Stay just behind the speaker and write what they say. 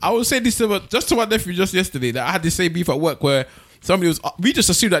I was saying this to my nephew just yesterday that I had the same beef at work where somebody was. We just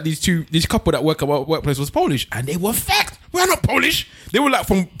assumed that these couple that work at our workplace was Polish, and they were fact. We're not Polish. They were like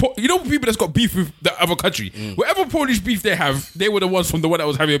from people that's got beef with the other country. Whatever Polish beef they have, they were the ones from the one that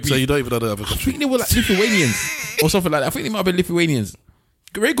was having a beef. So you don't even know the other I country. think they were like Lithuanians or something like that. I think they might have been Lithuanians.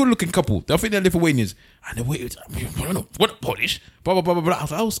 Very good looking couple. I think they're Lithuanians. And they waited. We're not Polish. Blah, blah, blah, blah, blah.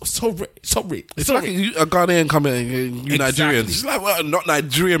 I was sorry. It's like a Ghanaian coming and you Nigerians. It's like, well, not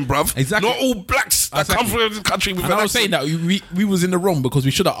Nigerian, bruv. Exactly. Not all blacks that come from the country with and an I was saying accent. that we was in the wrong because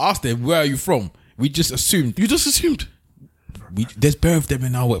we should have asked them, where are you from? We just assumed. You just assumed. There's bare of them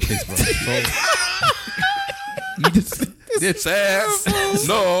in our workplace, bro. So,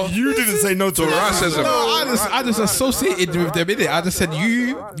 No, You didn't say no to racism. No, I just associated with them, innit? I just said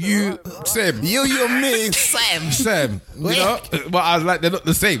you, Sam. You, me, Sam. You know? But I was like, they're not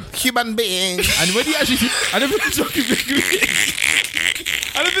the same. human being. And when you actually, I don't think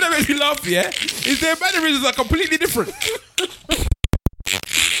that makes me laugh, yeah? Is their mannerisms are completely different.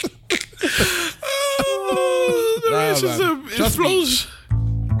 The racism explodes.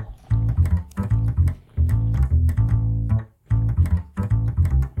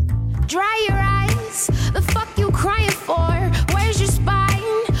 Dry your eyes, the fuck you crying for? Where's your spine?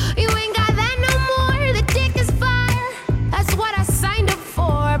 You ain't got that no more, the dick is fire. That's what I signed up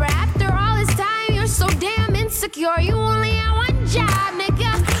for. But after all this time, you're so damn insecure. You only have one job,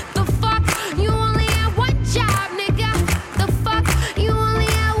 nigga. The fuck? You only have one job, nigga. The fuck? You only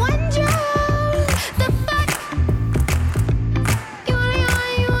have one job. The fuck? You only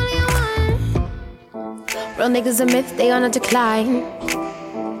have one. Real niggas a myth, they on a decline.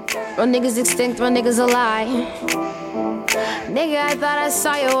 Real niggas extinct, real niggas alive. Nigga, I thought I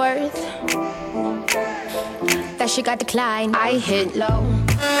saw your worth. That shit got declined. I hit low,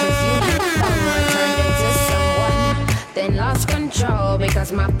 cause you hit someone, turned into someone, then lost control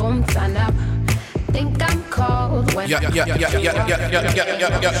because my boom turned up. Think I'm cold when the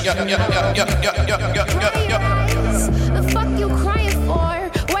fuck you crying for?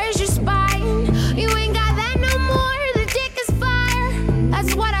 Where's your spine? You ain't got that no more, the dick is fire.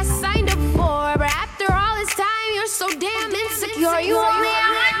 That's what I signed up for. But after all this time, you're so damn insecure. You only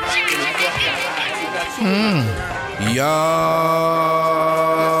have one Yo.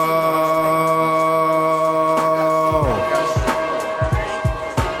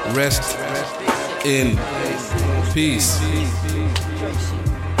 Rest in peace.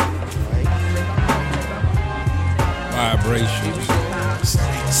 Vibrations.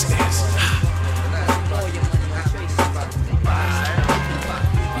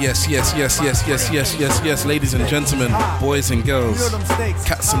 Yes, ladies and gentlemen, boys and girls,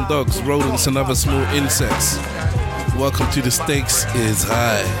 cats and dogs, rodents and other small insects. Welcome to The Stakes is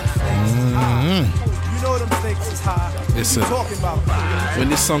High. Listen, when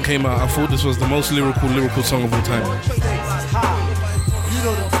this song came out, I thought this was the most lyrical song of all time.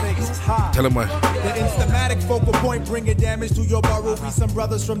 Tell him why. The instamatic focal point bringing damage to your burrow. Be some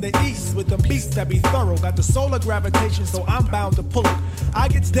brothers from the east with them beats that be thorough. Got the solar gravitation, so I'm bound to pull it. I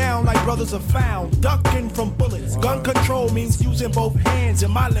gets down like brothers are found, ducking from bullets. Gun control means using both hands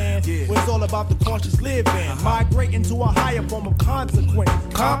in my land, where it's all about the cautious living. Migrating to a higher form of consequence.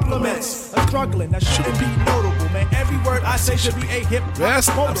 Compliments are struggling, that shouldn't be notable, man. Every word I say should be a hip Rest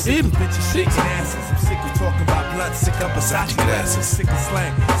in bitches shaking asses. I'm sick of talking about blood, sick of Versace glasses, sick of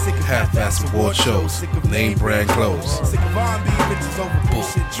slang, sick of half-ass award shows, sick of name brand clothes, sick of R&B bitches over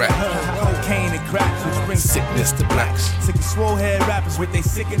bullshit rap, cocaine and crack, which brings sickness to blacks, sick of swole head rappers with they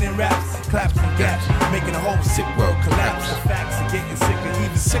sickening raps, claps and gaps, making the whole sick world collapse. The facts are getting sicker,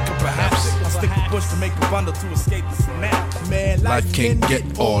 even sicker perhaps. I stick a bush to make a bundle to escape the snap. Man, life can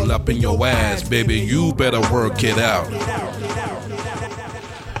get all up in your ass, baby. You better work it out.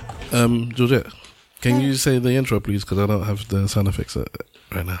 Georgette, can you say the intro, please? Because I don't have the sound effects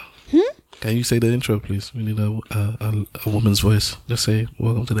right now. Can you say the intro, please? We need a woman's voice. Just say,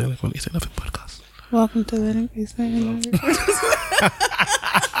 welcome to the Eloquently Say Nothing podcast. Welcome to the Eloquently Say Nothing podcast.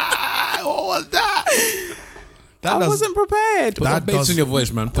 What was that? I wasn't prepared. Put that bass in your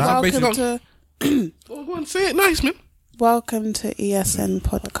voice, man. Put that bass in Welcome to Go on, say it nice, man. Welcome to ESN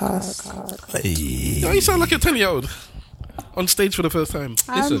podcast. Yo, you sound like a 10-year-old on stage for the first time.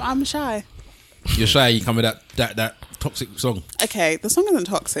 I'm shy. You're shy. You come with that toxic song. Okay, the song isn't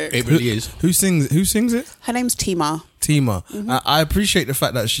toxic. It really is. Who sings it? Her name's Tima. I appreciate the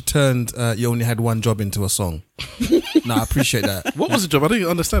fact that she turned You Only Had One Job into a song. No, I appreciate that. What was the job? I didn't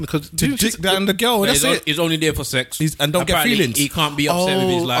understand. Because To dick down the girl, that's it. He's only there for sex. And don't Apparently, get feelings. He can't be upset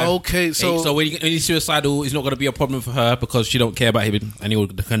with his life. Okay, so when he's suicidal, it's not going to be a problem for her because she don't care about him and he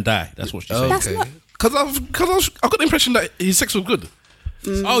can die. That's what she said. That's not. Because I got the impression that his sex was good.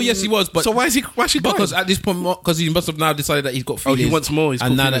 Oh yes, he was. But So why is she because going? at this point, because he must have now decided that he's got Oh, feelings. he wants more, he's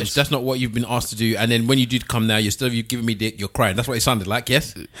and got now feelings. that's not what you've been asked to do. And then when you did come now, you're giving me dick. You're crying. That's what it sounded like.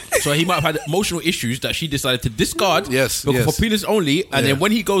 Yes. So he might have had emotional issues that she decided to discard. Yes, because yes. for penis only. And Yeah. then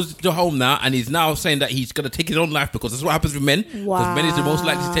when he goes to home now, and he's now saying that he's gonna take his own life because that's what happens with men. Because men is the most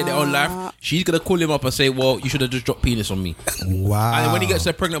likely to take their own life. She's gonna call him up and say, "Well, you should have just dropped penis on me." Wow. And then when he gets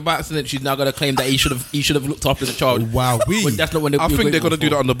her pregnant by accident, she's now gonna claim that he should have looked after the child. Wow, When that's not when I think they're going to do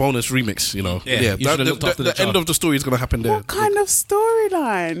that for. on the bonus remix, you know. Yeah, you should've looked after the the end child. of the story is going to happen there. What kind of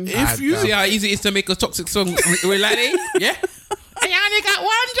storyline? If you see how easy it is to make a toxic song with Laddie, yeah? And you only got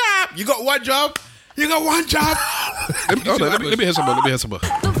one job. You got one job. You got one job. Let me hear some more. Let me hear some more.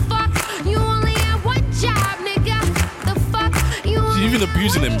 The fuck? You only have one job, nigga. The fuck? You only She's even have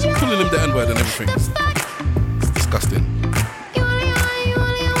abusing one him, job. calling him the N-word and everything. The fuck? It's disgusting. You only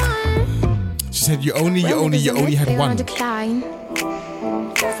one. She said, you only had They on one decline.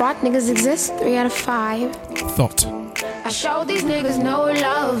 Fraud niggas exist, 3 out of 5. thought. I show these niggas no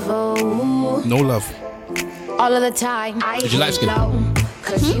love, oh. No love. All of the time. I you like skin?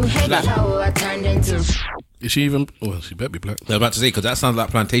 Cause you hate like- how I turned into. Is she even? Well, she better be black. I was about to say, because that sounds like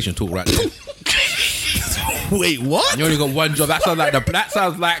plantation talk right there. Wait, what? You only got one job. That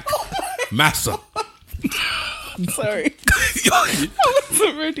sounds like massa. Sorry. I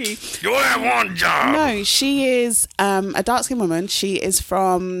wasn't ready. You have one job. No, she is a dark skinned woman. She is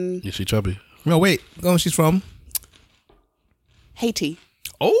from Is she chubby? No, wait. Go on, she's from? Haiti.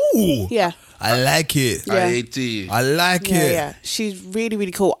 Oh, Yeah. I like it. Yeah. I like Yeah, it. yeah. She's really,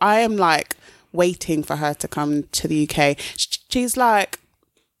 really cool. I am like waiting for her to come to the UK. She's like,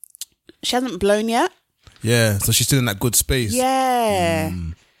 she hasn't blown yet. Yeah, so she's still in that good space. Yeah.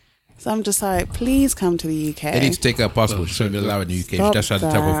 So I'm just like, please come to the UK. They need to take her passport. She shouldn't be allowed in the UK. Stop That's how the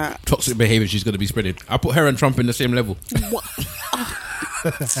type that. of toxic behaviour she's going to be spreading. I put her and Trump in the same level.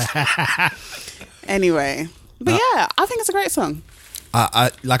 Anyway. But yeah, I think it's a great song.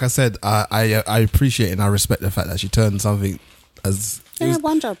 I like I said, I appreciate and I respect the fact that she turned something as They had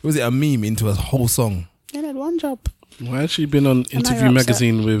one job. was it a meme into a whole song They had one job. Why has she been on you're Interview upset.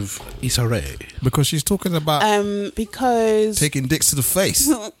 Magazine with Issa Rae? because she's talking about Because taking dicks to the face.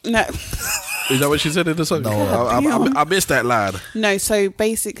 no, Is that what she said in the song? No. I missed that line. no. So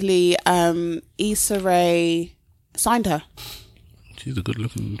basically, Issa Rae signed her, She's a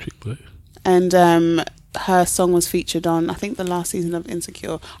good-looking chick, boy. and her song was featured on, I think, the last season of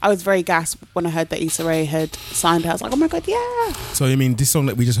Insecure. I was very gassed when I heard that Issa Rae had signed her. I was like, oh my god, yeah. So you mean this song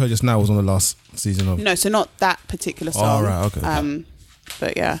that we just heard just now was on the last season of? No, so not that particular song. Oh, right, okay.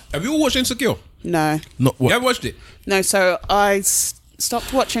 But yeah, Have you all watched Insecure? no. Not You what? haven't watched it? No, so I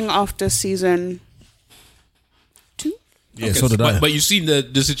stopped watching after season 2. Yeah, so did I. But you've seen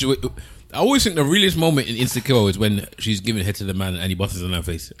the situation. I always think the realest moment in Insecure is when she's giving head to the man and he busts on her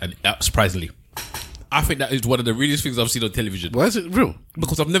face. And surprisingly, I think that is one of the realest things I've seen on television. Why is it real?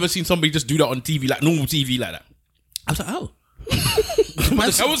 Because I've never seen somebody just do that on TV, like normal TV, like that. I was like, oh.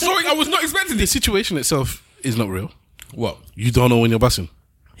 I was not expecting The this. situation itself is not real. What? You don't know when you're busting.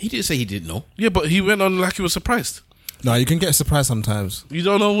 He didn't say he didn't know. Yeah, but he went on like he was surprised. No, you can get a surprise sometimes. You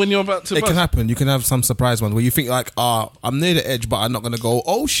don't know when you're about to It bust. can happen. You can have some surprise ones where you think like, I'm near the edge, but I'm not gonna go.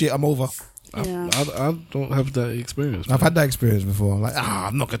 Oh shit, I'm over. Yeah. I don't have that experience. I've had that experience before. Like,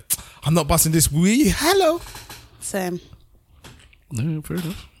 I'm not busting this. Hello. Same. No, fair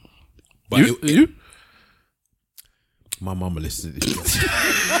enough. But You? my mama listens to this.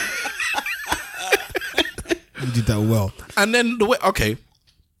 You did that well. And then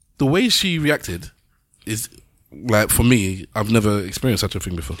the way she reacted is like, for me, I've never experienced such a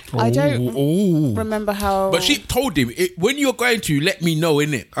thing before. I don't Oh, remember how. But she told him, when you're going to, let me know,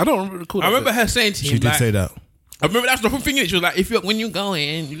 innit? I don't recall. I remember her saying to him, she did like, say that. I remember that's the whole thing, innit? She was like, when you go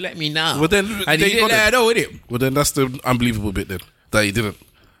in, you let me know. Well, then and they he didn't got it. let her know, innit? Well, then that's the unbelievable bit then that he didn't.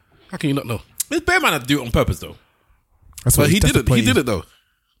 How can you not know? This bear man had to do it on purpose, though. That's But what he that's the didn't. point He did it though.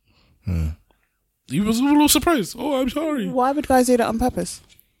 He was a little surprised. Oh, I'm sorry. Why would guys do that on purpose?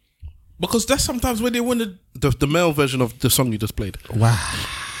 Because that's sometimes when they want to... The male version of the song you just played. Wow.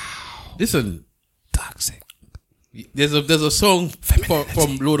 Listen, Toxic. there's a song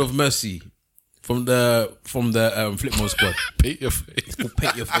from Lord of Mercy, from the Flipmode Squad. Paint your face. Called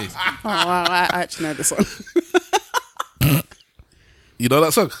Paint Your Face. Oh wow, I actually know this one. You know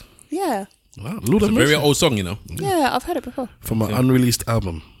that song? Yeah, Wow, Lord It's of a very Mercy. old song, you know. yeah, I've heard it before. From an unreleased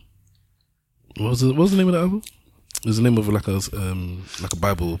album. What was the name of the album? It was the name of like a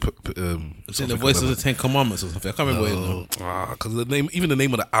Bible. It's in the Voice of the Ten Commandments or something. I can't remember what it is now. Because even the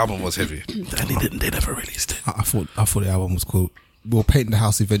name of the album was heavy, and they never released it. I thought the album was cool. We'll paint the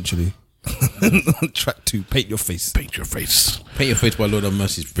house eventually. Track 2, Paint Your Face. Paint Your Face. Paint Your Face by Lord of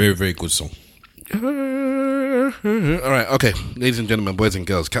Mercy is very, very good song. All right, okay. Ladies and gentlemen, boys and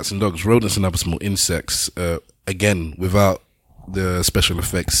girls, cats and dogs, rodents and other small insects. Again, without the special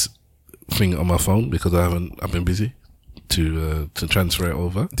effects thing on my phone because I've been busy to transfer it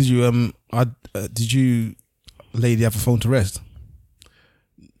over. Did you lady have a phone to rest?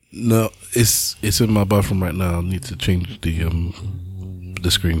 No, it's in my bathroom right now. I need to change the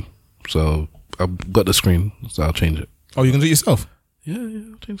screen. So I've got the screen, so I'll change it. Oh, you can do it yourself? Yeah,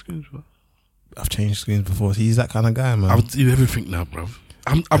 I'll change screens. Bro. I've changed screens before. He's that kind of guy, man. I'll do everything now, bro.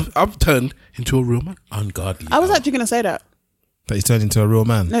 I've turned into a real man. Ungodly. I was actually going to say that. That he's turned into a real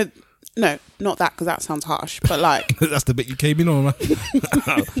man. No, not that, because that sounds harsh. But like, That's the bit you came in on, man.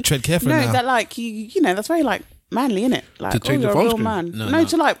 Tread carefully no, now. that like you know, that's very like manly, innit? Like, To change you're the a phone real screen? man. No, No, no.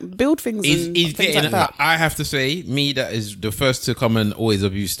 to like build things He's and getting. things like that. I have to say, me that is the first to come and always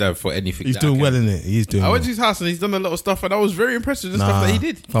abuse Stav for anything. He's that doing I well can. in it. He's doing I well. went to his house and he's done a lot of stuff, and I was very impressed with the stuff that he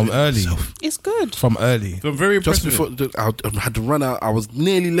did. From early. It's good. From early. So I'm very impressed. Just with before him. I had to run out. I was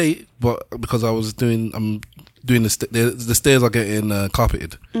nearly late, but because I'm doing the stairs are getting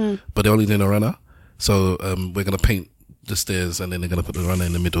carpeted, but they're only doing a runner. So we're gonna paint the stairs and then they're gonna put the runner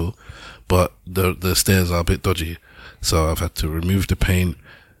in the middle. But the stairs are a bit dodgy, so I've had to remove the paint,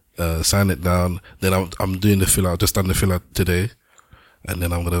 sand it down. Then I'm doing the fill out. Just done the fill out today, and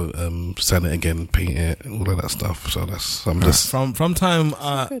then I'm gonna sand it again, paint it, and all of that stuff. So I'm just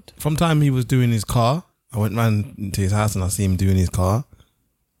From time he was doing his car, I went round to his house and I see him doing his car.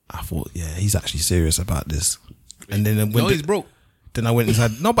 I thought, yeah, he's actually serious about this. And then when He's broke. then I went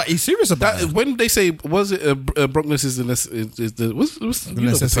inside. No, but he's serious about that. it. When they say was it brokenness is what's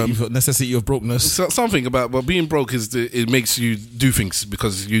The necessity of brokenness. something about being broke is it makes you do things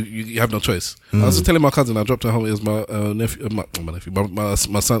because you have no choice. I was just telling my cousin I dropped her home. It was my nephew,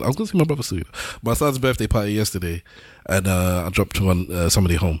 my son. I was going to see my brother soon. My son's birthday party yesterday, and I dropped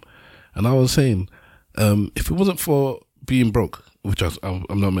somebody home, and I was saying, if it wasn't for being broke, which I'm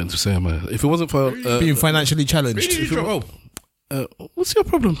not meant to say, if it wasn't for Being financially challenged. Really, you drop home? what's your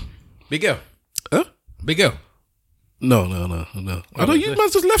problem? Big girl. Huh? Big girl. No. I know you man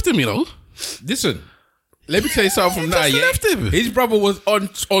just left him, you know. Listen, let me tell you something from now. just Yeah, left him. his brother was on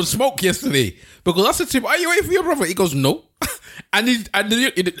smoke yesterday because I said to him, "Are you waiting for your brother?" He goes, "No." and all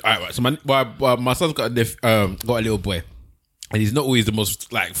right. So my son's got a little boy. And he's not always the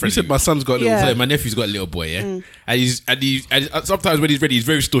most like friendly. You said my son's got a little. Yeah. So my nephew's got a little boy, yeah. And sometimes when he's ready, he's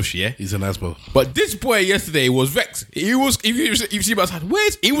very stush, yeah. He's an asshole. But this boy yesterday was vexed. He was, if you see my son,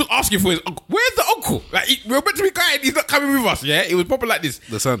 he was asking for his uncle. Where's the uncle? Like we were meant to be going, he's not coming with us, yeah. It was proper like this.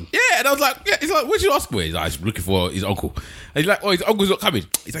 The son. Yeah, and I was like, yeah. He's like, what'd you ask for? He's like, he's looking for his uncle. And he's like, oh, his uncle's not coming.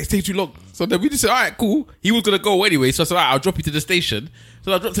 He's like, it's taking too long. So then we just said, all right, cool. He was gonna go anyway, so I said, all right, I'll drop you to the station.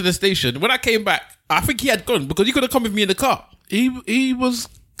 So I dropped to the station. When I came back, I think he had gone because he could have come with me in the car. He was.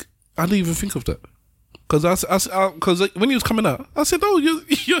 I didn't even think of that because when he was coming out, I said, "Oh, you're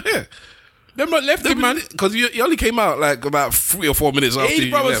here." Them not left him, man. Because he only came out like about 3 or 4 minutes after His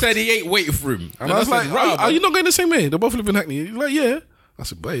you brother left. said he ain't waiting for him. And I was like, said, "Right, are you man." not going the same way? They both live in Hackney. He's like, yeah. I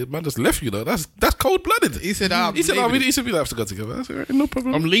said, wait, man just left you though. That's cold blooded. He said, we have to go together. I said, right, no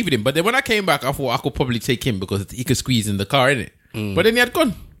problem. I'm leaving him. But then when I came back, I thought I could probably take him because he could squeeze in the car, innit? But then he had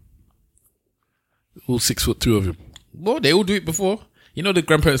gone. All 6'2" of him. Well, they all do it before. You know, the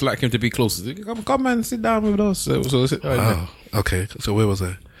grandparents like him to be closer. They come and sit down with us. So sit right there. Oh, okay. So where was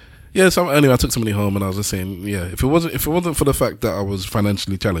I? Yeah. So anyway, I took somebody home, and I was just saying, yeah, if it wasn't for the fact that I was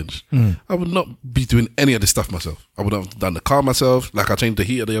financially challenged, I would not be doing any of this stuff myself. I would not have done the car myself. Like I changed the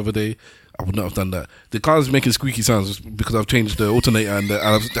heater the other day. I would not have done that. The car's making squeaky sounds because I've changed the alternator and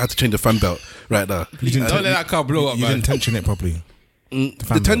I've had to change the fan belt right now. Don't let that car blow up, You man. didn't tension it properly.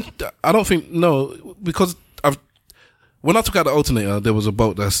 I don't think because when I took out the alternator, there was a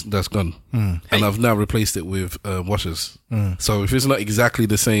bolt that's gone, and I've now replaced it with washers. So if it's not exactly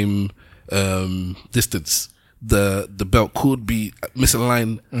the same distance, the belt could be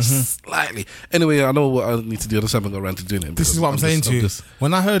misaligned slightly. Anyway, I know what I need to do. I just haven't got around to doing it. This is what I'm saying to you. just-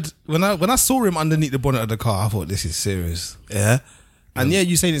 When I saw him underneath the bonnet of the car, I thought this is serious. Yeah. And yeah,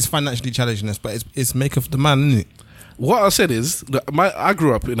 you saying it's financially challenging us, but it's make of the man, isn't it? What I said is that I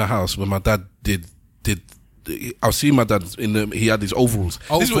grew up in a house where my dad did. I've seen my dad he had these overalls.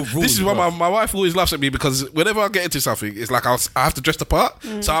 This is why my wife always laughs at me because whenever I get into something, it's like I have to dress the part.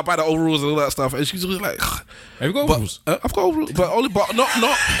 So I buy the overalls and all that stuff, and she's always like, Have you got but, overalls? I've got overalls, but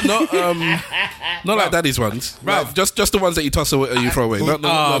not like daddy's ones. Like, just the ones that you toss away, you throw away. Not the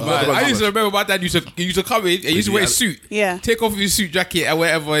Man, ones I used to remember my dad used to come in and he used to wear a Yeah. suit. Yeah. Take off his suit jacket and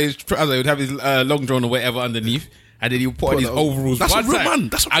whatever his trouser would have his long john or whatever underneath. and then he'll put on his overalls. That's a one real time, man.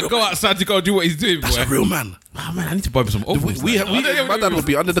 That's a and real go man. outside to go do what he's doing. That's boy. a real man. Oh man, I need to buy him some overalls. My dad would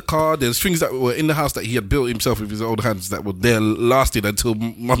be under the car. There's things that were in the house that he had built himself with his own hands that were there lasting until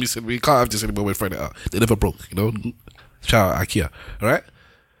Mummy said, we can't have this anymore, we're throwing it out. They never broke, you know. Shout out IKEA, all right?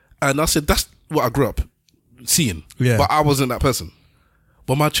 And I said, that's what I grew up seeing. Yeah. But I wasn't that person.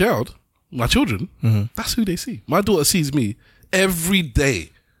 But my children, that's who they see. My daughter sees me every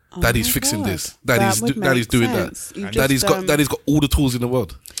day. Daddy's my fixing God. this. That Daddy's would Daddy's make doing sense. that. You Daddy's just, got all the tools in the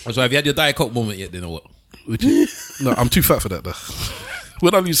world. So have you had your Diet Coke moment yet? Then or what? No, I'm too fat for that though.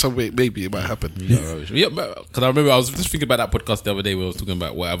 When I lose some weight, maybe it might happen. Yeah, because I remember I was just thinking about that podcast the other day where I was talking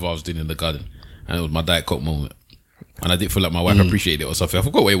about whatever I was doing in the garden, and it was my Diet Coke moment, and I didn't feel like my wife appreciated it or something. I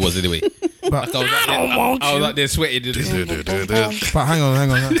forgot what it was anyway. But, Like I was out there sweating. but hang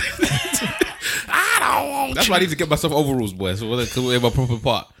on. That's why I need to get myself overalls, boy. So when I my proper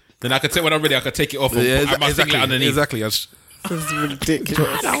part, then I can take when I'm ready. I can take it off and Yeah, put my singlet underneath. exactly. This is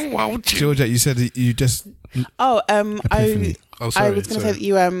ridiculous. Georgia, you said that you just Oh, Epiphany. Oh, I sorry, was going to sorry. say that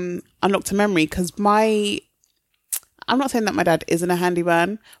you unlocked a memory because I'm not saying that my dad isn't a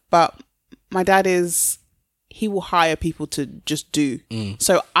handyman, but my dad is. He will hire people to just do.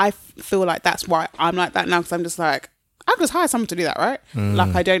 So I feel like that's why I'm like that now because I'm just like I could just hire someone to do that, right?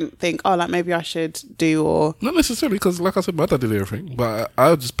 Like I don't think like maybe I should do or Not necessarily, because like I said, my dad did everything, but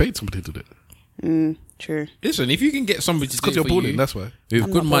I just paid somebody to do it. true. Listen, if you can get somebody to do Because it you're for balling, you, that's why. with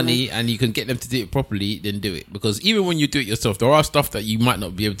I'm good not money and you can get them to do it properly, then do it. Because even when you do it yourself, there are stuff that you might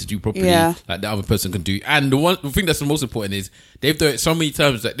not be able to do properly, Yeah. like the other person can do. And the thing that's the most important is they've done it so many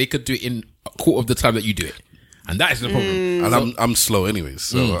times that they could do it in a quarter of the time that you do it, and that is the problem. And I'm slow anyways,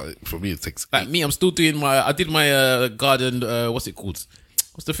 so for me it takes. Like me, I'm still doing I did my garden. What's it called?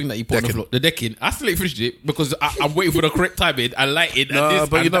 What's the thing that you put on the Decking. floor? The decking. I still ain't finished it because I'm waiting for the correct timing and lighting. No, and this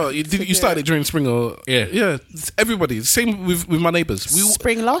but and you know, that. you started it during spring or Yeah. It's everybody. Same with my neighbours.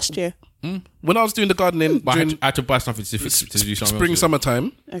 Spring last year. When I was doing the gardening But during I had to buy something to do something. spring, else.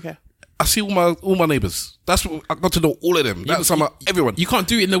 summertime, Okay. I see all my neighbours. That's what I got to know all of them. That summer, everyone. You can't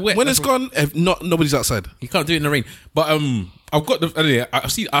do it in the wet. When That's it's what- gone, nobody's outside. You can't do it in the rain. But I've got the. I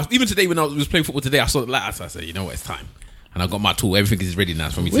see. Even today when I was playing football today, I saw the light outside. I said, you know what, it's time. And I got my tool. Everything is ready now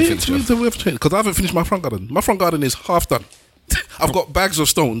for me to finish off. Because I haven't finished my front garden. My front garden is half done. I've got bags of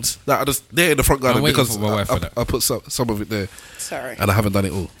stones that are just there in the front garden I'm waiting because for my wife for that. I put some of it there, Sorry. and I haven't done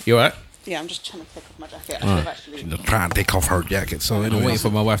it all. You alright? Yeah, I'm just trying to pick up my jacket. I should have actually. She's trying to take off her jacket. So I'm anyway, waiting for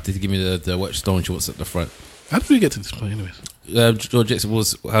my wife to give me the watch stone she wants at the front. how did we get to this point? Anyways, George Jackson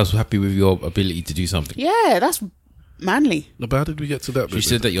was happy with your ability to do something. Yeah, that's manly. no, but how did we get to that? She bit?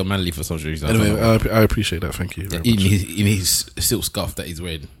 said that you're manly for some reason. Anyway, I appreciate that. Thank you very in much. his silk scarf that he's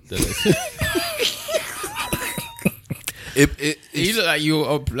wearing. You look like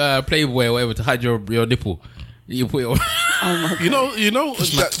you're a Playboy or whatever to hide your nipple. You put it on. You know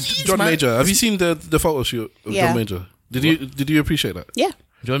that John Major. Have you seen the photo shoot of Yeah. John Major? Did you appreciate that? Yeah.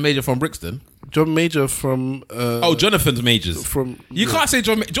 John Major from Brixton. John Major from Jonathan's Majors. You can't say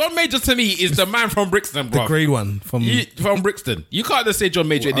John Major to me is the man from Brixton, bro. the grey one from From Brixton. You can't just say John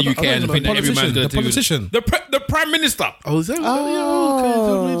Major in the UK and think that every man's going to the politician. The Prime Minister. Oh, is that? Okay,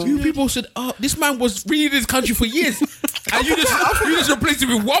 John Major. You people said, oh, this man was leading this country for years. And you just replaced him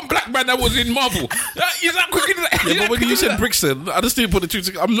with one black man that was in Marvel. Is that quick? Yeah, but when you said Brixton, I just didn't put the two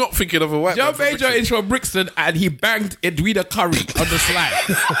together. I'm not thinking of a white John man from Major Brixton. is from Brixton and he banged Edwina Curry on the slide.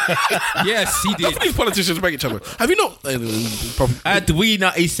 Yes, he did. These politicians bang each other. Have you not?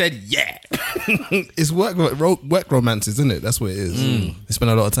 Edwina, he said, yeah. It's work romances, isn't it? That's what it is. They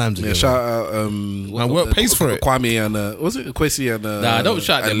spend a lot of time together. Yeah, shout out. My work pays for it. Kwame and was it Kwesi and? Nah, don't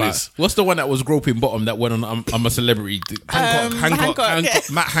shout and them Liz. out. What's the one that was groping bottom that went on I'm a Celebrity? Hancock, yeah.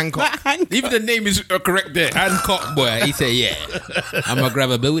 Matt Hancock. Even the name is correct there. Hancock, boy. He said, yeah. I'm going to grab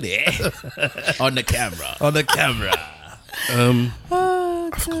a booty on the camera. On the camera. I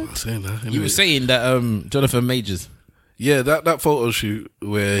forgot what I was saying that. You Anyway. were saying that Jonathan Majors. Yeah, that photo shoot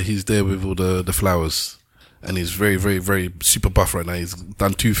where he's there with all the flowers, and he's very, very, very super buff right now. He's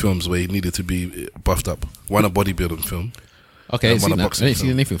done 2 films where he needed to be buffed up. One a bodybuilding film. Okay, I and one a I boxing didn't see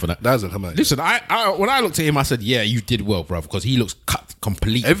film. anything for that. That hasn't come out. Listen, I when I looked at him, I said, "Yeah, you did well, bro," because he looks cut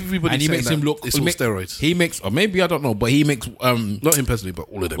completely. Everybody's and he saying makes that him look. it's all steroids. He makes, or maybe I don't know, but he makes. Not him personally, but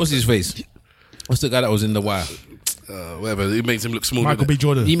all of them. What's his face? What's the guy that was in The Wire? Whatever. It makes him look small. Michael B.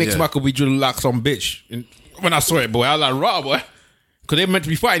 Jordan. He makes Yeah. Michael B. Jordan look like some bitch. And when I saw it, boy, I was like, "Raw, boy," because they're meant to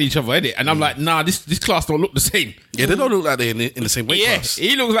be fighting each other, innit? And I'm like, "Nah, this class don't look the same." Yeah, they don't look like they're in the same weight Yeah, class.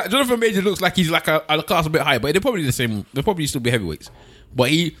 he looks like Jonathan Major looks like he's like a class a bit higher, but they're probably the same. They'll probably still be heavyweights. But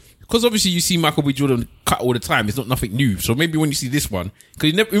because obviously you see Michael B. Jordan cut all the time. It's not nothing new. So maybe when you see this one,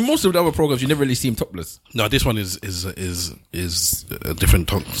 because in most of the other programs, you never really see him topless. No, this one is a different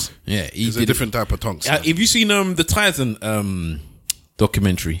tonks. Yeah, It's a different type of tonks. Have you seen the Tyson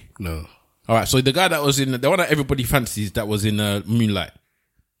documentary? No. All right, so the guy that was in the one that everybody fancies that was in Moonlight.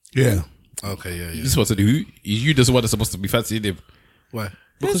 Yeah. Okay, yeah. This was who? You the one that's supposed to be fancying him Why?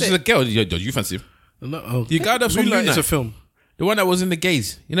 because she's a girl. You fancy him? No, oh. The guy that's from Moonlight Moonlight. is a film. The one that was in the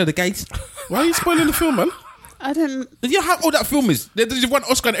gays. You know the gays. Why are you spoiling the film, man? I don't. You know how old that film is? They just won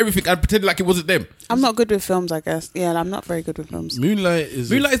Oscar and everything and pretend like it wasn't them. I'm not good with films, I guess. Yeah, I'm not very good with films. Moonlight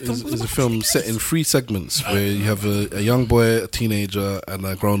is a film set in 3 segments where you have a young boy, a teenager, and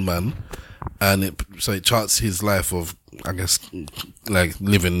a grown man, and it charts his life of, I guess, like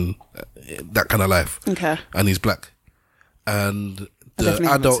living that kind of life. Okay. And he's black, and definitely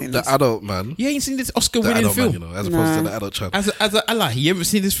haven't seen this. the adult man, You ain't seen this the Oscar-winning adult film man, as opposed to the adult child. as a ally. You ever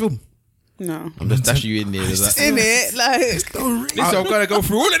seen this film? No. I'm just dashing you in there. Like, In it, like. listen, I'm gonna go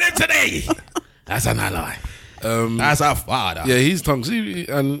through all of them today. That's an ally. That's our father. Yeah, he's tongues,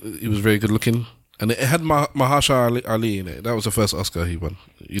 and he was very good looking, and it had Mahershala Ali in it. That was the first Oscar he won.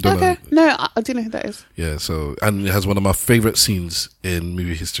 You don't Okay. know? No, I do know who that is. Yeah, so, and it has one of my favorite scenes in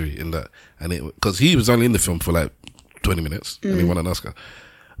movie history in that, and it because he was only in the film for like 20 minutes and he won an Oscar,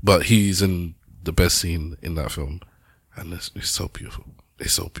 but he's in the best scene in that film, and it's so beautiful.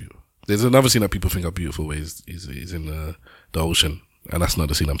 It's so beautiful. There's another scene that people think are beautiful where he's in the ocean, and that's not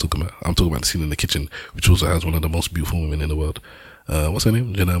the scene I'm talking about. I'm talking about the scene in the kitchen, which also has one of the most beautiful women in the world. What's her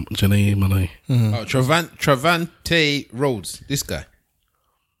name? Janae Monáe. Oh, Trevante Rhodes. This guy.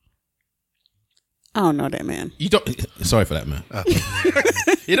 I don't know that man. You don't. Sorry for that, man.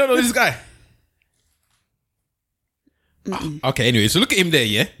 You don't know this guy. Okay. Anyway, so look at him there.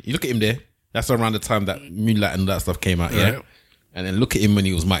 Yeah, you look at him there. That's around the time that Moonlight and that stuff came out. Yeah, Right. and then look at him when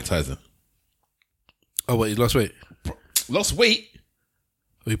he was Mike Tyson. Oh, wait, he lost weight. Lost weight.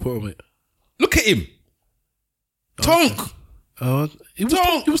 Oh, he put on weight. Look at him. Tonk. He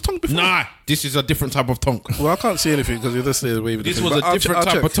was tongue before. Nah, this is a different type of tonk. Well, I can't see anything because you just say the way. This was a different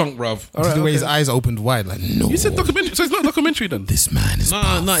type of tonk, bruv. All right, the way his okay. eyes opened wide, like no. You said documentary, so it's not a documentary then. This man is.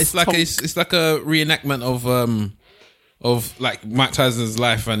 No, it's like it's like a reenactment of like Mike Tyson's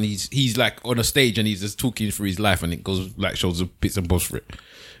life, and he's like on a stage and he's just talking through his life, and it goes like shows the bits and bobs for it.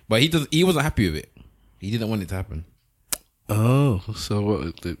 But he wasn't happy with it. He didn't want it to happen. Oh, so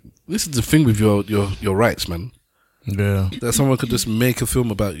what? This is the thing with your rights, man. Yeah. That someone could just make a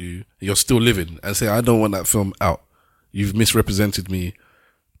film about you, you're still living, and say, I don't want that film out. You've misrepresented me,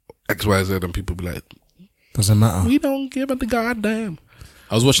 X, Y, Z, and people be like, Doesn't matter. we don't give a goddamn.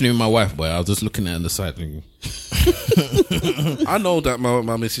 I was watching it with my wife, boy. I was just looking at it on the side thinking, I know that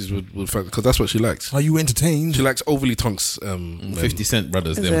my missus would because that's what she likes. Are you entertained? She likes overly tonks. 50 Cent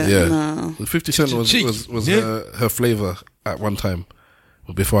brothers. Is Them. it? Yeah, No. The 50 Cent was Yeah. her flavor at one time.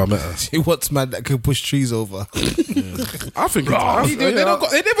 Before I met her, What's man that could push trees over? I think They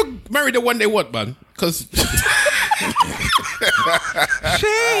never marry the one they want, man. Because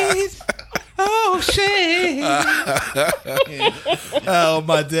shade, oh shade. Oh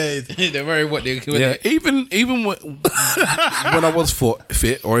my days. They marry what they. yeah. Even when I was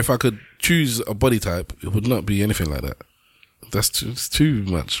fit, or if I could choose a body type, it would not be anything like that. It's too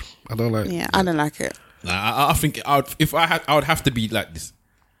much. I don't like. Yeah, I don't like it. Nah, I think I would have to be like this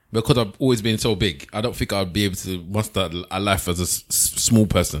because I've always been so big. I don't think I'd be able to muster a life as a small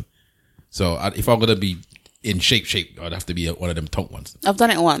person. So if I'm gonna be in shape, I'd have to be one of them tonk ones. I've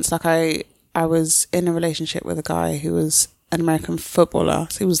done it once. Like I was in a relationship with a guy who was an American footballer.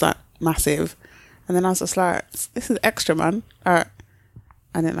 So he was like massive. And then I was just like, this is extra, man. All right.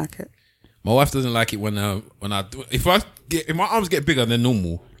 I didn't like it. My wife doesn't like it when I do. If my arms get bigger than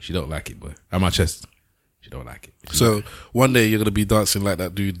normal, she don't like it, boy. And my chest, she don't like it. So one day you're gonna be dancing like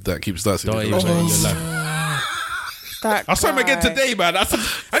that dude that keeps dancing. Don't in even the know restaurant. in your life. That I saw him again guy, today, man. And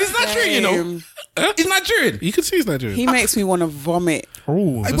he's Nigerian, you know. He's Nigerian. You can see he's Nigerian. He makes me want to vomit.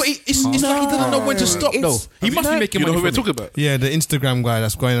 Oh, But it's like he doesn't know when to stop, though. He must be making You know money who we're from it. talking about? yeah, the Instagram guy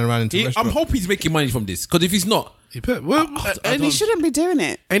that's going around into I'm restaurants. hoping he's making money from this. Because if he's not, Well, He shouldn't be doing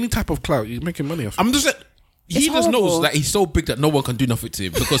it. any type of clout, you're making money off. I'm just like, he It's just knows horrible. that he's so big that no one can do nothing to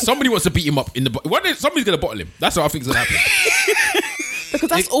him because somebody wants to beat him up in the. One day somebody's gonna bottle him. That's what I think is gonna happen. Because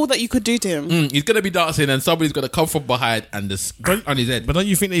that's all that you could do to him. He's gonna be dancing and somebody's gonna come from behind and just on his head. But don't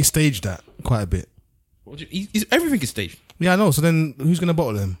you think they staged that quite a bit? Everything is staged. Yeah, I know. So then who's going to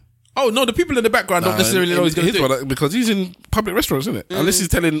bottle them? Oh no, the people in the background don't necessarily know he's gonna his do it. one, because he's in public restaurants, isn't it? Unless he's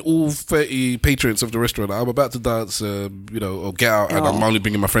telling all 30 patrons of the restaurant, I'm about to dance, or get out, and I'm only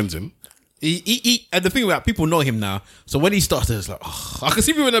bringing my friends in. He and the thing about people know him now. So when he started, it's like, oh, I can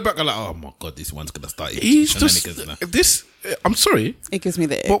see people in the back are like, oh my god, this one's gonna start. He's just this. I'm sorry, It gives me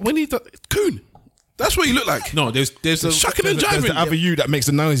the ick. but when he does Coon, that's what you look like. No, there's a Shucking and There's the jiving. other you that makes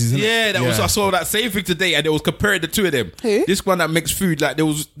the noises. Isn't yeah, it? that was I saw that same thing today, and it was comparing the two of them. Who? This one that makes food, like they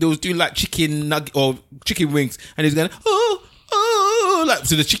was doing like chicken nugget or chicken wings, and he's going like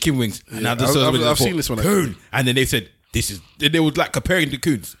to the chicken wings. And now this I've seen this one, Coon, and then they said this is. They was like comparing the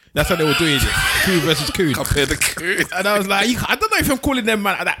coons. That's how they were doing it. Coon versus coon. Compare the Coon. And I was like, I don't know if I'm calling that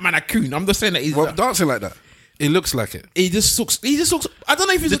man a coon. I'm just saying that he's. Well, dancing like that, it looks like it. He just looks. I don't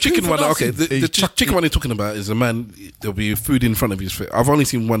know if he's The a coon chicken for one, dancing. okay. The chicken one you're talking about is a man. There'll be food in front of his face. I've only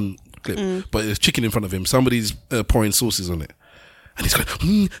seen one clip, but there's chicken in front of him. Somebody's pouring sauces on it, and he's going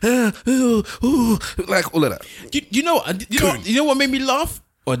like all of that. You know what made me laugh?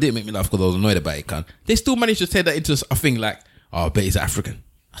 Or it didn't make me laugh because I was annoyed about it. Can they still managed to turn that into a thing like, oh, I bet he's African.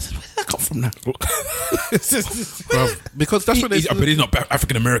 I said, where did that come from now? Because that's what they. I bet he's not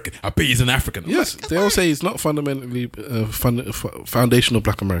African American. I bet he's an African. I'm Yes, like, they all say he's not fundamentally foundational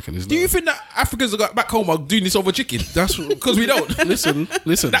Black American. He's do you not. think that Africans got back home are doing this over chicken? That's because we don't. Listen.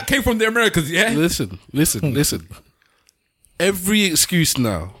 That came from the Americans, yeah. Listen. Every excuse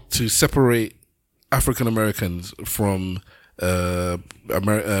now to separate African Americans from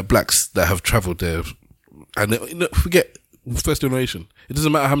blacks that have travelled there, and forget first generation. It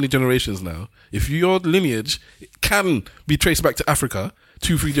doesn't matter how many generations now. If your lineage can be traced back to Africa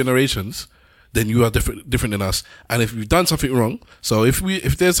 2-3 generations, then you are different than us. And if we've done something wrong, so if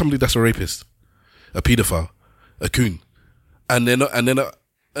there's somebody that's a rapist, a paedophile, a coon, and they're not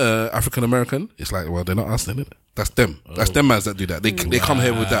African American, it's like, well, they're not us then, innit? That's them. That's them mans that do that. They come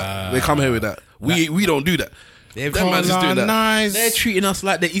here with that. They come here with that. We don't do that. Them mans is doing that. Nice. They're treating us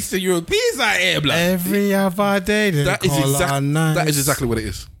like the Eastern Europeans out here, blood. Every other day. That is exactly what it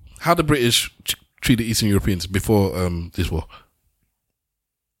is. How the British treat the Eastern Europeans before this war.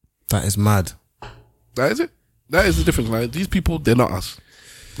 That is mad. That is it. That is the difference. Like, these people, they're not us.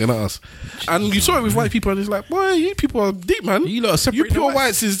 They're not us. And you saw it with white people, and it's like, boy, you people are deep, man. You lot are separating pure the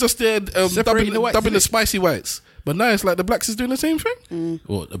whites. whites is just there Separating the whites, dubbing the isn't it? spicy whites. But now it's like the blacks is doing the same thing.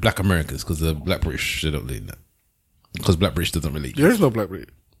 Well, the Black Americans, because the Black British, they don't do that. Because Black British doesn't really. There is no black Brit.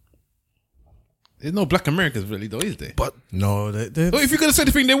 There's no Black Americans really, though, is there? But No, Well, if you're gonna say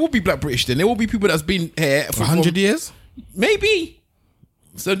the thing, there will be Black British. Then there will be people that's been here for 100 years? maybe.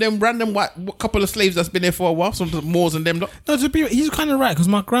 So them random white couple of slaves that's been there for a while, some Moors and them. Lot. No, he's kind of right because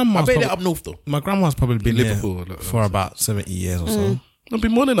my grandma's I bet they're up north though. my grandma's probably been Liverpool, here for about 70 years or so. it'll be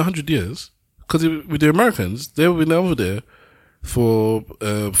more than 100 years. Because with the Americans, they've been over there for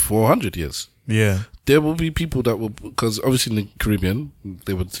 400 years. Yeah. There will be people that will, because obviously in the Caribbean,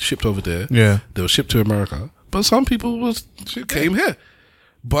 they were shipped over there. Yeah. They were shipped to America. But some people came here.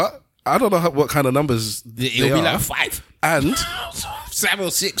 But I don't know what kind of numbers It'll be are. like 5, And 7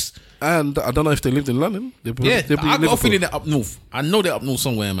 or 6. I don't know if they lived in London. They'll be Yeah, in I got a Liverpool. feeling they're up north. I know they're up north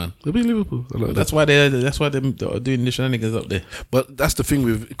somewhere, man. They'll be in Liverpool. I like That's that. why they're doing the shenanigans up there. But that's the thing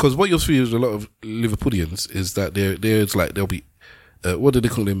with, because what you'll see with a lot of Liverpoolians is that there's like, they'll be, what do they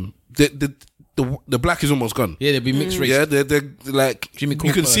call them? The black is almost gone. Yeah, they'll be mixed race. Yeah, they're like, Jimmy you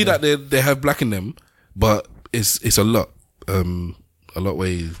can Cooper, see that they have black in them, but it's a lot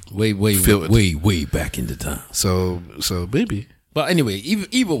way filtered. way back in the time. So maybe. But anyway,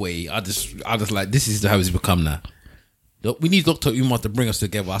 either way, I just like, this is how it's become now. We need Dr. Umar to bring us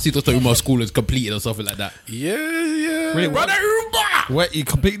together. I see Dr. Umar's school is completed or something like that. Yeah. Wait, Brother Umar! Wait, you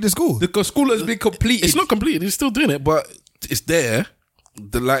completed the school? The school has been completed. It's not completed. He's still doing it, but it's there.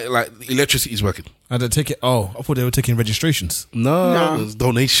 The like electricity is working. And they take it. Oh, I thought they were taking registrations. No, it's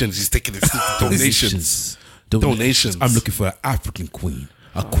donations. He's taking it. Donations. Donations. I'm looking for an African queen.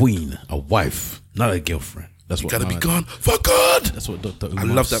 A queen. A wife. Not a girlfriend. That's what Gotta be gone for good. That's what Dr. Umar I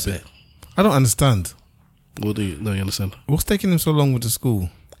love that said. bit. I don't understand. What do you? No, you understand? What's taking him so long with the school?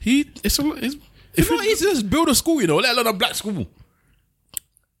 It's a lot. If you know, it's just build a school, let alone a black school.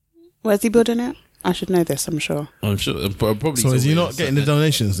 Where's he building it? I should know this, I'm sure. I'm sure. Probably. So is he somewhere not getting the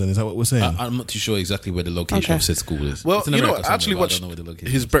donations then? Is that what we're saying? I'm not too sure exactly where the location Okay. of said school is. Well, It's in you know, America I actually somewhere, but I watched don't know where the location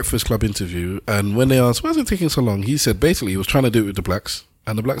is. his Breakfast Club interview, and when they asked, why is it taking so long? He said basically he was trying to do it with the blacks,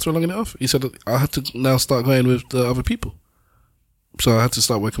 and the blacks were logging it off. He said, I had to now start going with the other people. So I had to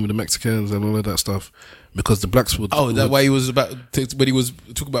start working with the Mexicans and all of that stuff, because the blacks would... Oh, that why he was when he was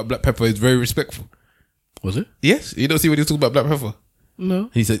talking about black pepper, he was very respectful. Was it? Yes, you don't see when he was talking about black pepper.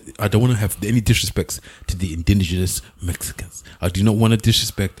 No. He said, I don't want to have any disrespects to the indigenous Mexicans. I do not want to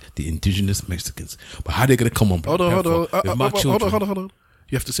disrespect the indigenous Mexicans. But how are they going to come on black Hold on. pepper with my children? Hold on.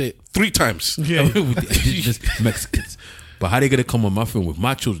 You have to say it 3 times. Yeah. With the indigenous Mexicans. But how they gonna come on my film with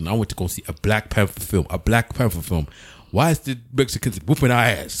my children? I went to go see a Black Panther film. Why is the Mexicans whooping our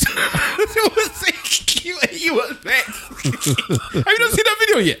ass? You was vexed. Have you not seen that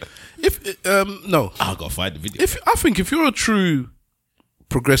video yet? No, I gotta find the video. I think if you're a true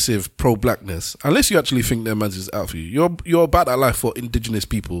progressive pro-blackness, unless you actually think their man's is out for you, you're about that life for indigenous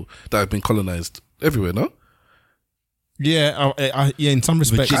people that have been colonized everywhere, no? Yeah, yeah. In some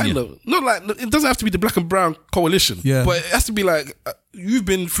respects, Virginia. Not like it doesn't have to be the black and brown coalition. Yeah. But it has to be like you've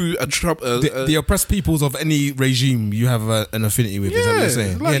been through a trouble. the oppressed peoples of any regime you have an affinity with. Is that what you're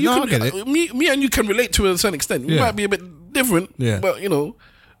saying? like Yeah, you no, I can, get it. Me and you can relate to it to a certain extent. We Yeah. might be a bit different, but you know,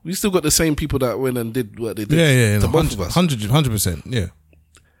 we still got the same people that went and did what they did. Yeah, to no, both of us. 100%. Yeah,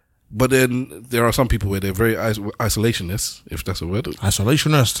 But then there are some people where they're very isolationists, if that's a word.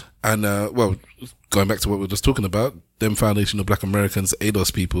 isolationist. And well, going back to what we were just talking about, them foundational Black Americans,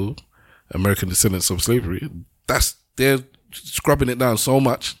 ADOS people, American descendants of slavery, they're scrubbing it down so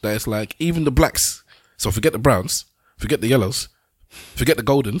much that it's like even the blacks. So forget the browns, forget the yellows, forget the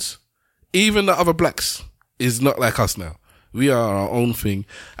goldens, even the other blacks is not like us now. We are our own thing.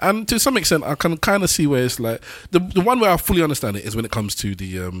 And to some extent, I can kind of see where it's like the one where I fully understand it is when it comes to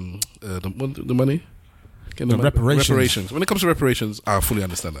the money. The reparations. When it comes to reparations, I fully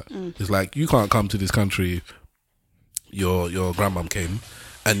understand that. It's like you can't come to this country. Your grandmom came,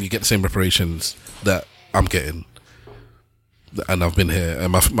 and you get the same reparations that I'm getting, and I've been here,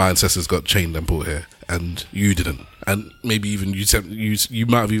 and my ancestors got chained and brought here, and you didn't, and maybe even you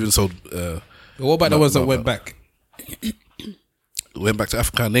might have even sold. What about the ones that went back? Went back to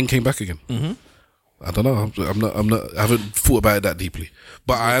Africa and then came back again. Mm-hmm. I don't know. I haven't thought about it that deeply,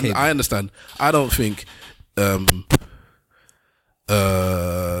 but I understand. I don't think. I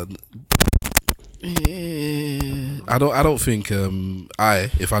don't think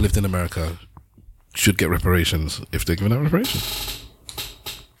if I lived in America, should get reparations if they're giving out reparations.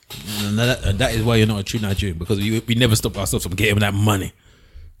 And that is why you're not a true Nigerian, because we never stop ourselves from getting that money.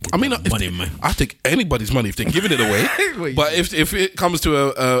 I mean, Man. I take anybody's money if they're giving it away. But if it comes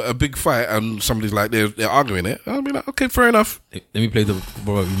to a big fight and somebody's like they're arguing it, I'll be like, okay, fair enough. Let me play the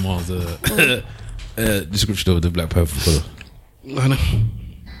Barack Umar's description of the Black Panther. I know.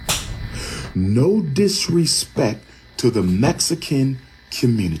 No disrespect to the Mexican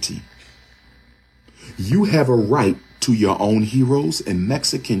community. You have a right to your own heroes, and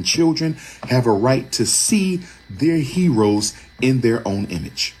Mexican children have a right to see their heroes in their own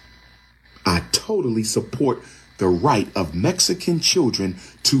image. I totally support the right of Mexican children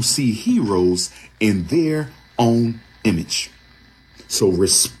to see heroes in their own image. So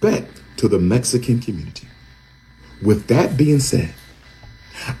respect to the Mexican community. With that being said,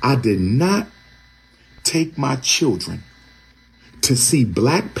 I did not take my children to see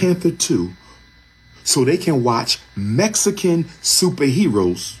Black Panther 2 so they can watch Mexican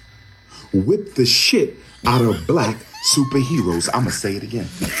superheroes whip the shit out of black superheroes. I'm going to say it again.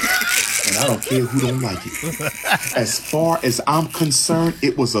 And I don't care who don't like it. As far as I'm concerned,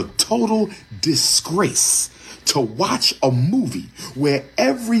 it was a total disgrace to watch a movie where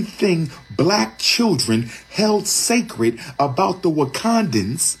everything black children held sacred about the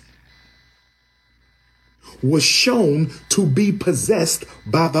Wakandans was shown to be possessed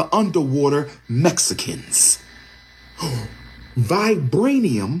by the underwater Mexicans.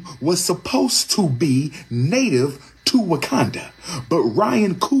 Vibranium was supposed to be native to Wakanda, but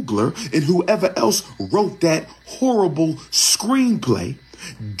Ryan Coogler and whoever else wrote that horrible screenplay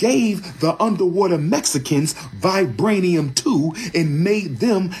gave the underwater Mexicans Vibranium 2 and made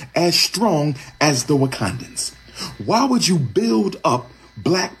them as strong as the Wakandans. Why would you build up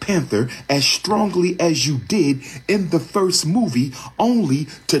Black Panther as strongly as you did in the first movie, only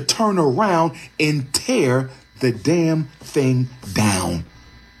to turn around and tear the damn thing down?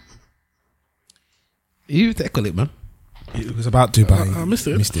 You tackle it, man. It was about to, but I missed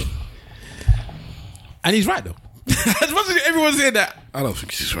it. And he's right though. As much as everyone's saying that, I don't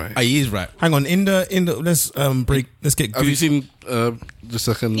think he's right. he is right. hang on. In the let's break. Let's get. Have you seen the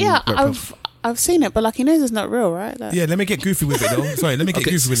second? Yeah, Black Panther? I've seen it, but like he knows it's not real, right? Like, Yeah, let me get goofy with it though. Sorry, let me get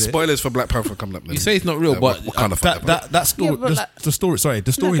Okay, goofy with it. spoilers for Black Panther coming up. Then. You say it's not real, but what kind of fuck That story, Yeah, but like- the story. Sorry,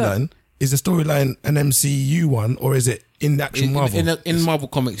 the storyline is the storyline an MCU one, or is it in the actual Marvel? in Marvel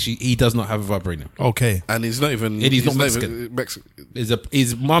Comics, he does not have a vibranium. Okay, and he's not even. And he's not even Mexican.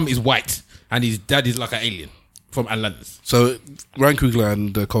 His mum is white, and his dad is like an alien from Atlantis. So Ryan Coogler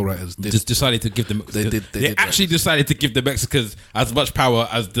and the co-writers did. Just decided to give them. They did actually decided to give the Mexicans as much power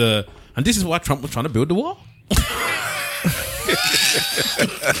as the. And this is why Trump was trying to build the wall.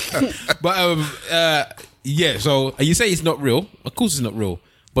 But yeah, so you say it's not real. Of course, it's not real.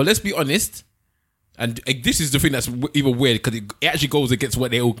 But let's be honest. And this is the thing that's even weird because it actually goes against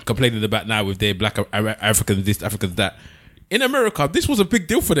what they're all complaining about now with their black Africans, this, Africans, that. In America, this was a big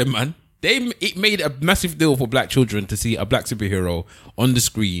deal for them, man. It made a massive deal for black children to see a black superhero on the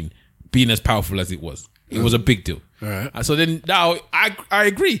screen being as powerful as it was. It was a big deal. Right. And so then now I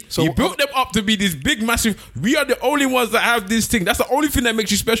agree. So you built them up to be this big, massive. We are the only ones that have this thing. That's the only thing that makes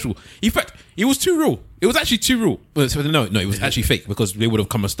you special. In fact, it was too real. It was actually too real. No, it was actually fake because they would have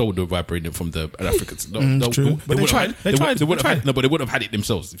come and stole the vibranium from the Africans. True. But they tried. They wouldn't have but they wouldn't have had it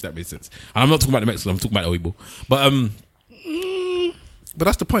themselves, if that makes sense. And I'm not talking about the Mexicans. I'm talking about the Oibo. But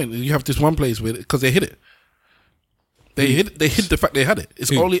that's the point. You have this one place where because they hid it. They hid the fact they had it.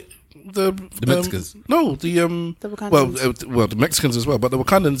 It's only the Mexicans. No, the Wakandans. well, the Mexicans as well. But the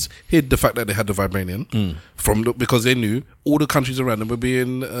Wakandans hid the fact that they had the vibranium because they knew all the countries around them were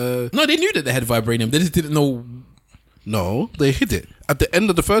being. No, they knew that they had vibranium. They just didn't know. No, they hid it at the end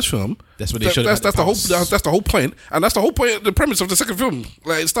of the first film. That's what they showed. That's the whole. That's the whole point, and that's the whole point. The premise of the second film.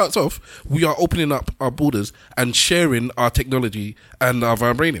 Like it starts off, we are opening up our borders and sharing our technology and our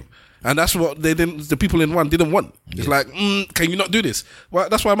vibranium. And that's what they didn't. The people in one didn't want. It's like, can you not do this? Well,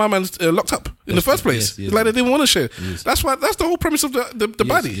 that's why my man's locked up in the first place. It's like they didn't want to share. That's why. That's the whole premise of the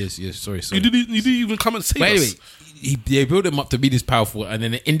body. Yes. Sorry. You didn't even come and save us. Anyway, they build them up to be this powerful, and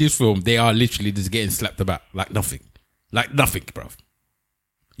then in this film, they are literally just getting slapped about like nothing, bro.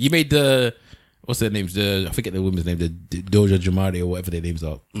 You made what's their names? I forget the women's name. The Doja Jamari or whatever their names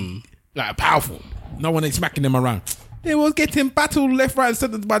are. Like powerful. No one ain't smacking them around. They was getting battled left, right, and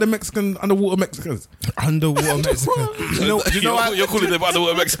centre by the Mexican underwater Mexicans. Underwater Mexicans. Do you know why you're calling them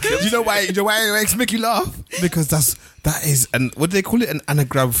underwater Mexicans? Do you know why it makes make you laugh? Because that is what do they call it? An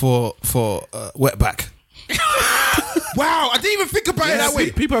anagram for wetback. Wow, I didn't even think about it that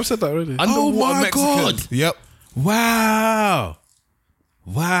way. People have said that already. Underwater my Mexicans. God. Yep. Wow.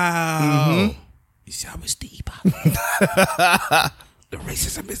 Mm-hmm. You see how much deeper? The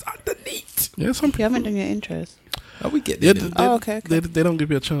racism is underneath. Yeah, some You people. haven't done your intros. Oh, we get there. Okay. They don't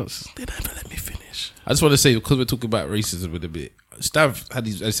give you a chance. They never let me finish. I just want to say, because we're talking about racism with a bit, Stav had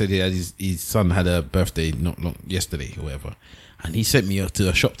his son had a birthday not long yesterday or whatever, and he sent me to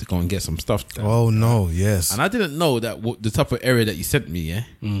a shop to go and get some stuff. Oh no, yes. And I didn't know that the type of area that you sent me. Yeah.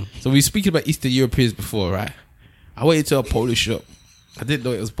 So we were speaking about Eastern Europeans before, right? I went into a Polish shop. I didn't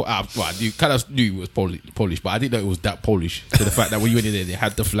know it was. Well, I kind of knew it was Polish, but I didn't know it was that Polish. To the fact that when you went in there, they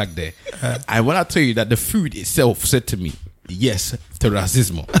had the flag there. And when I tell you that the food itself said to me, "Yes to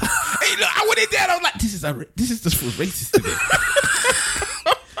racismo." Hey, look, I went in there and I was like, "This is just for racist today."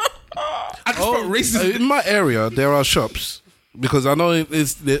 I just felt racist. In my area, there are shops because I know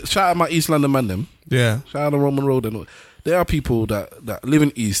shout out my East London man them. Yeah. Shout out to Roman Road and all. There are people that live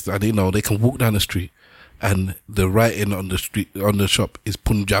in East and they know they can walk down the street. And the writing on the street on the shop is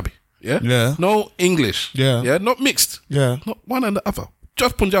Punjabi. Yeah? Yeah. No English. Yeah. Yeah. Not mixed. Yeah. Not one and the other.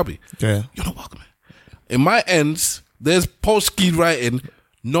 Just Punjabi. Yeah. You're not welcome. In my ends, there's Polski writing,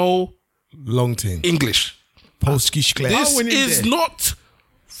 no Long thing. English. Polski szklet. This is not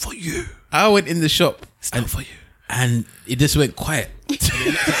for you. I went in the shop. It's not for you. And it just went quiet.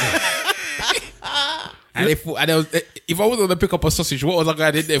 And if I was going to pick up a sausage, what was I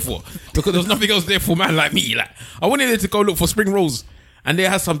going in there for? Because there was nothing else there for man like me. Like I went in there to go look for spring rolls, and they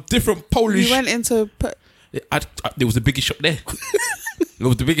had some different Polish. You went into. There was the biggest shop there. It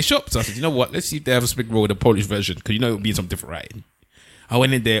was the biggest shop, so I said, you know what? Let's see if they have a spring roll with a Polish version, because you know it would be some different writing. I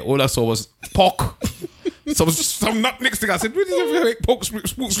went in there. All I saw was pork. Some nut next thing. I said, "Where did you make pork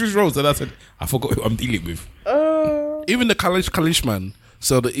spring rolls?" And I said, "I forgot who I'm dealing with." Even the Kalish man.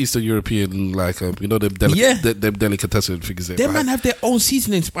 So the Eastern European, like you know, them delicatessen figures. Them man have their own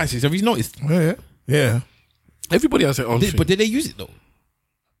seasoning spices. Have you noticed? Yeah. Everybody has their own thing. But did they use it though?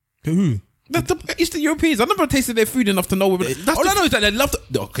 Who? The Eastern Europeans. I never tasted their food enough to know. All I know is that they love.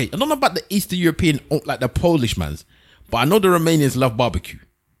 Okay, I don't know about the Eastern European, like the Polish mans, but I know the Romanians love barbecue.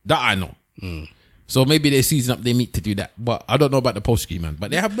 That I know. So maybe they season up their meat to do that. But I don't know about the Polski man.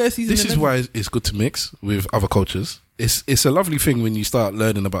 But they have their seasoning. This is why it's good to mix with other cultures. It's a lovely thing when you start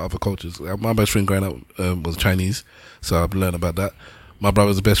learning about other cultures. My best friend growing up was Chinese, so I've learned about that. My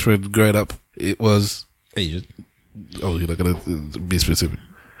brother's best friend growing up, it was Asian. Oh, you're not gonna be specific.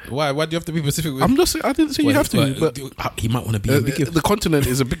 Why do you have to be specific? I'm just. I didn't say you have to. But he might want to be a big. The continent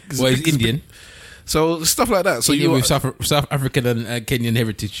is a big. Well, he's Indian, so stuff like that. So you with South African and Kenyan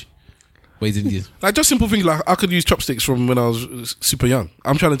heritage. Well, he's Indian. Like just simple things like I could use chopsticks from when I was super young.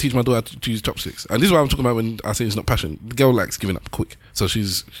 I'm trying to teach my daughter to use chopsticks, and this is what I'm talking about when I say it's not passion. The girl likes giving up quick, so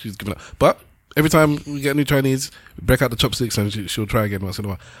she's giving up. But every time we get new Chinese, we break out the chopsticks and she'll try again once in a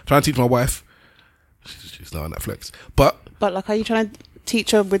while. Trying to teach my wife. She's not on that flex, but like, are you trying to teach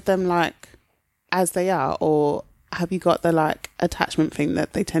her with them like as they are, or have you got the like attachment thing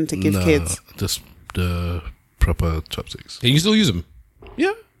that they tend to give kids? Just the proper chopsticks. Can you still use them?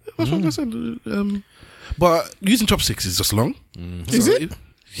 Yeah, that's what I said. But using chopsticks is just long. Is it?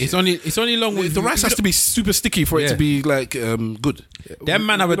 It's only long with The rice has to be super sticky for it to be like good. Them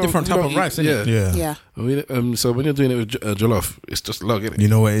man have a different type of rice, innit? Yeah. Yeah. So when you're doing it with jollof, it's just long, innit? You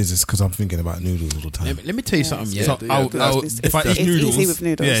know what it is? It's because I'm thinking about noodles all the time. Let me tell you something. Yeah, So if I eat it's noodles, easy with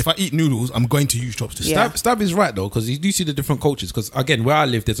noodles. yeah, if I eat noodles, I'm going to use chopsticks. Yeah. Stab is right though, because you do see the different cultures. Because again, where I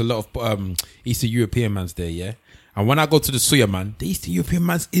live, there's a lot of Eastern European mans there, yeah. And when I go to the Suya man, the Eastern European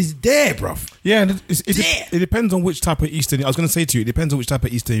mans is there, bruv. Yeah, and it depends on which type of Eastern. I was going to say to you, it depends on which type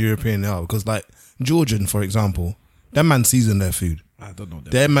of Eastern European they are. Because like Georgian, for example, their man season their food. I don't know.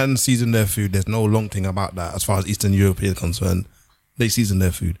 Their man season their food. There's no long thing about that as far as Eastern European concerned. They season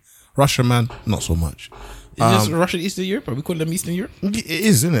their food. Russian man, not so much. Is this Russia Eastern Europe? We call them Eastern Europe. It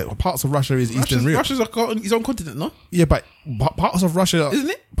is, isn't it? Parts of Russia is Eastern Europe. Russia's its own continent, no? Yeah, but parts of Russia,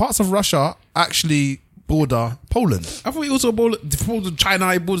 Isn't it? Parts of Russia actually border Poland. I thought it also borders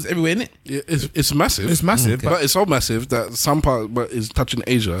China, it borders everywhere, innit? Yeah, it's massive. It's massive, but it's so massive that some part is touching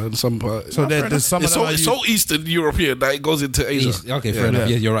Asia and some part. So there's some. It's so Eastern European that it goes into Asia. Okay, fair enough.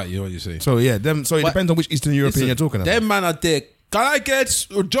 Yeah, you're right. You're what you're saying. So yeah, them. So it depends on which Eastern European you're talking about. Them man are there. Can I get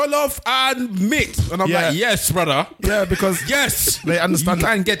jollof and meat? And I'm like, yes, brother. Yeah, because yes, they understand. You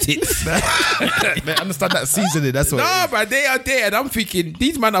can get it. They understand that seasoning. That's what. No, but they are there, and I'm thinking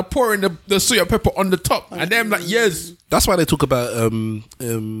these men are pouring the soya pepper on the top, and them like, yes. That's why they talk about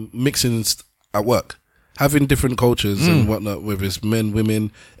mixing at work, having different cultures and whatnot. Whether it's men,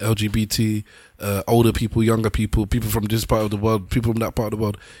 women, LGBT, older people, younger people, people from this part of the world, people from that part of the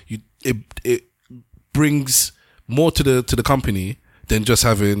world. It brings more to the company than just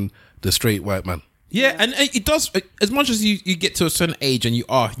having the straight white man. Yeah, and it does, as much as you get to a certain age and you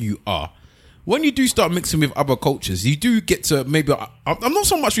are who you are, when you do start mixing with other cultures, you do get to maybe, I'm not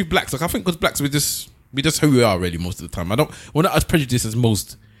so much with blacks, like I think because blacks, we just who we are really most of the time. We're not as prejudiced as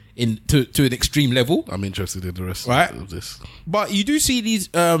most to an extreme level. I'm interested in the rest of this. But you do see these,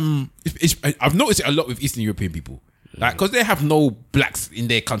 I've noticed it a lot with Eastern European people, like, because they have no blacks in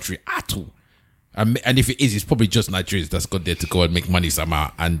their country at all. And if it is, it's probably just Nigerians that's got there to go and make money somehow,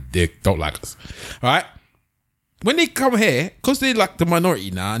 and they don't like us. All right? When they come here, because they're like the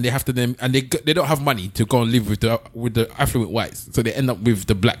minority now, and they have to and they don't have money to go and live with the affluent whites, so they end up with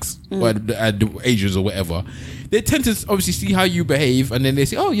the blacks or the Asians or whatever. They tend to obviously see how you behave, and then they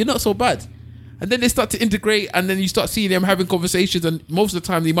say, "Oh, you're not so bad." And then they start to integrate, and then you start seeing them having conversations, and most of the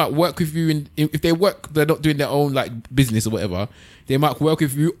time they might work with you. And if they work, they're not doing their own like business or whatever. They might work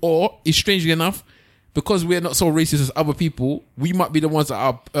with you, or strangely enough, because we're not so racist as other people, we might be the ones that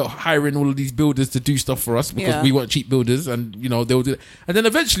are hiring all of these builders to do stuff for us because we want cheap builders, and they'll do it. And then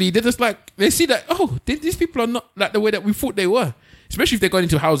eventually they're just like, they see that, oh, these people are not like the way that we thought they were. Especially if they're going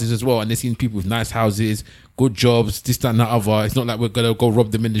into houses as well, and they're seeing people with nice houses, good jobs, this, that, and that other. It's not like we're going to go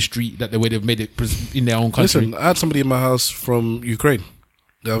rob them in the street, that the way they've made it in their own country. Listen, I had somebody in my house from Ukraine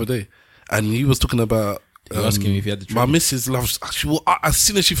the other day, and he was talking about asking me if he had the my missus loves, she will, as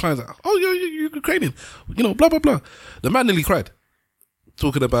soon as she finds out, oh, you're Ukrainian, blah, blah, blah. The man nearly cried.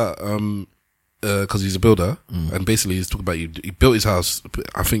 Talking about, because he's a builder, and basically he's talking about, he built his house.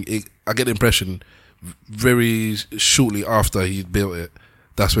 I get the impression very shortly after he built it,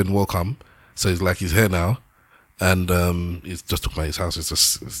 that's when war come. So he's here now, and he's just talking about his house. It's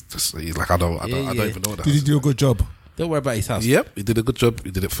just he's like, I don't even know what that Did he do a good job? Don't worry about his house. Yep, he did a good job.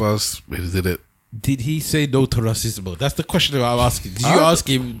 He did it fast. He did it. Did he say no to racism? That's the question that I'm asking. Did you ask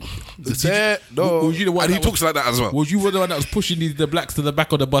him? No. Was you the one and he that talks like that as well. Was you the one that was pushing the blacks to the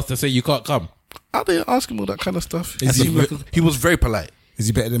back of the bus to say you can't come? I didn't ask him all that kind of stuff. He was very polite. Is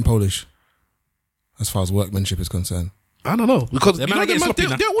he better than Polish? As far as workmanship is concerned, I don't know, because they're all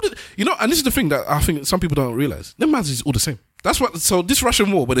and this is the thing that I think some people don't realize. Them mans is all the same. That's what. So this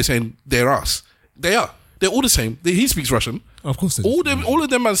Russian war, where they're saying they're us, they are. They're all the same. He speaks Russian. Of course, all of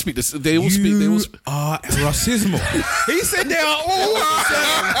them man speak this. They all speak. They all are racismo. He said they are all the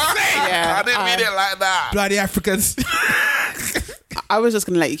same. I didn't mean it like that. Bloody Africans. I was just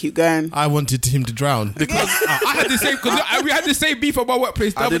going to let you keep going. I wanted him to drown. Because I had the same, because we had the same beef at my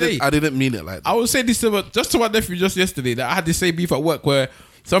workplace the other day. I didn't mean it like that. I was saying this to my nephew just yesterday, that I had the same beef at work where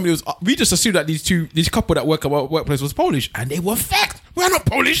somebody was, we just assumed that this couple that work at my workplace was Polish, and they were fact. We're not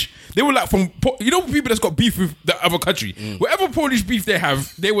Polish. They were like from, people that's got beef with the other country. Whatever Polish beef they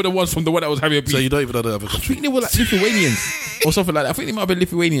have, they were the ones from the one that was having a beef. So you don't even know the other I country. think they were like Lithuanians or something like that. I think they might have been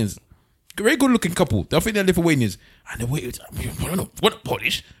Lithuanians. very good looking couple. I think they're Lithuanians. And the waiter, what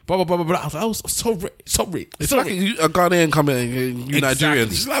Polish? Blah, blah, blah, blah, blah. I was like, oh, sorry. It's like a Ghanaian coming and you Nigerians.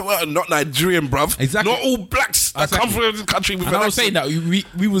 It's like, well, not Nigerian, bruv. Exactly. Not all blacks that come from this country with And an I was saying accent. that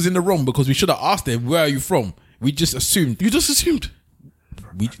we was in the wrong because we should have asked them, where are you from? We just assumed. You just assumed.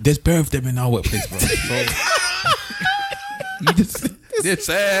 There's bare of them in our workplace, bro. So,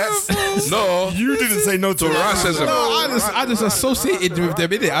 No. You didn't say no to racism. I just associated with them,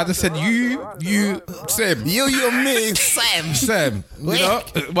 innit? I just said, you, Sam. You, me, Sam. You know?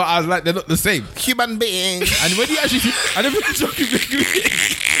 But I was like, they're not the same. human being. And when you actually, I don't think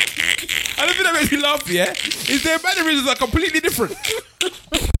that makes me laugh, yeah? Is their mannerisms are completely different.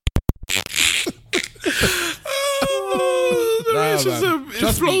 Racism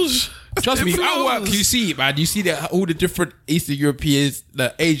explodes. Trust me, at work, you see it, man. You see that all the different Eastern Europeans,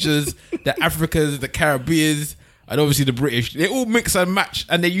 the Asians, the Africans, the Caribbeans, and obviously the British. They all mix and match,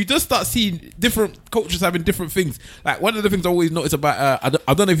 and then you just start seeing different cultures having different things. Like one of the things I always notice about, I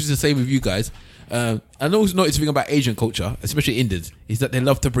don't know if it's the same with you guys. I always notice the thing about Asian culture, especially Indians, is that they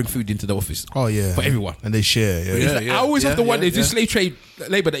love to bring food into the office. Oh yeah, for everyone, and they share. Yeah, It's like, I always have to wonder if this slave trade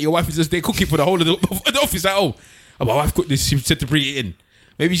labor that your wife is just there cooking for the whole of the office. Like, oh, my wife cooked this. She said to bring it in.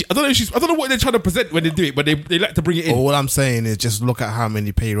 Maybe I don't know what they're trying to present when they do it, but they like to bring it in. All I'm saying is just look at how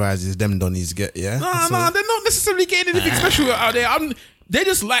many pay rises them donnies get. Yeah, no, they're not necessarily getting anything special out there. They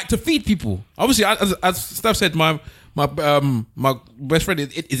just like to feed people. Obviously, as Steph said, my best friend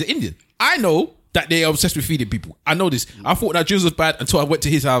is an Indian. I know that they're obsessed with feeding people. I know this. I thought that Jews was bad until I went to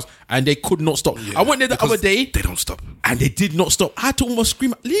his house and they could not stop. I went there the other day. They don't stop. And they did not stop. I had to almost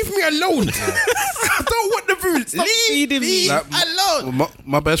scream, leave me alone. I don't want the food. Leave me alone. Well,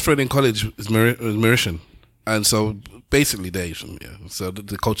 my best friend in college is Mauritian. And so basically they're Asian, yeah. So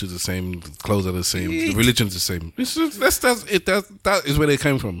the culture is the same, the clothes are the same, the religion's the same. That is where they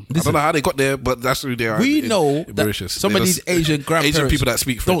came from. I don't know how they got there, but that's who they are. We know in that Mauritius. some of these Asian grandparents Asian people that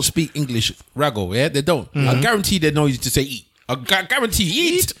speak French don't speak English, rago, yeah? They don't. I guarantee they know you to say eat. I guarantee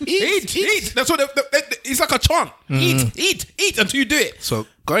eat. That's what it's like a chant. Eat until you do it. So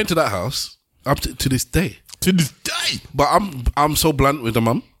going to that house up to this day. To this day. But I'm so blunt with the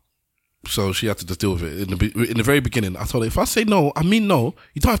mum. So she had to just deal with it in the very beginning. I told her, if I say no, I mean no.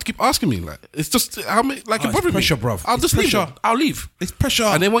 You don't have to keep asking me. Like it's just how many like it's pressure, bruv. I'll just leave. I'll leave. It's pressure,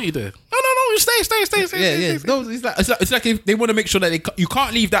 and they want you there. No, you stay. No, it's like if they want to make sure that you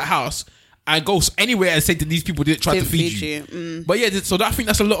can't leave that house and go anywhere and say that these people didn't try to feed you. But yeah, so I think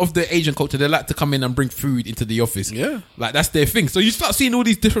that's a lot of the Asian culture. They like to come in and bring food into the office. Yeah, like that's their thing. So you start seeing all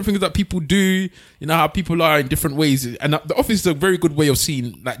these different things that people do. You know how people are in different ways, and the office is a very good way of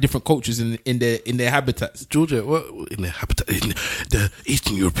seeing like different cultures in their habitats. Georgia, what in their habitat? In the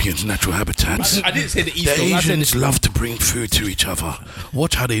Eastern Europeans' natural habitats. I didn't say the East. The Asians love to bring food to each other.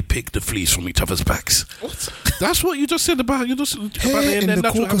 Watch how they pick the fleas from each other's backs. What? That's what you just said about in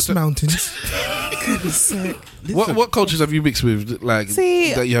the Caucasus Mountains. What cultures have you mixed with, like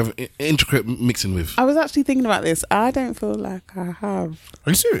that you have intricate mixing with? I was actually thinking about this. I don't feel like I have.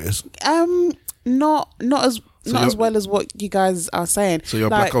 Are you serious? Not as well as what you guys are saying. So you're a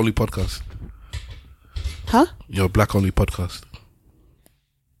black only podcast, huh? You're a black only podcast.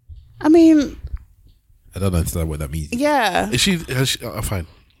 I mean, I don't understand what that means. Yeah. Is she fine?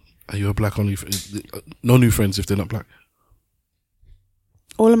 Are you a black only? No new friends if they're not black.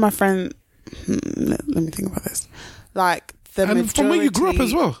 All of my friends. Let me think about this. Like the majority, from where you grew up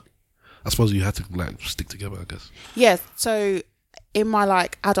as well. I suppose you had to like stick together, I guess. Yeah. So in my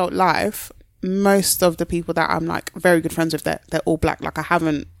like adult life, most of the people that I'm like very good friends with, they're all black. Like I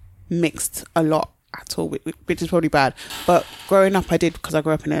haven't mixed a lot at all, which is probably bad. But growing up, I did because I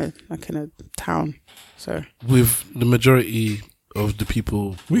grew up in a town. So with the majority of the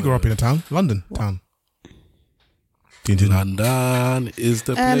people, we grew up in a town, London town. London is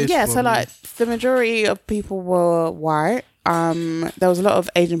the place. Yeah, so like the majority of people were white. There was a lot of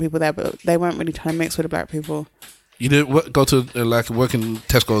Asian people there, but they weren't really trying to mix with the black people. You didn't go to like work in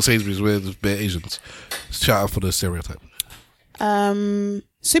Tesco or Sainsbury's where there's bare Asians. Shout out for the stereotype.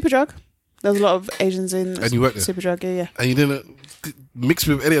 Superdrug. There was a lot of Asians in. And you worked there? Superdrug, yeah. And you didn't mix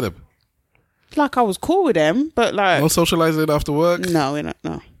with any of them? Like I was cool with them, but like no socializing after work. No, we're not.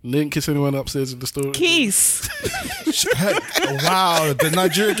 No. Didn't kiss anyone upstairs in the store. Kiss. Wow, the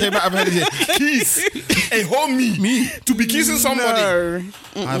Nigerian came out of head here. Kiss. Hey, homie, me to be kissing somebody.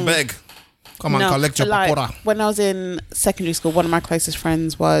 No. I beg. Come on, collect your pakora. When I was in secondary school, one of my closest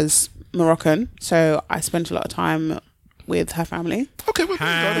friends was Moroccan, so I spent a lot of time with her family. Okay, well,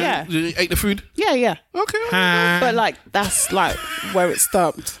 yeah. You ate the food. Yeah. Okay, but like that's like where it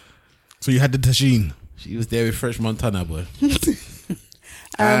stopped. So you had the tagine. She was there with French Montana, boy.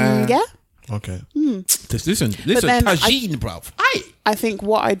 Yeah. Okay. Just listen, then tagine, bruv. I think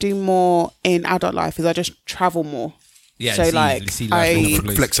what I do more in adult life is I just travel more. Yeah, So, like, I-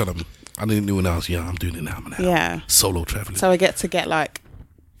 Flex on them. I didn't know when I was young. I'm doing it now. Yeah. Solo traveling. So I get to get like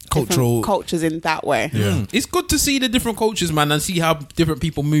Cultural. different cultures in that way. Yeah. It's good to see the different cultures, man, and see how different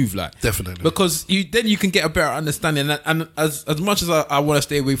people move. Like, Definitely. because you can get a better understanding. And as much as I want to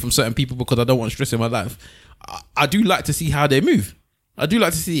stay away from certain people because I don't want stress in my life, I do like to see how they move. I do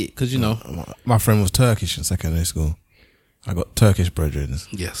like to see it because My friend was Turkish in secondary school. I got Turkish brethren,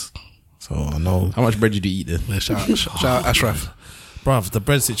 Yes. so I know. how much bread you do eat then. Yeah, shout out Ashraf. Bruv, the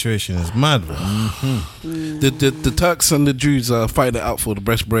bread situation is mad, bro. The Turks and the Jews are fighting it out for the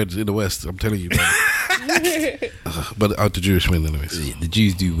best bread in the West. I'm telling you, man. But out the Jewish win, anyways. The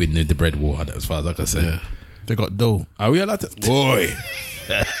Jews do win the bread war, as far as I can say. Yeah. They got dough. Are we allowed to? Boy,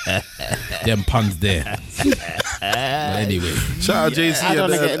 them puns there. But anyway, Shout out JC I don't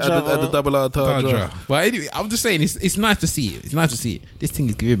wanna get in at trouble. the double R draw. but anyway, I'm just saying it's nice to see it. It's nice to see it. This thing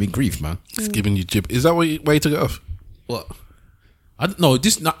is giving me grief, man. It's giving you jib. Is that why you took it off? What? I don't know. I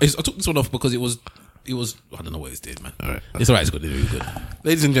took this one off because it was. I don't know what it's did, man. All right. It's alright. It's good. It's good.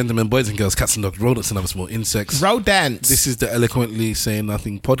 Ladies and gentlemen, boys and girls, cats and dogs, rodents and other small insects. Rodents. This is the Eloquently Saying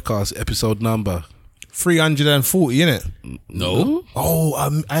Nothing podcast, episode number. 340, innit? No,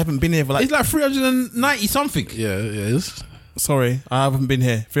 Oh, I haven't been here for like. it's like 390 something. Yeah, it is. Sorry, I haven't been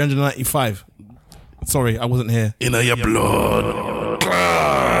here. 395. Sorry, I wasn't here. Inner your blood.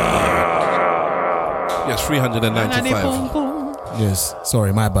 Yes, 395. Yes,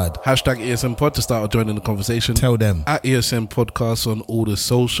 sorry, my bad. Hashtag ESM Pod to start joining the conversation. Tell them. At ESM Podcast on all the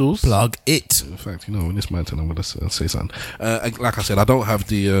socials. Plug it. In fact, when it's my turn, I'm going to say something. Like I said, I don't have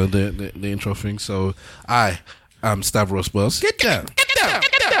the intro thing, so I am Stavros Boss. Get down.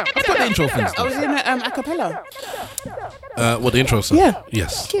 I've got the intro things. I was in a cappella. What the intro song? Yeah.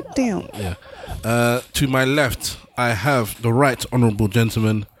 Yes. Get down. Yeah. To my left, I have the right honourable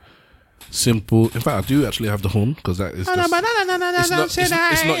gentleman. Simple. In fact, I do actually have the horn because that is. It's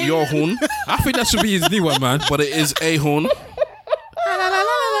not your horn, I think that should be his new one, man. but it is a horn.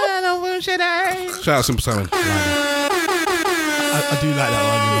 Shout out Simple Simon. I do like that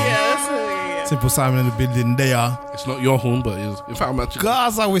one. You know? Simple Simon in the building. They are. It's not your horn, but it is. In fact, I'm actually.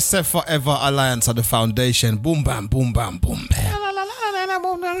 Gaza we set forever alliance are the foundation. Boom bam, boom bam, boom bam.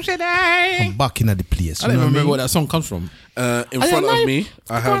 I'm back in at the place. I don't even remember where that song comes from. In front of me,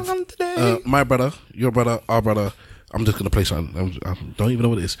 I have my brother, your brother, our brother. I'm just gonna play something. I don't even know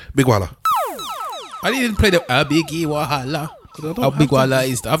what it is. Big Walla. I didn't play the Biggie Wahala. How Big Wahala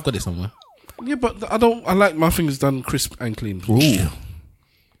is? I've got it somewhere. Yeah, but I don't. I like my things done crisp and clean. Ooh.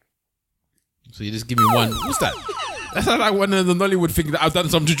 So you just give me one. What's that? That's not like one of the Nollywood things that I've done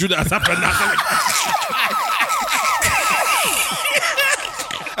some juju that has happened.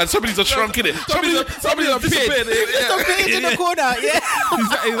 And somebody's just shrunk in it. Somebody's appeared. Stop being in the corner. Yeah.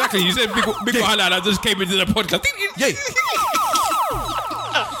 Exactly. You said Big Wahala and I just came into the podcast. Yay.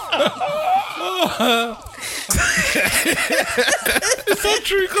 It's so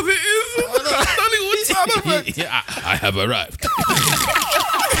true because it is. Nollywood sound effect. Yeah, I have arrived.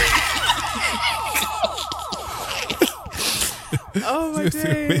 Oh my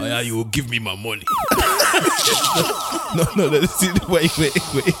days. Oh, yeah, you will give me my money. No, wait.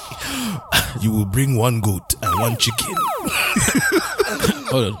 You will bring one goat and one chicken.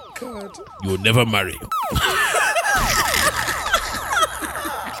 Hold on. God. You will never marry.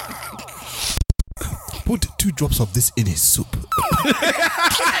 Put 2 drops of this in his soup.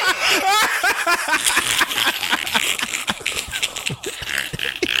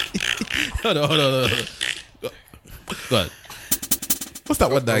 Hold on. Go on. What's that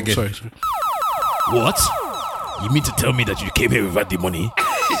one there again? Sorry. What? You mean to tell me that you came here without the money?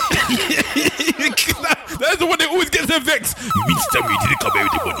 That's the one that always gets them vexed. You mean to tell me you didn't come here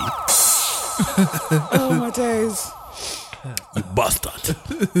with the money? Oh my days. You bastard.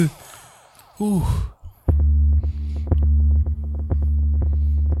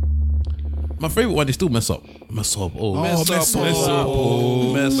 My favorite one is still Mess Up. Mess Up. Oh, Mess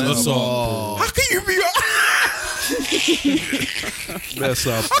Up. How can you be... Mess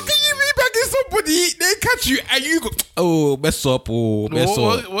up. How can you be back in somebody? They catch you and you go, oh, mess up, mess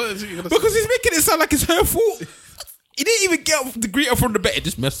up. What is he gonna say? Because he's making it sound like it's her fault. He didn't even get the greeter from the bed.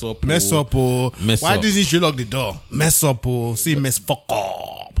 Just mess up. Mess up, or Mess why up. didn't she lock the door? Mess up, or see, mess fuck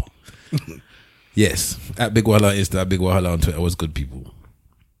up. Yes. At Big Wahala is that Big Wahala on Twitter was good people.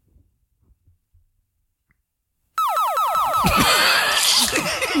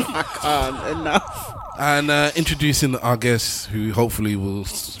 I can't enough. And introducing our guest, who hopefully will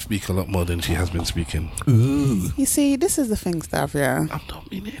speak a lot more than she has been speaking. You see, this is the thing, Stav, yeah. I'm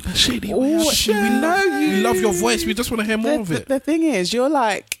not meaning it in a shady way. Oh, We know you. We love your voice. We just want to hear more of it. The thing is, you're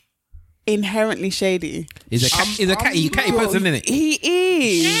like inherently shady. He's a catty person, isn't it? He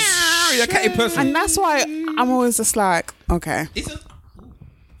is. He's a catty person. And that's why I'm always just like, okay.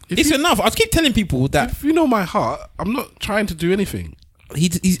 It's enough. I keep telling people that If you know my heart, I'm not trying to do anything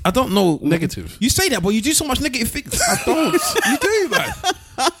he's I don't know. negative. You say that, but you do so much negative things. I don't. You do, man.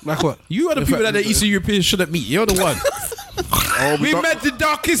 Like what? You are the people that the Eastern Europeans shouldn't meet. You're the one. We met the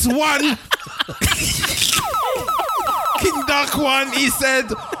darkest one. King Dark One. He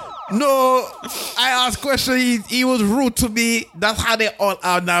said, no, I asked questions. He was rude to me. That's how they all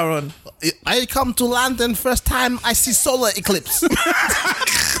are now on. I come to London first time I see solar eclipse.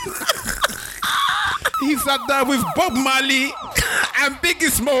 He sat down with Bob Marley and Biggie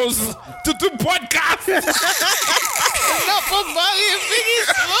Smalls to do podcasts. Not Bob Marley and Biggie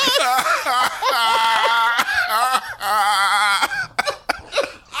Smalls.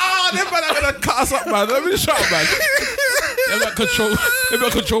 They're gonna cut us up, man. Let me shut up, man. They're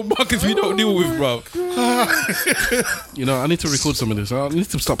not control markets we don't deal with, bro. You know, I need to record some of this. I need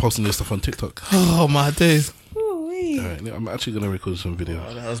to start posting this stuff on TikTok. Oh my days. Alright, I'm actually going to record some video.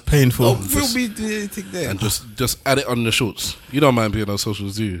 That was painful. Will be anything there. And just add it on the shorts. You don't mind being on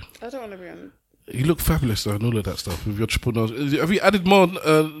socials, do you? I don't want to be on. You look fabulous though, and all of that stuff with your triple nose. Have you added more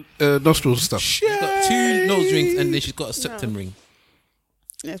nostril stuff? She's got 2 nose rings and then she's got a septum ring.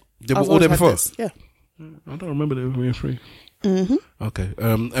 Yeah. They were I've all there always had before? this. Yeah. I don't remember they were being free. Okay.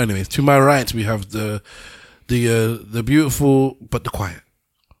 Anyways, to my right we have the beautiful but the quiet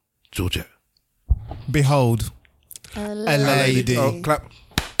Georgette. Behold, A lady. Oh, clap.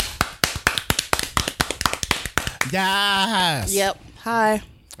 Yes. Yep. Hi.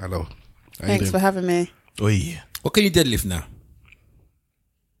 Hello. How you Thanks doing? for having me. Oi. What can you deadlift now?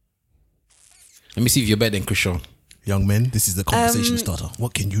 Let me see if you're better than Krishan. Young men, this is the conversation starter.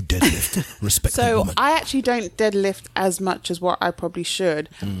 What can you deadlift? Respect the So woman. I actually don't deadlift as much as what I probably should,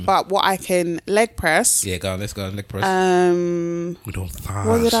 but what I can leg press. Yeah, go on, let's go on leg press. We don't thighs.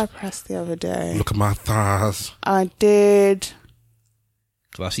 What did I press the other day? Look at my thighs. I did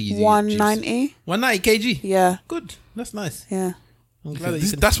 'Cause I see you do 190. 190 kg. Yeah, Good. That's nice. yeah. I'm glad that you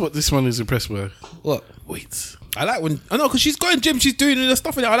can- That's what this one is impressed with. What? Wait. I like when I know because she's going gym, she's doing the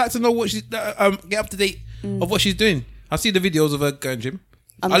stuff in it. I like to know what she's get up to date of what she's doing. I see the videos of her going gym.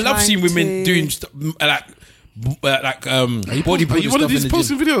 I'm I love trying seeing women to- doing stuff like bodybuilding Are you one stuff of these in the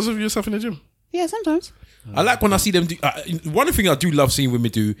posting gym. videos of yourself in the gym? Yeah, sometimes. I like when I see them do. One thing I do love seeing women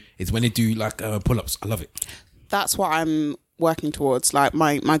do is when they do like pull-ups. I love it. That's what I'm working towards. Like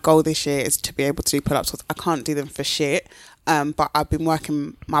my goal this year is to be able to do pull-ups. I can't do them for shit. But I've been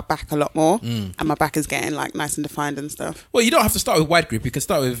working my back a lot more, and my back is getting like nice and defined and stuff. Well, you don't have to start with wide grip. You can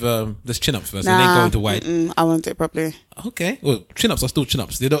start with just chin-ups first and then go into wide. I want to do it properly. Okay. Well, chin-ups are still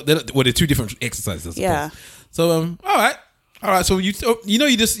chin-ups. They're 2 different exercises. I suppose. Yeah. So all right. So you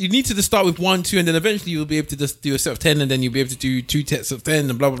need to just start with 1, 2, and then eventually you'll be able to just do a set of 10, and then you'll be able to do 2 sets of 10,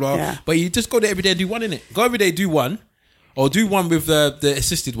 and blah blah blah. Yeah. But you just go there every day and do 1 in it. Go every day, do 1, or do 1 with the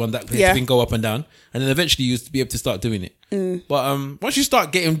assisted one that can go up and down, and then eventually you'll be able to start doing it. But once you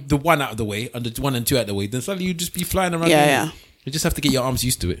start getting the 1 out of the way and the 1 and 2 out of the way, then suddenly you just be flying around. Yeah, doing yeah. it. You just have to get your arms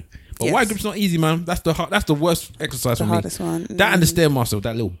used to it. But Yes. wide grip's not easy, man. That's the worst exercise for me. hardest one. That and the Stairmaster,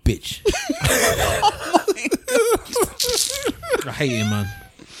 that little bitch. I hate it, man.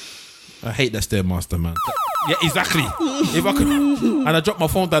 I hate that Stairmaster, man. Yeah, exactly. If I could, and I dropped my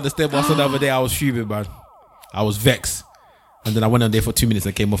phone down the Stairmaster the other day, I was fuming, man. I was vexed. And then I went on there for 2 minutes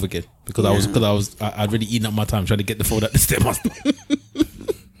and came off again because I'd really eaten up my time trying to get the phone at the Stairmaster.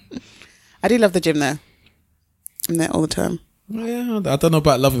 I do love the gym though. I'm there all the time. Yeah, I don't know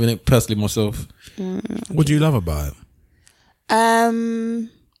about loving it personally myself. What do you love about it?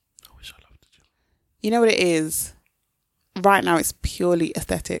 You know what it is? Right now it's purely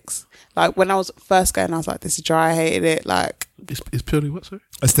aesthetics. Like when I was first going, I was like, this is dry, I hated it. Like It's purely what, sorry?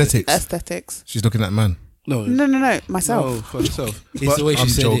 Aesthetics. aesthetics. She's looking at man. No. No, myself. No, for yourself. It's the way she I'm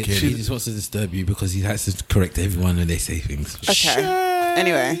said joking. it. He just wants to disturb you because he has to correct everyone when they say things. Okay.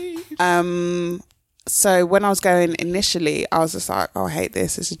 Anyway, so when I was going initially, I was just like, oh, I hate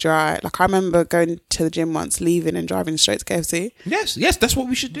this. This is dry. Like I remember going to the gym once, leaving and driving straight to KFC. Yes, that's what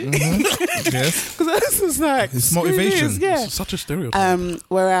we should do. Yes. Because this is like It's motivation. screw this, yeah. It's such a stereotype.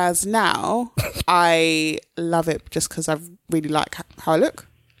 Whereas now, I love it just because I really like how I look.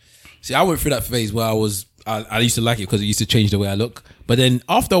 See, I went through that phase where I was I used to like it because it used to change the way I look. But then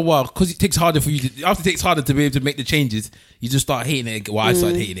after a while, because it takes harder for you to, after it takes harder to be able to make the changes, you just start hating it. Well, I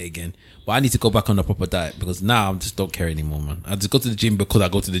started hating it again. But I need to go back on a proper diet because now I just don't care anymore, man. I just go to the gym because I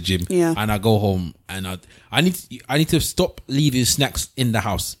go to the gym, and I go home, and I need to stop leaving snacks in the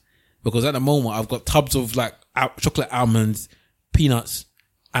house because at the moment I've got tubs of like chocolate almonds, peanuts,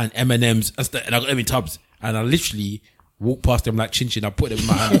 and M&Ms, and I got them in tubs, and I literally walk past them like chin chin. I put them in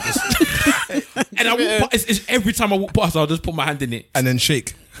my hand, and I walk past, it's every time I walk past, I'll just put my hand in it and then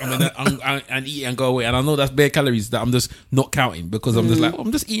shake. And eat and go away. And I know that's bare calories that I'm just not counting because I'm just like,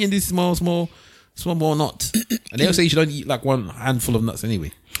 I'm just eating these small nuts. And they'll say you should only eat like one handful of nuts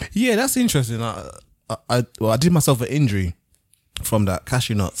anyway. Yeah, that's interesting. I did myself an injury from that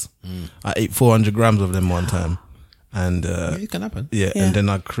cashew nuts. I ate 400 grams of them one time. And it can happen. Yeah, and then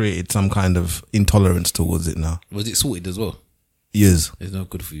I created some kind of intolerance towards it now. Was it salted as well? Yes. It's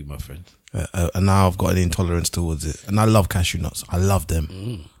not good for you, my friend. And now I've got an intolerance towards it. And I love cashew nuts. I love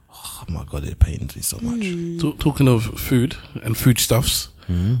them. Oh my God, it pains me so much. Talking of food and foodstuffs,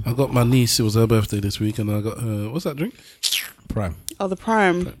 I got my niece, it was her birthday this week, and I got her, what's that drink? Prime. Oh, the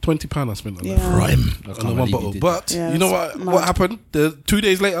Prime. £20 I spent on that. Prime. On one bottle. But you know what happened? 2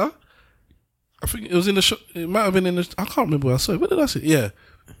 days later, I think it was in the shop. It might have been in the. I can't remember where I saw it. Where did I see it? Yeah,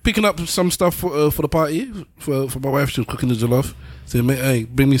 picking up some stuff for the party for my wife. She was cooking the jollof. Said, mate, hey,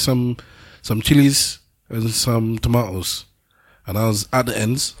 bring me some chilies and some tomatoes. And I was at the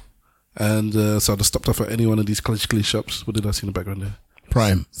ends, and so I just stopped off at any one of these chili shops. What did I see in the background there?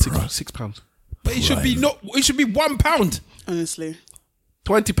 Prime. £6. But it should be not. It should be £1. Honestly.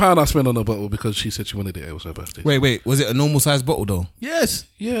 £20 I spent on a bottle because she said she wanted it. It was her birthday. Wait. Was it a normal size bottle though? Yes.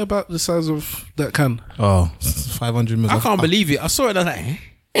 Yeah, about the size of that can. Oh, 500 ml. I can't believe it. I saw it. I was like,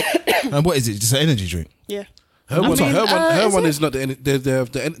 And what is it? Just an energy drink? Yeah. Her one is not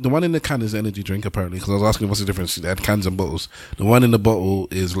the one in the can is the energy drink apparently, because I was asking what's the difference. They had cans and bottles. The one in the bottle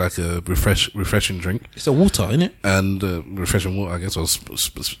is like a refreshing drink. it's a water, isn't it? And refreshing water, I guess, or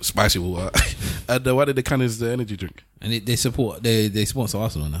spicy water. And the one in the can is the energy drink. And they sponsor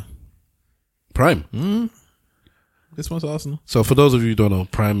Arsenal now. Prime. They sponsor Arsenal. So for those of you who don't know,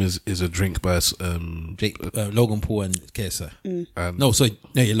 Prime is a drink by Logan Paul and KSI. and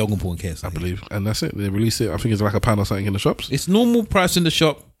Logan Paul and KSI. I believe, and that's it. They release it. I think it's like £1 or something in the shops. It's normal price in the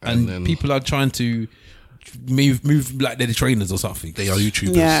shop, and then people are trying to move like they're the trainers or something. They are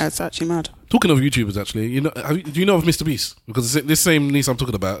YouTubers. Yeah, it's actually mad. Talking of YouTubers, actually, do you know of Mr. Beast? Because this same niece I'm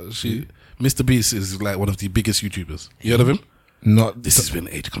talking about, Mr. Beast is like one of the biggest YouTubers. You heard of him? Not This has been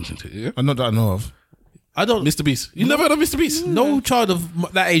age content. Yeah, not that I know of. I don't. Mr. Beast. You never heard of Mr. Beast? No child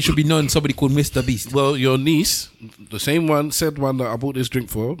of that age should be knowing somebody called Mr. Beast. Well, your niece, the same one, said one that I bought this drink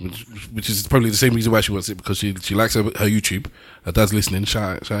for, which is probably the same reason why she wants it, because she likes her YouTube. Her dad's listening.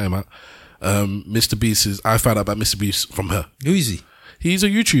 Shout him out. Mr. Beast I found out about Mr. Beast from her. Who is he? He's a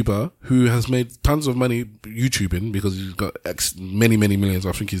YouTuber who has made tons of money YouTubing because he's got many millions.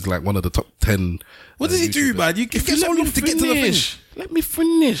 I think he's like one of the top 10. What does he do, man? You get so long to get to the finish. Let me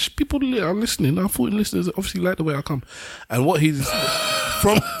finish. People are listening. I thought listeners obviously like the way I come. And what he's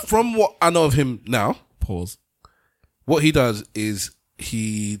from what I know of him now, Pause. what he does is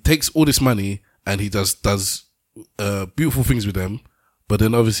he takes all this money and he does beautiful things with them. But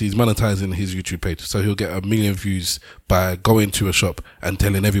then obviously he's monetizing his YouTube page. So he'll get 1 million views by going to a shop and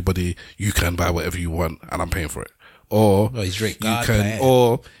telling everybody you can buy whatever you want and I'm paying for it. Or he's Drake.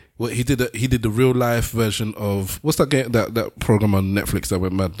 What he did the real life version of what's that game, that program on Netflix that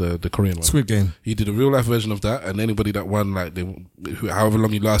went mad, the Korean one, Squid Game. He did a real life version of that, and anybody that won, like however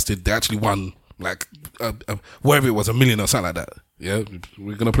long he lasted, they actually won like whatever it was, 1 million or something like that. Yeah,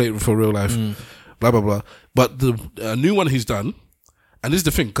 we're gonna play it for real life. Blah blah blah. But the new one he's done. And this is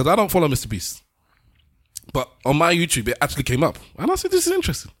the thing, because I don't follow Mr. Beast. But on my YouTube, it actually came up. And I said, this is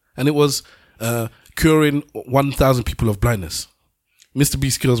interesting. And it was curing 1,000 people of blindness. Mr.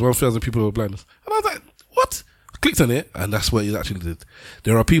 Beast cures 1,000 people of blindness. And I was like, what? I clicked on it, and that's what he actually did.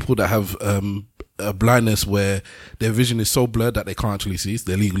 There are people that have a blindness where their vision is so blurred that they can't actually see.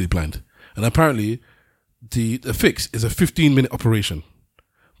 They're legally blind. And apparently, the fix is a 15-minute operation.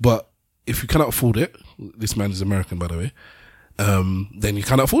 But if you cannot afford it, this man is American, by the way, then you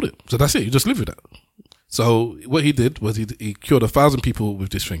cannot afford it. So that's it. You just live with that. So what he did was he cured 1,000 people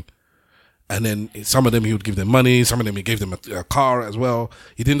with this thing. And then some of them he would give them money. Some of them he gave them a car as well.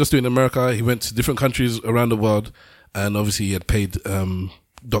 He didn't just do it in America. He went to different countries around the world. And obviously he had paid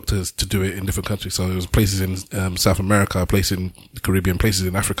doctors to do it in different countries. So there was places in South America, places in the Caribbean, places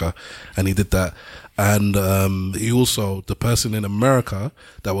in Africa. And he did that. And he also, the person in America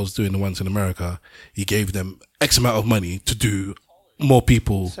that was doing the ones in America, he gave them X amount of money to do more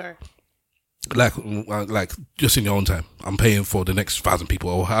people. Sorry. like just in your own time, I'm paying for the next 1,000 people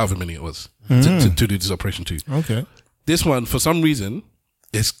or however many it was to do this operation too. Okay. This one, for some reason,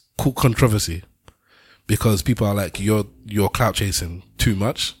 is called controversy because people are like, you're clout chasing too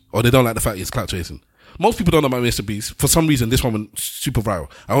much, or they don't like the fact it's clout chasing. Most people don't know about Mr. Beast. For some reason, this one went super viral.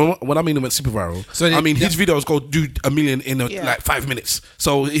 And when I mean it went super viral, his videos go do 1 million in like 5 minutes.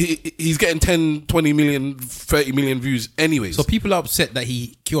 So he's getting 10, 20 million, 30 million views anyways. So people are upset that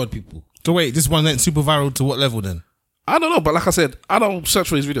he cured people. So wait, this one went super viral to what level then? I don't know, but like I said, I don't search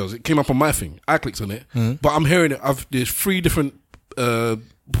for his videos. It came up on my thing. I clicked on it, but I'm hearing it. There's 3 different, I'm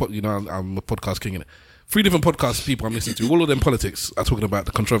a podcast king in it. 3 different podcast people I'm listening to. All of them politics are talking about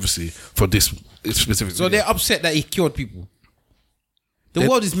the controversy for this specific. So they're upset that he cured people. The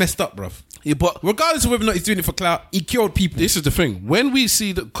world is messed up, bruv. Yeah, but regardless of whether or not he's doing it for clout, he cured people. This is the thing. When we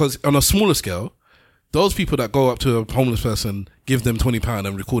see that, because on a smaller scale, those people that go up to a homeless person, give them £20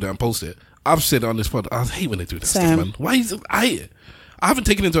 and record it and post it. I've said it on this pod. I hate when they do that stuff, man. Why is it? I hate it. I haven't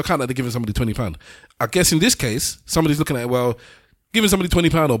taken into account that they're giving somebody £20. I guess in this case, somebody's looking at it, well, giving somebody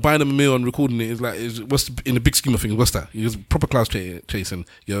 £20 or buying them a meal and recording it is like, what's in the big scheme of things, what's that? You're proper class chasing.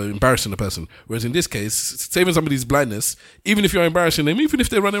 You're embarrassing the person. Whereas in this case, saving somebody's blindness, even if you're embarrassing them, even if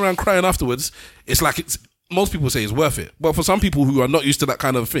they're running around crying afterwards, it's like most people say it's worth it. But for some people who are not used to that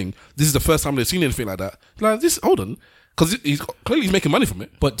kind of thing, this is the first time they've seen anything like that. Like this, hold on. Because he's making money from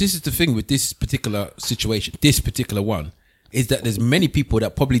it. But this is the thing with this particular situation, this particular one, is that there's many people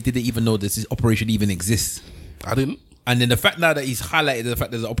that probably didn't even know this operation even exists. I didn't. And then the fact now that he's highlighted the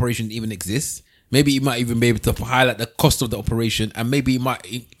fact that the operation even exists, maybe he might even be able to highlight the cost of the operation, and maybe he might,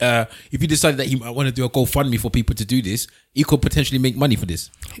 if he decided that he might want to do a GoFundMe for people to do this, he could potentially make money for this.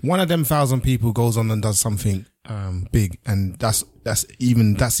 One of them 1,000 people goes on and does something big, and that's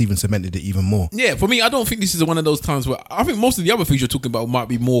even cemented it even more. Yeah, for me, I don't think this is one of those times where I think most of the other things you're talking about might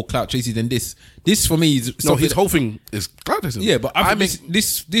be more clout chasing than this. This for me is his whole thing is clout chasing. Yeah, but I think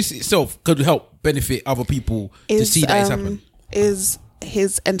this itself could help benefit other people to see that it's happening. Is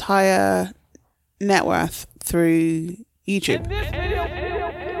his entire net worth through YouTube?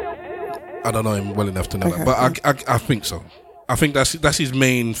 I don't know him well enough to know that, but I think so. I think that's his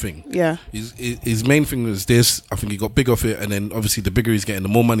main thing. Yeah. His main thing is this. I think he got big off it, and then obviously the bigger he's getting, the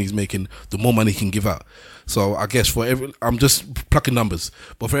more money he's making, the more money he can give out. So I guess I'm just plucking numbers,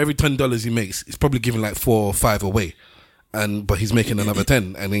 but for every $10 he makes, he's probably giving like 4 or 5 away. But he's making another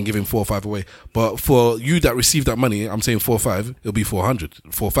 10 and then giving 4 or 5 away. But for you that receive that money, I'm saying 4 or 5, it'll be 400,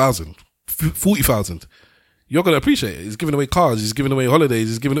 4,000, 40,000. You're going to appreciate it. He's giving away cars, he's giving away holidays,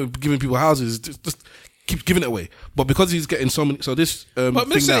 he's giving people houses, just keep giving it away. But because he's getting so many, so this thing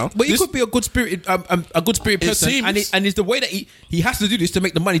now. But he could be a good spirited person, and it's the way that he has to do this to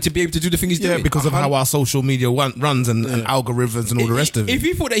make the money to be able to do the thing he's doing. Yeah, because of how our social media runs and algorithms and all the rest of it. If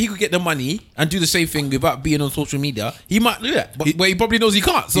he thought that he could get the money and do the same thing without being on social media, he might do that. But he probably knows he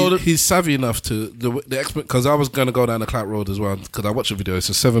can't. So he's savvy enough to the expert. Because I was going to go down the clout road as well. Because I watched a video. It's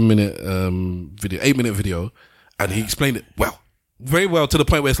a 7-minute video, 8-minute video, and he explained it very well, to the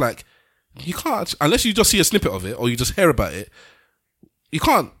point where it's like, you can't, unless you just see a snippet of it or you just hear about it, you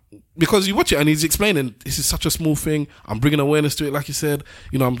can't, because you watch it and he's explaining, this is such a small thing, I'm bringing awareness to it, like you said,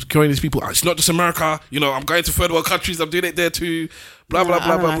 I'm curing these people, it's not just America, I'm going to third world countries, I'm doing it there too, blah blah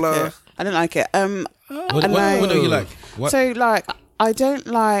blah blah blah. I don't like it. What do you like? What? So I don't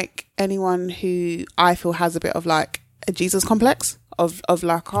like anyone who I feel has a bit of like a Jesus complex of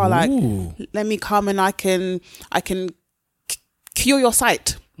like, let me come and I can cure your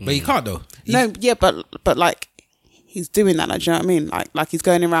sight. But he can't though. But like he's doing that. Like, do you know what I mean? Like he's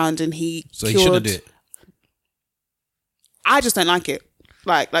going around and he shouldn't do it. I just don't like it.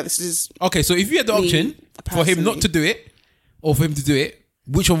 Like this is okay. So if you had the option for him not to do it or for him to do it,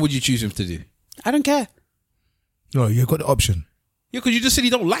 which one would you choose him to do? I don't care. No, you've got the option. Yeah, because you just said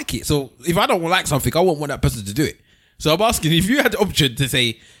you don't like it. So if I don't like something, I won't want that person to do it. So I'm asking, if you had the option to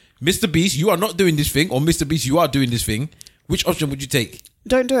say, Mr. Beast, you are not doing this thing, or Mr. Beast, you are doing this thing, which option would you take?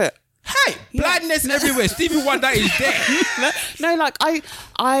 Don't do it. Hey, blindness everywhere. Stevie Wonder is there. No, like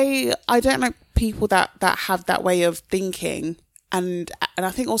I don't like people that have that way of thinking, and I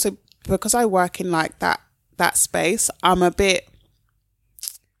think also because I work in like that space, I'm a bit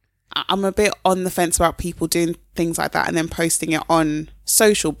on the fence about people doing things like that and then posting it on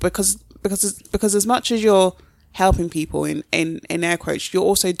social because as much as you're helping people in air quotes, you're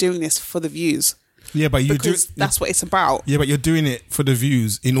also doing this for the views. Yeah, but that's what it's about. Yeah, but you're doing it for the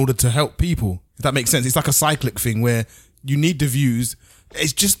views in order to help people. If that makes sense. It's like a cyclic thing where you need the views.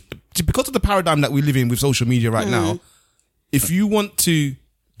 It's just because of the paradigm that we live in with social media right now. If you want to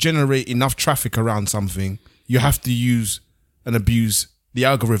generate enough traffic around something, you have to use and abuse the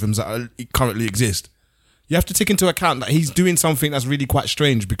algorithms that currently exist. You have to take into account that he's doing something that's really quite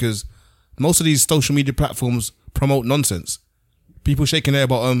strange because most of these social media platforms promote nonsense. People shaking their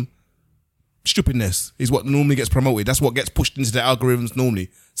bottom. Stupidness is what normally gets promoted. That's what gets pushed into the algorithms normally.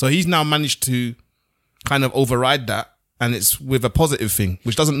 So he's now managed to kind of override that, and it's with a positive thing,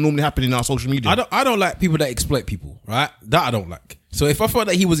 which doesn't normally happen in our social media. I don't like people that exploit people, right? That I don't like. So if I thought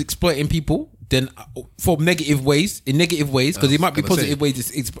that he was exploiting people, then for negative ways, because it might be positive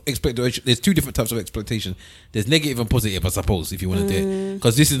ways to exploit. There's two different types of exploitation. There's negative and positive, I suppose, if you want to do it.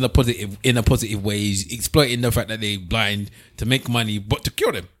 Because this is in a positive way. He's exploiting the fact that they're blind to make money, but to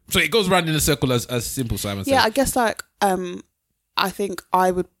cure them. So it goes around in a circle as simple Simon said. Yeah, I guess like I think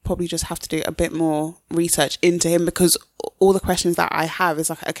I would probably just have to do a bit more research into him, because all the questions that I have is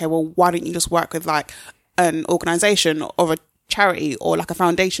like, okay, well, why don't you just work with like an organisation or a charity or like a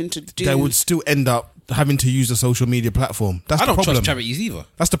foundation to do? They would still end up having to use a social media platform. That's I the don't problem. trust charities either.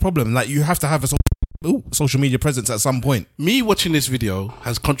 That's the problem. Like, you have to have a social media presence at some point. Me watching this video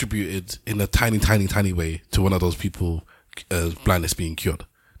has contributed in a tiny, tiny, tiny way to one of those people blindness being cured.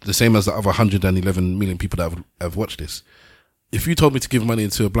 The same as the other 111 million people that have watched this. If you told me to give money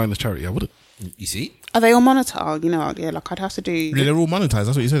into a blindness charity, I wouldn't. You see? Are they all monetized? You know, yeah, like I'd have to do. Yeah, they're all monetized.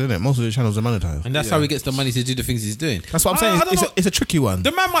 That's what you said, isn't it? Most of the channels are monetized. And that's how he gets the money to do the things he's doing. That's what I'm saying. I don't know. It's a tricky one.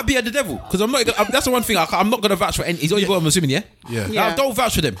 The man might be at the devil, because I'm not. That's the one thing I'm not going to vouch for. He's only got, I'm assuming, yeah. Yeah. Don't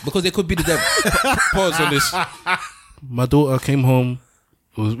vouch for them because they could be the devil. Pause on this. My daughter came home,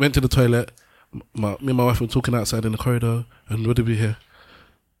 went to the toilet. Me and my wife were talking outside in the corridor, and what did we hear?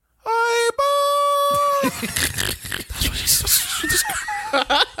 That's what she's.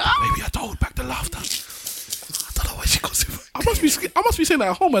 Maybe I don't hold back the laughter. I don't know why she goes. I must be saying that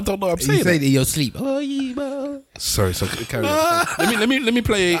at home. I don't know. I'm saying You say that. it in your sleep. Sorry, so carry on. let me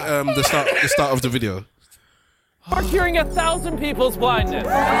play the start of the video. We're curing 1,000 people's blindness.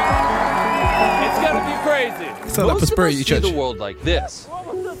 It's gonna be crazy. Sound like Most of us prosperity see church. the world like this.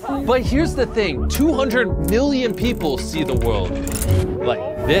 But here's the thing, 200 million people see the world like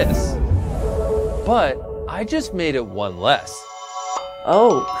this. But I just made it one less.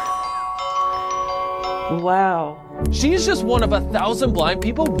 Oh. Wow. She's just one of 1,000 blind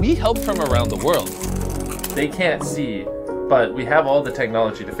people we helped from around the world. They can't see, but we have all the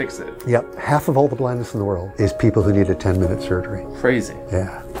technology to fix it. Yep, half of all the blindness in the world is people who need a 10-minute surgery. Crazy.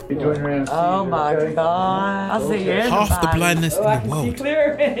 Yeah. Oh my God. I see everybody. Half the blindness in the world.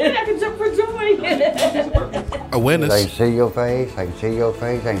 Clear. I can jump for joy. Awareness. I can see your face, I can see your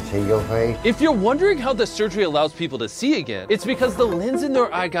face, I can see your face. If you're wondering how the surgery allows people to see again, it's because the lens in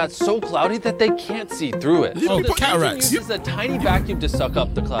their eye got so cloudy that they can't see through it. So the surgeon cataracts. uses a tiny vacuum to suck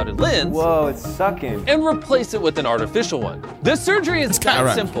up the clouded lens. Whoa, it's sucking. And replace it with an artificial one. This surgery is that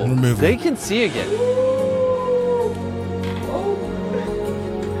cataract simple. removal. They can see again.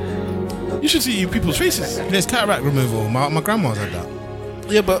 You should see people's faces. There's cataract removal. My grandma's had that.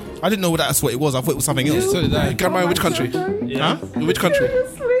 Yeah, but I didn't know that's what it was. I thought it was something else. So did I. grandma in which country? Huh? In which country?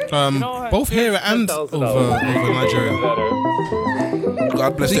 Both here and over Nigeria.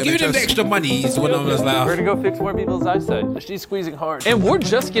 God bless So the giving him the NHS. extra money is when I was We're like, gonna go fix more people's eyesight. She's squeezing hard. And we're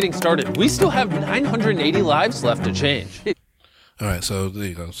just getting started. We still have 980 lives left to change. All right, so there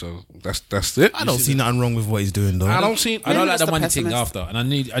you go. So that's it. I don't see nothing wrong with what he's doing, though. I don't see. I don't like that's the the money thing pessimist. after,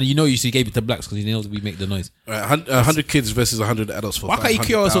 and you see he gave it to blacks because he knows we make the noise. All right, 100 kids versus 100 adults for Why can't he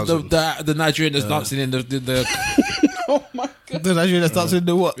cure us of 500,000. the Nigerian that's dancing in the Oh my God. The Nigerian that starts in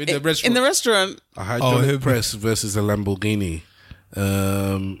the what? in the restaurant? In the restaurant. A hydraulic him. press versus a Lamborghini.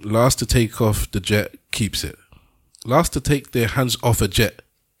 Last to take off the jet keeps it. Last to take their hands off a jet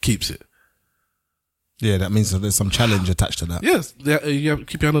keeps it. Yeah, that means that there's some challenge attached to that. Yes, you have to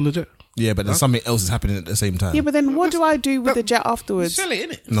keep your hand on the jet. Yeah, but then something else is happening at the same time. Yeah, but then what do I do with the jet afterwards? Sell it,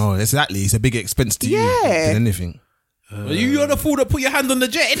 innit? No, exactly. It's a bigger expense to you Yeah. than anything. Well, you're the fool that put your hand on the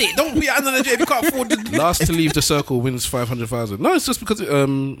jet, innit? Don't put your hand on the jet if you can't afford the. Last to leave the circle wins 500,000. No, it's just because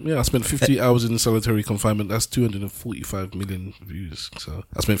I spent 50 hours in solitary confinement. That's 245 million views. So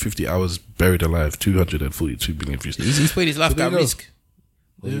I spent 50 hours buried alive. 242 million views. He's put his life there at you go. risk.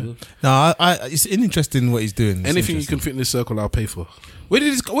 Yeah. No, it's interesting what he's doing. It's Anything you interesting. can fit in this circle, I'll pay for. Where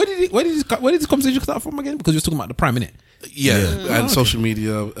did this conversation start from again? Because you're talking about the prime, innit? Yeah, and social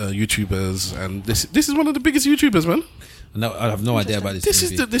media, YouTubers, and this is one of the biggest YouTubers, man. No, I have no idea about this.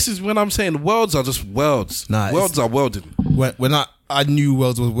 This is when I'm saying worlds are just worlds. Nah, worlds are welding. When I knew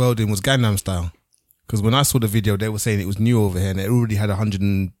Worlds was welding was Gangnam Style, because when I saw the video, they were saying it was new over here and it already had 100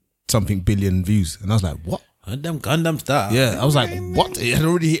 and something billion views, and I was like, what? Gundam Star. Yeah, I was like, what? It had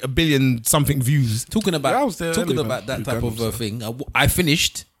already hit 1 billion something views. Talking Yeah, I was about there early, man. that With type Gundam of Star. thing. I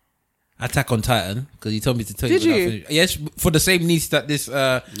finished, Attack on Titan because you told me to tell Did you. you? Yes, for the same niece that this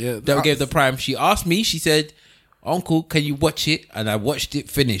that we gave the Prime. She asked me. She said, "Uncle, can you watch it?" And I watched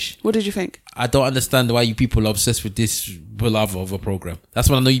it finish. What did you think? I don't understand why you people are obsessed with this beloved of a program. That's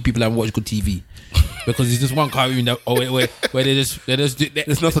when I know you people haven't watched good TV because it's just one cartoon that where they just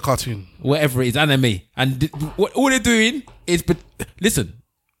It's not a cartoon. Whatever it is, anime, and what all they're doing is. But listen,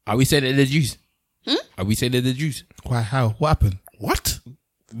 are we saying that they're Jews? Are we saying that they're Jews? Why? How? What happened? What?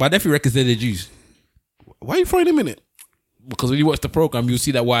 My nephew reckons they're the Jews. Why are you throwing him in it? Because when you watch the program, you'll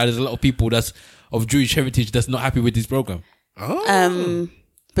see that why there's a lot of people that's of Jewish heritage that's not happy with this program.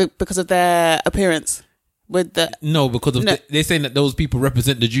 Because of their appearance. With the No, because of they're saying that those people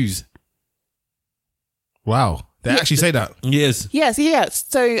represent the Jews. Wow. They actually say that? Yes. Yes.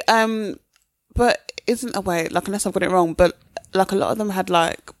 So, but isn't like unless I've got it wrong, but like a lot of them had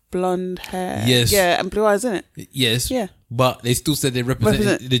like blonde hair. Yes. Yeah, and blue eyes, isn't it? Yes. Yeah. But they still said they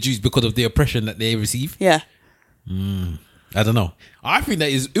represent the Jews because of the oppression that they receive. Yeah. I don't know. I think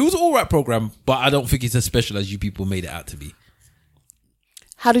that it was an alright program, but I don't think it's as special as you people made it out to be.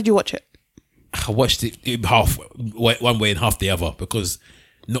 How did you watch it? I watched it in half one way and half the other because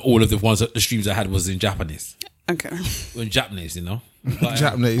not all of the streams I had was in Japanese. Okay. In Japanese, you know. But,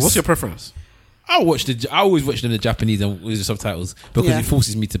 Japanese. What's your preference? I always watch them in the Japanese and with the subtitles because it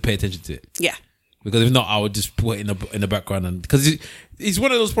forces me to pay attention to it. Yeah. Because if not, I would just put it in the background, and because it's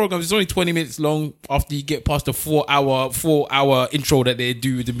one of those programs. It's only 20 minutes long. After you get past the 4 hour intro that they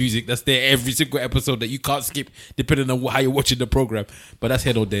do with the music, that's there every single episode that you can't skip, depending on how you're watching the program. But that's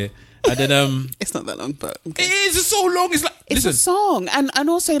head or there. And then it's not that long, but okay. It is so long. It's like it's a song, and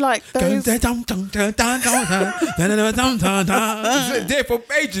also like those. It's there for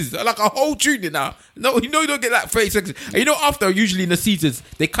ages, like a whole tune now. No, you know you don't get like 30 seconds. And you know after usually in the seasons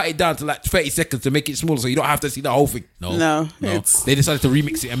they cut it down to like 30 seconds to make it smaller, so you don't have to see the whole thing. No. They decided to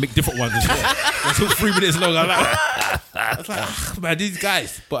remix it and make different ones as well. It's all 3 minutes long. I was like, man, these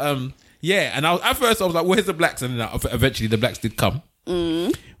guys. But yeah, and at first I was like, where's the blacks? And then eventually the blacks did come.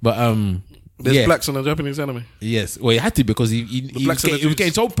 But there's blacks in the Japanese anime. Yes, well, it had to because he was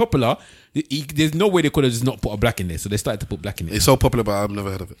getting so popular. There's no way they could have just not put a black in there, so they started to put black in it. It's so popular, but I've never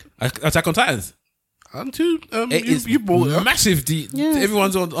heard of it. Attack on Titans. You bought it. Massive.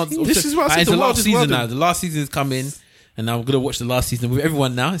 Everyone's on. This is what I said. It's the last season now. The last season is coming. And I'm gonna watch the last season with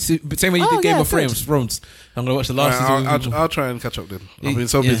everyone now. Same way you did Game of Thrones. I'm gonna watch the last season. I'll try and catch up then. I've been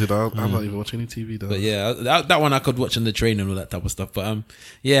so busy though. I'm not even watching any TV though. But yeah, that one I could watch on the train and all that type of stuff. But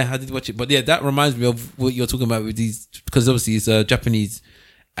yeah, I did watch it. But yeah, that reminds me of what you're talking about with these, because obviously it's a Japanese.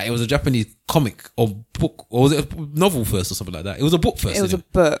 It was a Japanese comic or book, or was it a novel first or something like that? It was a book first. It was a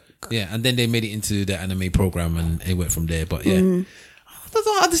book. Yeah, and then they made it into the anime program and it went from there. But yeah.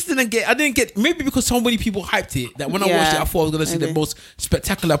 I just didn't get, maybe because so many people hyped it that when I watched it, I thought I was going to see the most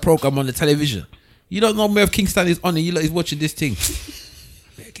spectacular program on the television. You don't know Merv Kingston is on it. You lot is watching this thing.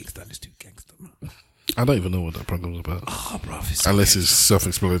 Merv Kingston is too gangster, man. I don't even know what that program's about. Oh, bro. Unless it's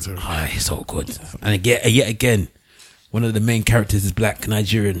self-explanatory. Oh, it's so good. And yet again, one of the main characters is black,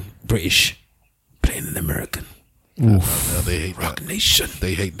 Nigerian, British, playing an American. Oof. They hate Rock that. Nation.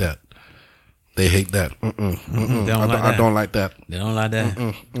 They hate that. They hate that. They don't like that. I don't like that. They don't like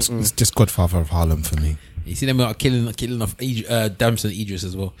that. It's just Godfather of Harlem for me. You see them killing off Damson Idris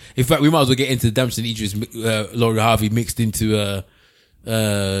as well. In fact, we might as well get into Damson Idris, Laurie Harvey mixed into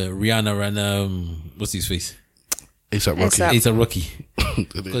Rihanna and what's his face? A$AP Rocky.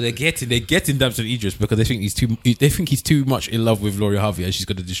 Because they're getting Damson Idris because they think he's too much in love with Laurie Harvey and she's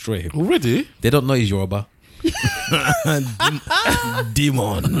going to destroy him. Already? They don't know he's Yoruba.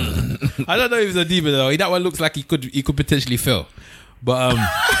 Demon. I don't know if he's a demon though. That one looks like he could potentially fail. But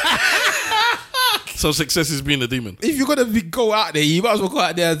so success is being a demon. If you're gonna go out there, you might as well go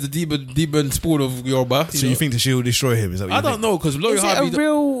out there as the demon spawn of Yoruba. So you think that she will destroy him? Is that what I don't know, because Laurie Harvey. Is it a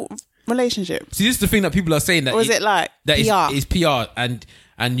real relationship? See, this is the thing that people are saying that. Or is it like that PR? It's PR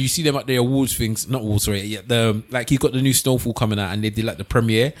and you see them at the awards things, not awards, sorry. Yeah, like he's got the new Snowfall coming out, and they did like the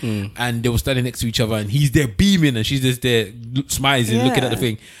premiere, and they were standing next to each other, and he's there beaming, and she's just there smiling, looking at the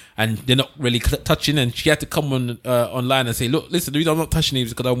thing, and they're not really touching, and she had to come on online and say, "Look, listen, the reason I'm not touching him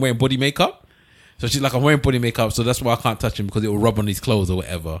is because I'm wearing body makeup." So she's like, "I'm wearing body makeup, so that's why I can't touch him because it will rub on his clothes or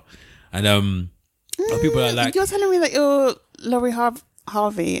whatever." And people are like, "You're telling me that you're Laurie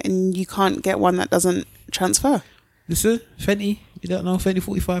Harvey, and you can't get one that doesn't transfer?" Listen, Fenty. You don't know Fenty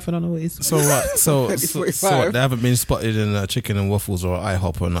 45? I don't know what it is. So what? So what? They haven't been spotted in chicken and waffles or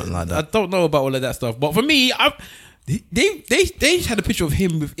IHOP or nothing like that. I don't know about all of that stuff. But for me, they had a picture of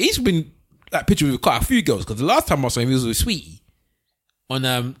him with. He's been like picture with quite a few girls because the last time I saw him, he was with Sweetie on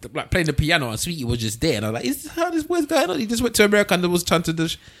like playing the piano, and Sweetie was just there, and I was like, "Is how this boy's going on?" He just went to America and was trying to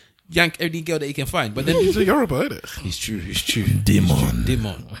just yank any girl that he can find. But then He's a Yoruba, isn't it? it's true.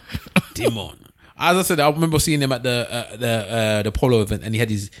 Demon. As I said, I remember seeing him at the polo event, and he had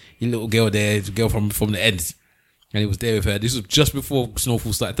his little girl there, his girl from the ends, and he was there with her. This was just before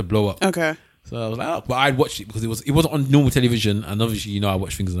Snowfall started to blow up. Okay. So I was like, oh, but I'd watched it because it wasn't on normal television, and obviously I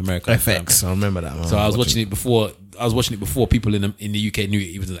watch things in America. FX, I remember that. Man. So I was watching it before. I was watching it before people in the UK knew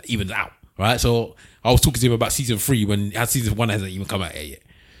it even out. Right. So I was talking to him about season 3 when season 1 hasn't even come out yet.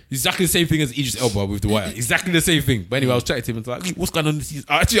 Exactly the same thing as Idris Elba with the White. Exactly the same thing. But anyway, I was chatting to him and like, what's going on this season?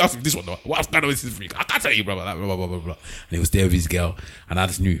 I actually asked him this one though. What's going on with season 3? I can't tell you, blah, blah, blah, blah, blah, blah. And he was there with his girl, and I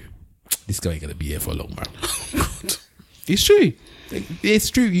just knew this guy ain't gonna be here for a long man. It's true. It's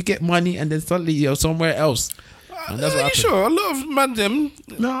true. You get money and then suddenly you're somewhere else. And that's what happened. Sure, a lot of man them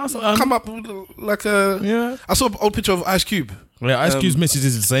come up with like a. Yeah. I saw an old picture of Ice Cube. Yeah, Ice Cube's missus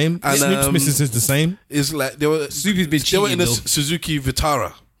is the same. and, Snoop's missus is the same. It's like they were Snoopy's been they were cheating, in a though. Suzuki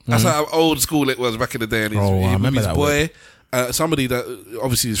Vitara. That's how old school it was back in the day. And I remember his that boy, somebody that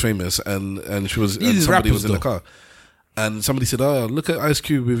obviously is famous, and she was, and These somebody rappers, was in the though. car, and somebody said, "Oh, look at Ice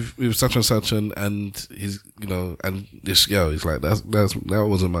Cube with such and such," and he's and this girl, he's like, that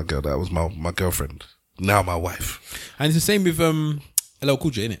wasn't my girl, that was my girlfriend, now my wife. And it's the same with LL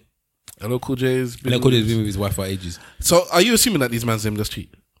Cool J, innit? LL Cool J has been LL Cool J has been with his wife for ages. So, are you assuming that these man's them just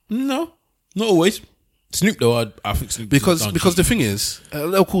cheat? No, not always. Snoop though, I think Snoop Because the thing is,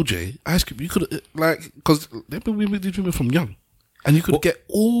 LL Cool J, Ice Cube, you could because they've been with these women from young, and you could get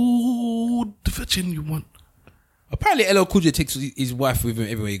all the fetching you want. apparently LL Cool J takes his wife with him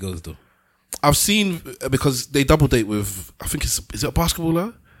everywhere he goes though. I've seen because they double date with, I think is it a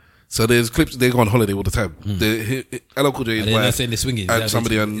basketballer? So there's clips, they go on holiday all the time. LL Cool J is And then they're wife saying they're swinging. and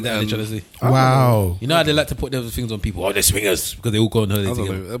somebody is and that what they're trying to say? Wow. You know how they like to put those things on people? Oh, they're swingers because they all go on holiday I don't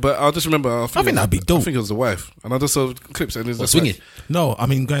together. know, but I just remember. I think that'd be dope. I think it was the wife, and I just saw clips and it's Or just swinging. No, I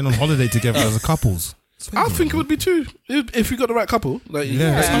mean going on holiday together as a couples. I think it would be too if you got the right couple that you,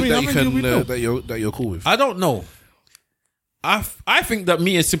 Yeah, that, I you, mean, that I you think it would be can dope. that you're cool with. I don't know. I think that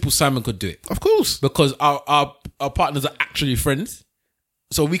me and Simple Simon could do it Of course, because our partners are actually friends,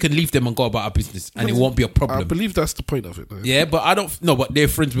 so we can leave them and go about our business, and it won't be a I problem. believe that's the point of it. Though. Yeah, but I don't know. But they're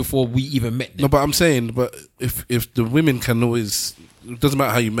friends before we even met them. No, but I'm saying, but if the women can always, it doesn't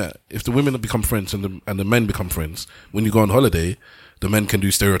matter how you met. If the women become friends and the men become friends, when you go on holiday, the men can do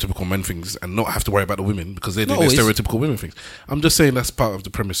stereotypical men things and not have to worry about the women because they do Not their always. stereotypical women things. I'm just saying that's part of the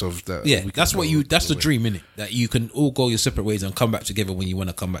premise of that. Yeah, we can that's what go you. That's the away. dream, innit? That you can all go your separate ways and come back together when you want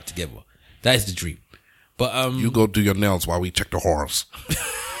to come back together. That is the dream. But You go do your nails while we check the horrors.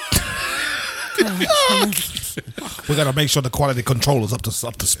 We gotta make sure the quality control is up to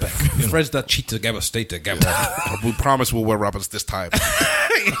spec. friends that cheat together stay together. We promise we'll wear rubbers this time.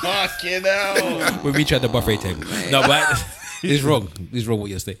 We meet you at the buffet table. No, but it's wrong. It's wrong what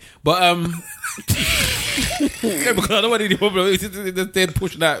you're saying. But yeah, because I don't want any problem. They're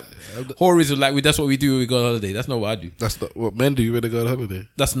pushing that horrorism like that's what we do when we go on holiday. That's not what I do. That's not what men do when they go on holiday.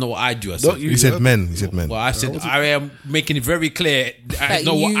 That's not what I do. I No, said. You said men. You said men. Well, I said I am making it very clear. I That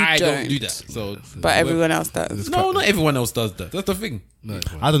know what you I don't don't. do that. So, But everyone else does. no, not everyone else does that. That's the thing.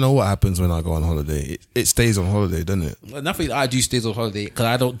 I don't know what happens when I go on holiday. It stays on holiday, doesn't it? Well, nothing I do stays on holiday because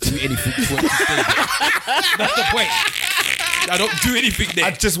I don't do anything for it to stay there. That's the point. I don't do anything there.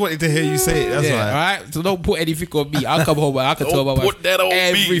 I just wanted to hear you say it. That's Yeah, why. all right. So don't put anything on me. I'll come home and I can tell my wife put that on me.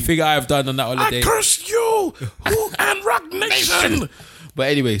 everything I've done on that holiday. I curse you, Who and Rock Nation. But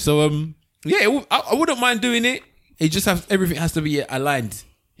anyway, so yeah, I wouldn't mind doing it. It just everything has to be aligned.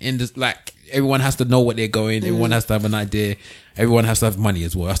 In this, like everyone has to know what they're going. Everyone has to have an idea. Everyone has to have money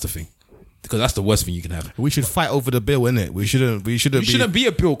as well. That's the thing. Because that's the worst thing you can have. We should fight over the bill, innit? We shouldn't. You shouldn't be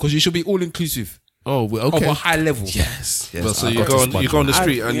a bill because you should be all inclusive Oh, of okay. a high level. Yes. Well, so I you got go to on spot you go on the that.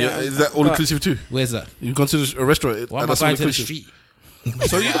 street and Yeah. is that all inclusive too? Where's that? You've gone to a restaurant. Why am I that's going all to the inclusive. street?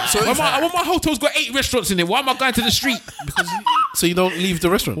 So My hotel's got 8 restaurants in it. Why am I going to the street? so you don't leave the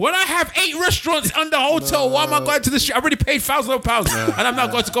restaurant. When I have 8 restaurants under hotel, why am I going to the street? I already paid £1,000 and I'm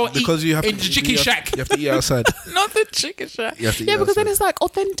not going to go Because eat you have in to, the chicken shack. You have to eat outside. Not the chicken shack. You have to eat Yeah, because then outside. it's like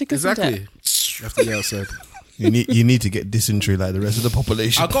authentic, isn't Exactly. it? You have to eat outside. You need to get dysentery like the rest of the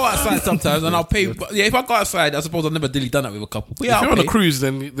population. I'll go outside sometimes and I'll pay. But yeah, if I go outside, I suppose I've never really done that with a couple. But yeah, If you're I'll on a pay. cruise,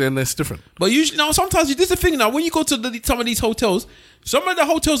 then it's different. But usually, now sometimes this is the thing. Now, when you go to some of these hotels, some of the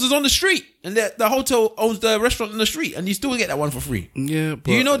hotels is on the street, and the hotel owns the restaurant on the street, and you still get that one for free. Yeah.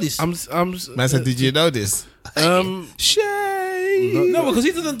 Do you know this? I'm Man said, did you know this? Shay. No, because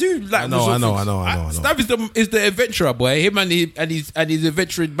he doesn't do like. I know. Stab is the adventurer boy. Him and he's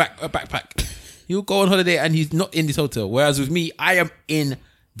adventuring backpack. He'll go on holiday and he's not in this hotel. Whereas with me, I am in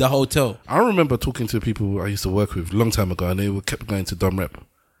the hotel. I remember talking to people I used to work with a long time ago, and they kept going to Dom Rep.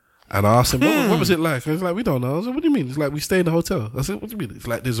 And I asked him, what was it like? And he's like, we don't know. I was like, what do you mean? It's like, we stay in the hotel. I said, what do you mean? It's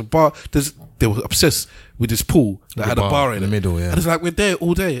like, there's a bar. They were obsessed with this pool that had a bar in the it. middle, yeah. And it's like, we're there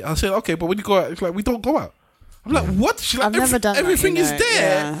all day. I said, okay, but when you go out, it's like, we don't go out. I'm like, what? She's like, I've never done that. everything is there.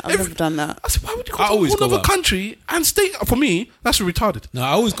 Yeah, I've never done that. I said, why would you go I to a always whole go other out. country and stay? For me, that's retarded. No,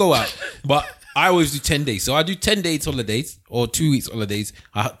 I always go out, but I always do 10 days. So I do 10 days holidays or 2 weeks holidays.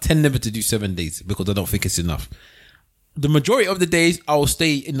 I tend never to do 7 days because I don't think it's enough. The majority of the days I will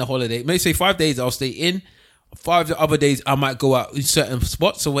stay in the holiday. Maybe say 5 days I'll stay in. 5 the other days I might go out in certain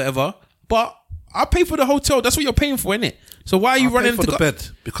spots or whatever. But I pay for the hotel. That's what you're paying for, innit? So why are you running for the bed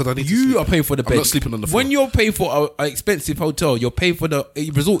because I need to You sleep. are paying for the bed. I'm not sleeping on the floor. When you're paying for an expensive hotel, you're paying for the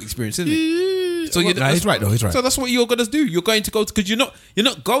resort experience, isn't it? So he's right though. He's right. So that's what you're gonna do. You're going to go because you're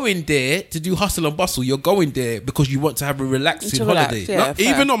not going there to do hustle and bustle. You're going there because you want to have a relaxing To relax, holiday. yeah. No,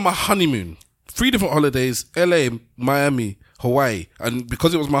 fair. even on my honeymoon, 3 different holidays, LA, Miami, Hawaii, and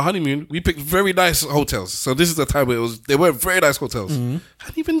because it was my honeymoon, we picked very nice hotels. So this is the time where they were very nice hotels, and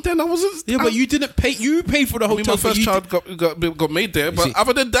even then I wasn't. Yeah, but you didn't pay. You paid for the I mean, hotel. my first child got made there, but see-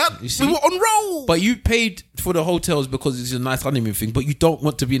 other than that, see- we were on roll. But you paid for the hotels because it's a nice honeymoon thing. But you don't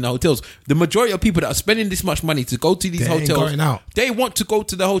want to be in the hotels. The majority of people that are spending this much money to go to these They ain't hotels, going out. they want to go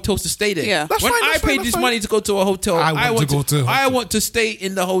to the hotels to stay there. Yeah. That's when fine, I that's fine, paid that's this fine. money to go to a hotel, I want to go to a I hotel. want to stay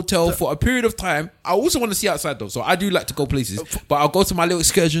in the hotel for a period of time. I also want to see outside though, so I do like to go places. But I'll go to my little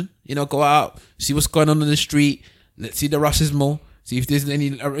excursion. Go out, see what's going on the street. Let's see the racism. See if there's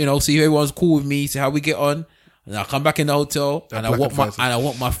any, see if everyone's cool with me. See how we get on. And I'll come back in the hotel and I Black want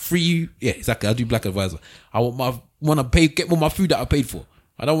advisor. my free. Yeah, exactly. I do black advisor. I want to pay, get more my food that I paid for.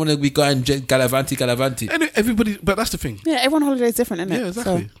 I don't want to be going galavanti. And everybody, but that's the thing. Yeah, everyone holiday is different, isn't it? Yeah,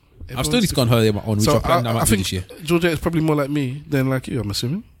 exactly. I'm still just going holiday on my own, which So I plan I might I do think this year. Georgette is probably more like me than like you. I'm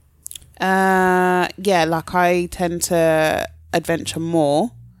assuming. Yeah, like I tend to adventure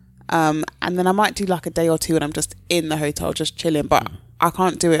more. And then I might do like a day or two when I'm just in the hotel, just chilling. But I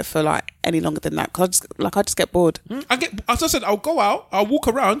can't do it for like any longer than that because I just get bored. As I said, I'll go out, I'll walk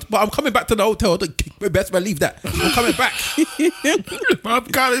around, but I'm coming back to the hotel. Best believe that. I'm coming back. I'm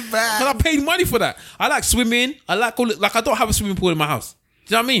coming back. Because I paid money for that. I like swimming. I like I don't have a swimming pool in my house.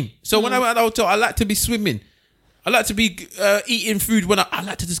 Do you know what I mean? So when I'm at the hotel, I like to be swimming. I like to be eating food when I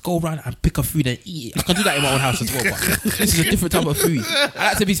like to just go around and pick up food and eat it. I can do that in my own house as well. But this is a different type of food. I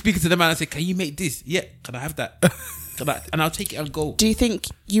like to be speaking to the man and say, "Can you make this? Yeah, can I have that? And I'll take it and go." Do you think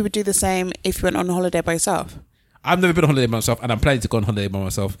you would do the same if you went on holiday by yourself? I've never been on holiday by myself, and I'm planning to go on holiday by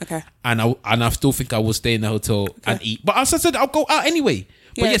myself. Okay. And I still think I will stay in the hotel and eat. But as I said, I'll go out anyway.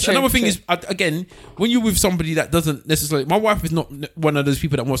 But Yeah, yes, true, another thing true. is, again, when you're with somebody that doesn't necessarily... My wife is not one of those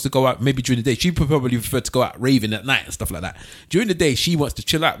people that wants to go out maybe during the day. She probably prefer to go out raving at night and stuff like that. During the day, she wants to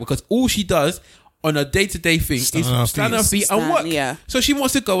chill out because all she does on a day-to-day thing is stand on her feet and work. Yeah. So she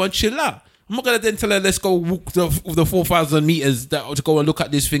wants to go and chill out. I'm not going to then tell her, let's go walk the 4,000 meters to go and look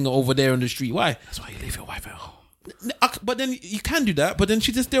at this thing over there on the street. Why? That's why you leave your wife at home. But then you can do that. But then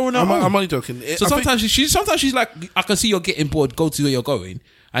she's just there on her own. I'm only joking. So sometimes she's like, I can see you're getting bored. Go to where you're going,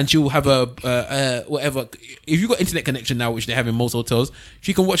 and she'll have a whatever. If you've got internet connection now, which they have in most hotels,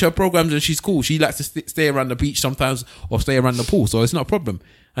 she can watch her programs and she's cool. She likes to stay around the beach sometimes or stay around the pool, so it's not a problem.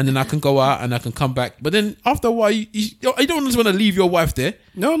 And then I can go out and I can come back. But then after a while, you don't just want to leave your wife there.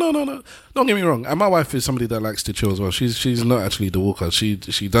 No. Don't get me wrong. And my wife is somebody that likes to chill as well. She's not actually the walker. She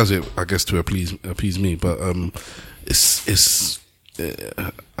does it, I guess, to appease me. But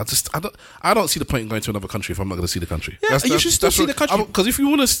I don't see the point in going to another country if I'm not going to see the country. Yeah, you should still see the country. Because if you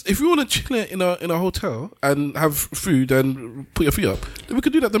want to chill in a hotel and have food and put your feet up, then we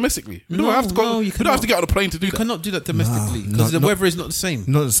could do that domestically. We don't have to go. you don't have to get on a plane to do You that. cannot do that domestically Nah, because the not- weather is not the same.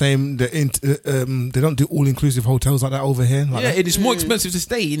 Not the same. They don't do all-inclusive hotels like that over here. Like Yeah, that. it is more expensive to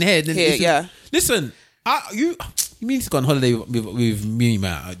stay in here than Here, yeah. Listen, you need to go on holiday with me,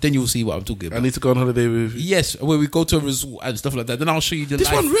 man. Then you'll see what I'm talking I about. need to go on holiday with. Yes, where we go to a resort and stuff like that. Then I'll show you the This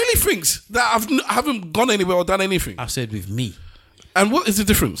life. one really thinks that I haven't gone anywhere or done anything. I said with me And what is the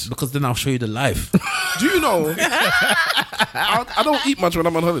difference? because then I'll show you the life. Do you know? I don't eat much when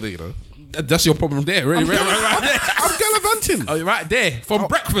I'm on holiday. You know, That's your problem there, really. Right there. I'm gallivanting. Oh, you're right there from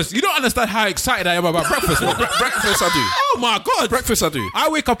breakfast. You don't understand how excited I am about breakfast. Breakfast I do. Oh my god, Breakfast I do. I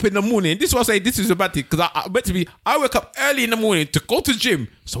wake up in the morning. This is what I say. This is about it because I meant to be. I wake up early in the morning to go to the gym,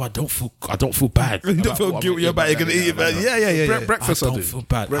 so I don't feel bad. You don't feel guilty about it. You're gonna eat it, man. Yeah. Breakfast I I don't do. feel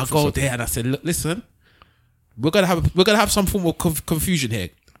bad. Breakfast I go I do. there and I said, look, listen, we're gonna have some form of confusion here.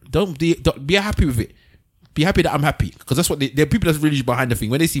 Don't be happy with it. Be happy that I'm happy because that's what they're people that's really behind the thing.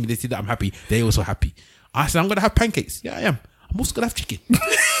 When they see me, they see that I'm happy. They're also happy. I said, I'm gonna have pancakes. Yeah, I am. I'm also gonna have chicken.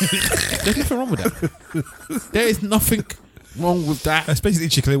 There's nothing wrong with that. There is nothing wrong with that. It's basically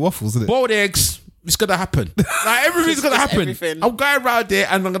chicken and waffles, isn't it? Boiled eggs. It's gonna happen. Like everything's gonna happen. everything. I'm going around there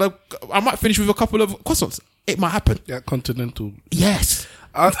and I might finish with a couple of croissants. It might happen. Yeah, continental. Yes.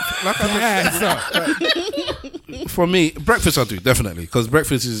 Like I said, for me, breakfast I do definitely because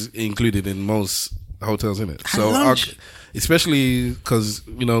breakfast is included in most hotels, in it. So lunch. especially because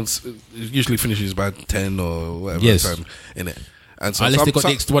it usually finishes by 10 or whatever Yes. time in it. And so Unless they got the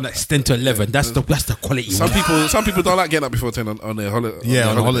extra one that's 10 to 11. That's the quality. some people don't like getting up before 10 on their holiday. Yeah,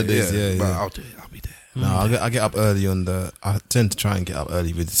 on the holidays, But yeah. I'll be there. No, I get up early I tend to try and get up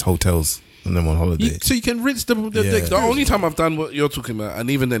early with these hotels when I'm on holiday. So you can rinse the Yeah. The only time I've done what you're talking about, and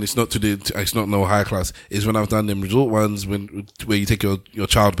even then, it's not no high class, is when I've done them resort ones where you take your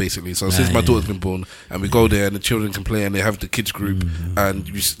child basically. So since my daughter's been born, and we go there and the children can play and they have the kids group, and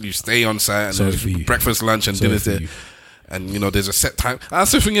you stay on site and Sorry there's for you. breakfast, lunch, and Sorry dinner's for there. you. And there's a set time.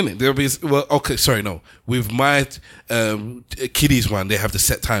 That's the thing, innit? There'll be with my kiddies one, they have the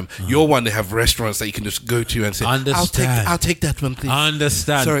set time. Your one, they have restaurants that you can just go to and say, Understand. I'll take that one, please.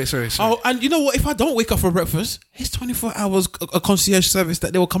 Understand. Sorry. Oh, and you know what? If I don't wake up for breakfast, it's 24 hours a concierge service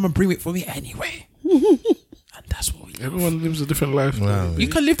that they will come and bring it for me anyway. And that's what we do. Everyone lives a different life. Wow. You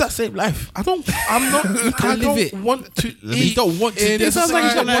can live that same life. I'm not. You can live it. Want to You don't want to. It sounds like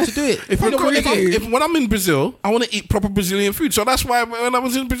you don't want to do it. When I'm in Brazil, I want to eat proper Brazilian food. So that's why when I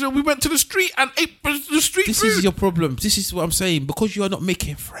was in Brazil, we went to the street and ate the street This food. is your problem. This is what I'm saying. Because you are not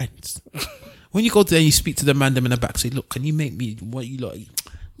making friends. When you go there and you speak to the man them in the back, say, look, can you make me what you like?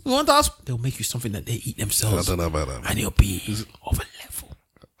 You want us? They'll make you something that they eat themselves. I don't know about that, man. And it'll be of a level.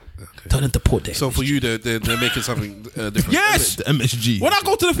 Turn into port there. So for you, they're making something different. Yes! The MSG. When I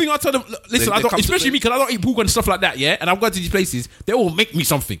go to the thing, I tell them, listen, They I don't, come to especially the- me, because I don't eat bulgur and stuff like that, yeah? And I'm going to these places, they will make me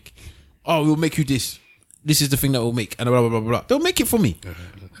something. Oh, we'll make you this. This is the thing that we'll make. And blah, blah, blah, blah. They'll make it for me.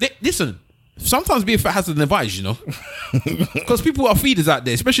 Listen, sometimes being fat has an advantage, Because people are feeders out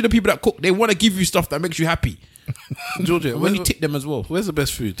there, especially the people that cook. They want to give you stuff that makes you happy. Georgia, When you tip them as well. where's the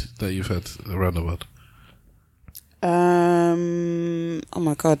best food that you've had around the world? Oh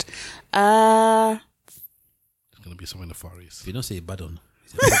my god. It's gonna be somewhere in the Far East. If you don't say Ibadan,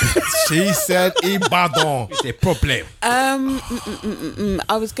 She said Ibadan. it's a problem.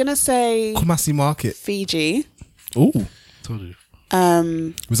 I was gonna say Kumasi Market. Fiji. Ooh. Told you.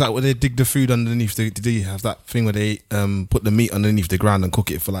 Was that where they dig the food underneath? Did you have that thing where they put the meat underneath the ground and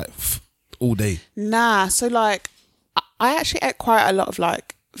cook it for all day? Nah, so I actually ate quite a lot of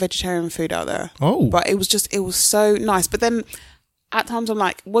vegetarian food out there. Oh. But it was so nice. But then at times I'm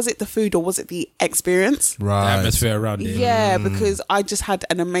like, was it the food or was it the experience? The Right. atmosphere around there. Yeah, because I just had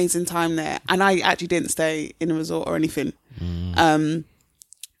an amazing time there. And I actually didn't stay in a resort or anything. And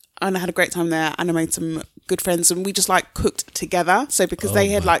I had a great time there and I made some good friends and we just cooked together. So because they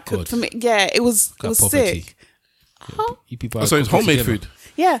had my cooked God. for me. Yeah, it was Got sick. poverty. You people are So it's cooking homemade together. food.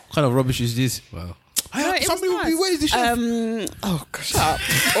 Yeah. What kind of rubbish is this? Wow. No, it Some was people will be, nice. where is this chef? Oh gosh, shut up.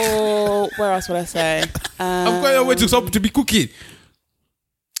 Or where else would I say? I'm going away to something to be cooking.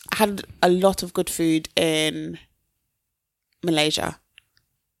 I had a lot of good food in Malaysia.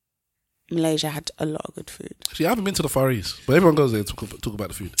 Malaysia had a lot of good food. Actually, I haven't been to the Far East, but everyone goes there to talk about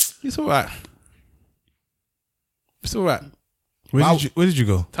the food. It's all right. It's all right. Where did you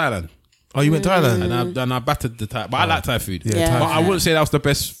go? Thailand. Oh, you went to Thailand? And I battered the Thai. But I like Thai food. Yeah, Yeah. But I wouldn't say that was the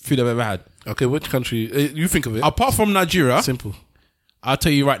best food I've ever had. Okay, which country? You think of it? Apart from Nigeria, Simple. I'll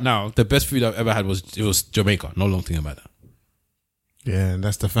tell you right now, the best food I've ever had was Jamaica. No long thing about that. Yeah,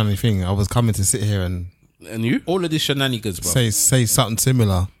 that's the funny thing. I was coming to sit here and And you? All of this shenanigans, bro. say something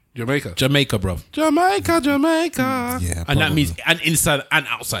similar. Jamaica. Jamaica, bro. Jamaica. Yeah, And that means and inside and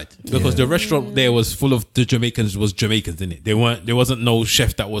outside because the restaurant there was full of the Jamaicans in it. There wasn't no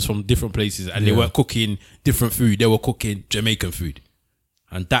chef that was from different places and they weren't cooking different food. They were cooking Jamaican food,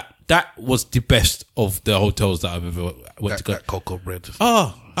 and that was the best of the hotels that I've ever went to go. That cocoa bread.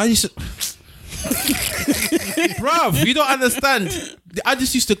 Oh, I used to. Bruv, you don't understand. I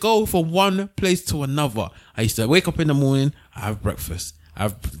just used to go from one place to another. I used to wake up in the morning, I have breakfast, I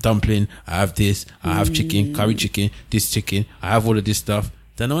have dumpling, I have this, I have chicken, curry chicken, this chicken, I have all of this stuff.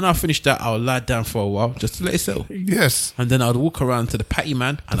 Then when I finished that, I'll lie down for a while just to let it settle. Yes. And then I'd walk around to the patty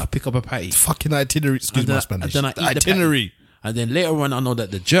man and I'll pick up a patty. Fucking itinerary. Excuse my Spanish. And then I eat the itinerary. patty. And then later on, I know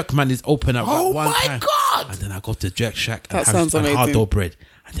that the jerk man is open at Oh one my time. God! And then I go to Jerk Shack and That have sounds hard amazing. dough bread.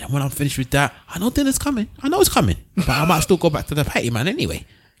 And then when I'm finished with that, I know dinner's coming. I know it's coming. But I might still go back to the patty man anyway.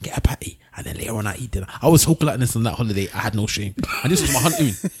 Get a patty. And then later on, I eat dinner. I was so gluttonous on that holiday. I had no shame. And this was my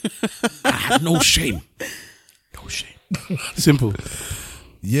honeymoon. I had no shame. No shame. Simple.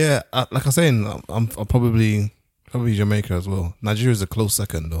 Yeah, like I'm saying, I'm probably Jamaica as well. Nigeria's a close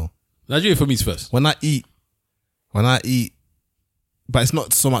second though. Nigeria for me is first. When I eat but it's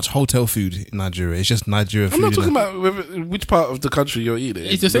not so much hotel food in Nigeria. It's just Nigeria food. I'm not talking about which part of the country you're eating.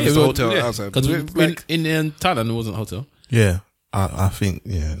 It's the same. It's a hotel outside. Because Like, in Thailand, it wasn't a hotel. Yeah, I think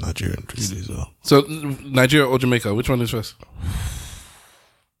Nigerian food as well. so Nigeria or Jamaica, which one is first?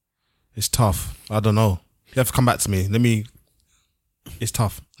 It's tough. I don't know. You have to come back to me. It's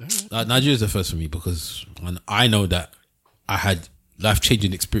tough. Nigeria's the first for me because I know that I had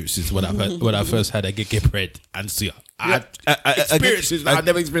life-changing experiences when I first had a gege bread and suya. I had experiences that I'd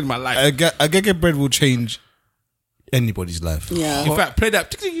never experienced in my life. A gege bread will change anybody's life. Yeah. In fact, play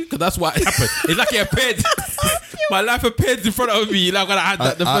that because that's what happened. It's like it appeared. My life appeared in front of me like when I had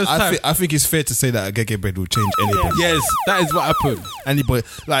that the first time. I think it's fair to say that a gege bread will change anybody. Yes, that is what happened. Anybody,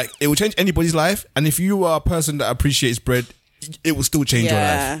 like, it will change anybody's life. And if you are a person that appreciates bread, it will still change your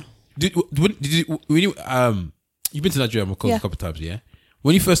life. You've been to Nigeria a couple of times, yeah?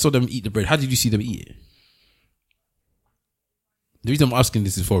 When you first saw them eat the bread, how did you see them eat it? The reason I'm asking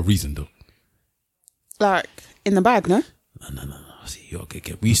this is for a reason, though. Like in the bag, no? No. See, okay.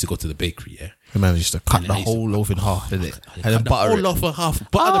 We used to go to the bakery, yeah? The man used to cut the whole loaf in half, didn't it? And then butter the whole it. loaf in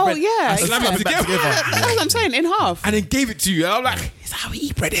half. Butter the bread. Yeah. And slam it together. That's what I'm saying, in half. And then gave it to you. And I'm like, is that how we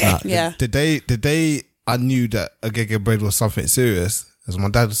eat bread here? Yeah. The day I knew that a gege bread was something serious, as my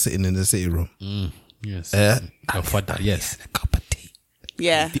dad was sitting in the sitting room. Yes. For that, yes. A cup of tea.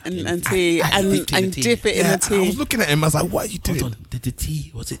 Yeah, and tea, and dip it in the tea. I was looking at him, I was like, what are you doing? Hold on. Did the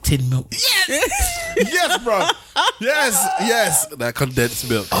tea, was it tin milk? Yes, bro. Yes. That condensed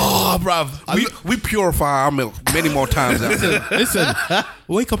milk. Oh, bruv. We purify our milk many more times. Listen,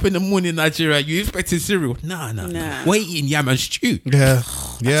 wake up in the morning in Nigeria, you expecting cereal? Nah. We're eating yam and stew. Yeah.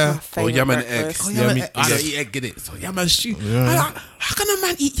 Or yam and egg. breakfast. I don't eat egg in it. So yam and stew. I'm like, how can a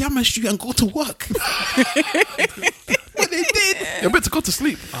man eat yam and stew and go to work? What they did? You're meant to go to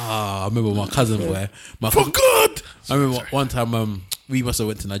sleep. I remember my cousin, boy. For good. I remember one time we must have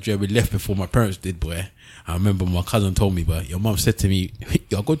went to Nigeria. We left before my parents did, boy. I remember my cousin told me, but your mom said to me,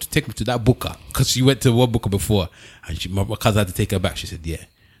 "You're going to take me to that booker," because she went to one booker before, and my cousin had to take her back. She said, "Yeah,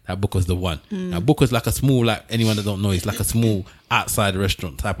 that booker's the one." That booker's like a small, like anyone that don't know, it's like a small outside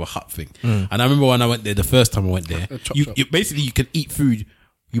restaurant type of hut thing. And I remember when I went there, the first time I went there, you basically you can eat food.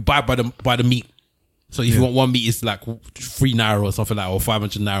 You buy by the meat. So if you want one meat, it's like 3 naira or something like, or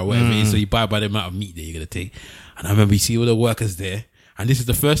 500 naira, whatever it is. So you buy by the amount of meat that you're gonna take. And I remember you see all the workers there, and this is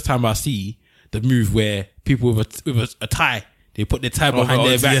the first time I see the move where people with a tie, they put their tie behind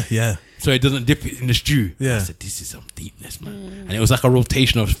their back, so it doesn't dip it in the stew. Yeah. I said, this is some deepness, man. And it was like a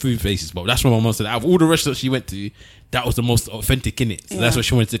rotation of food faces. But that's what my mom said. Out of all the restaurants she went to, that was the most authentic in it. So that's what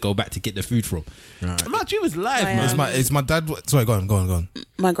she wanted to go back to get the food from. Right. Man, she was live, man. Is my dad? Sorry, go on.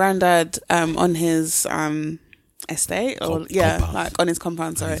 My granddad, on his estate, or compound. like on his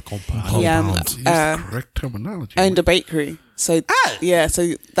compound. Sorry, Correct terminology. owned a bakery. So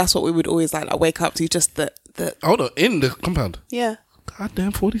so that's what we would always like wake up to. Just the Hold on, in the compound. yeah.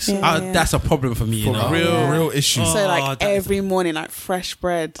 Goddamn 46. That's a problem for me, you know. Real issue. So like every morning, like fresh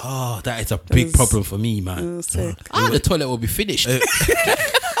bread. Oh, that is a big problem for me, man. The toilet will be finished. It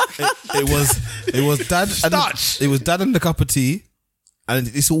was dad. It was dad and the cup of tea, and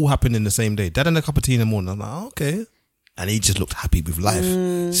this all happened in the same day. Dad and a cup of tea in the morning. I'm like, oh, okay, and he just looked happy with life.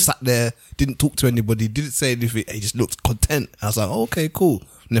 Sat there, didn't talk to anybody, didn't say anything. He just looked content. I was like, oh, okay, cool.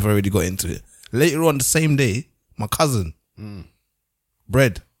 Never really got into it. Later on the same day, my cousin,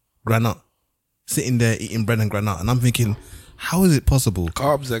 bread, granite, sitting there eating bread and granite, and I'm thinking, how is it possible?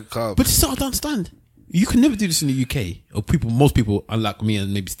 Carbs and carbs. But it's not, I don't understand. You can never do this in the UK. Or most people, unlike me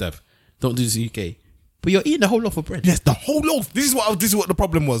and maybe Steph, don't do this in the UK. But you're eating the whole loaf of bread. Yes, the whole loaf. This is what the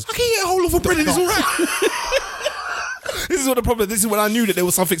problem was. I can eat a whole loaf of bread and it's alright. This is what the problem. This is when I knew that there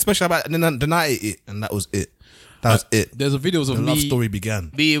was something special about it, and then I ate it, and that was it. That was it. There's a videos of the me. love story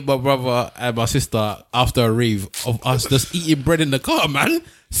began. Me and my brother and my sister after a rave of us just eating bread in the car, man,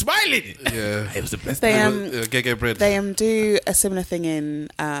 smiling. Yeah, it was the best. They Gege bread. They do a similar thing in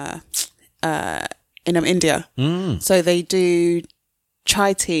India. So they do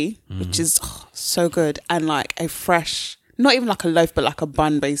chai tea, which is so good, and like a fresh, not even like a loaf, but like a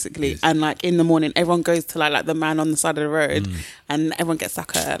bun basically. Yes. And like in the morning, everyone goes to like the man on the side of the road, and everyone gets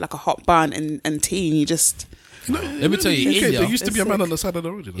like a hot bun and tea, and you just. Let me tell you, India, there used to be a man on the side of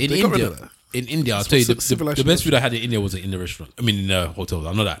the road. In India, I'll tell you, the best food I had in India was in the restaurant. I mean, in the hotel.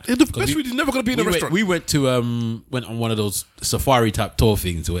 I know that. The best food is never going to be in a restaurant. We went on one of those safari type tour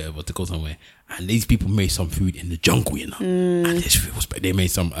things or whatever to go somewhere, and these people made some food in the jungle, you know. And this food was, they made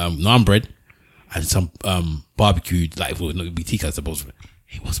some naan bread and some barbecued, like it would be tikka, I suppose.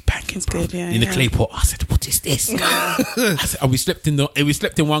 It was banging, bro. Good, in the clay pot. I said, "What is this?" I said, we slept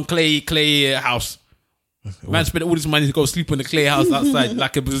in one clay house. Man spent all this money to go sleep in the clay house outside,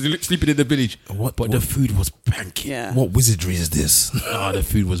 like it was sleeping in the village. But the food was banking. Yeah. What wizardry is this? The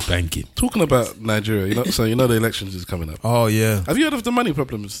food was banking. Talking about Nigeria, so the elections is coming up. Oh yeah. Have you heard of the money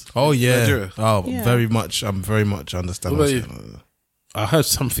problems? Oh yeah. Nigeria. Oh, Yeah. very much. I'm very much understand. What about you? I heard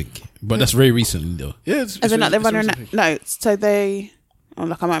something, but that's very recently though. Yeah, As in, like, they're running notes. So they,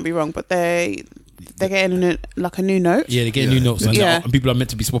 I might be wrong, but they're getting a new note. Yeah, they're getting new notes, and, Yeah. and people are meant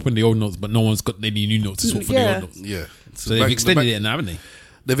to be swapping the old notes, but no one's got any new notes to swap for the Yeah. old notes. Yeah. So they've extended it now, haven't they?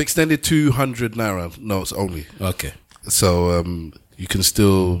 They've extended 200 naira notes only. Okay. So you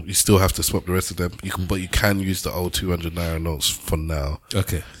still have to swap the rest of them. But you can use the old 200 naira notes for now.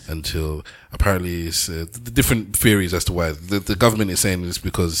 Okay. Until apparently it's the different theories as to why the government is saying it's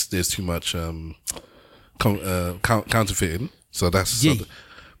because there's too much counterfeiting. So that's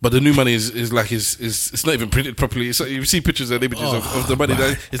but the new money is like it's not even printed properly. It's like, you see pictures and images of the money.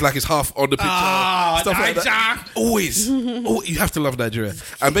 It's like it's half on the picture. Stuff like that. Always. You have to love Nigeria.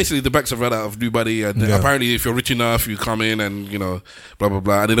 And basically the banks have run out of new money. And apparently if you're rich enough, you come in and, blah, blah,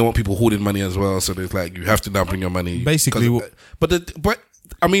 blah. And they don't want people hoarding money as well. So there's like, you have to now bring your money. Basically, But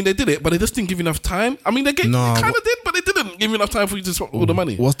I mean, they did it, but they just didn't give enough time. I mean, they kind of did, but they didn't give enough time for you to swap all the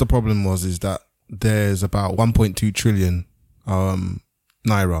money. What's the problem is that there's about 1.2 trillion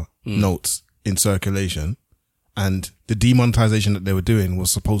naira notes in circulation, and the demonetization that they were doing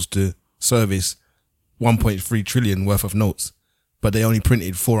was supposed to service 1.3 trillion worth of notes, but they only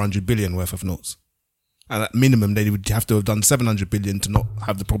printed 400 billion worth of notes. And at minimum, they would have to have done 700 billion to not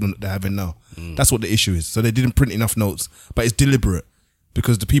have the problem that they're having now. That's what the issue is. So they didn't print enough notes, but it's deliberate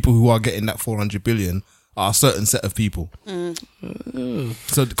because the people who are getting that 400 billion are a certain set of people.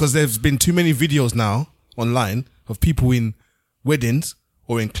 So because there's been too many videos now online of people in weddings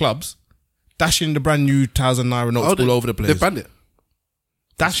or in clubs dashing the brand new 1,000 naira notes all over the place. They banned it.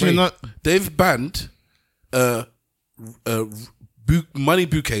 Dashing not. They've banned money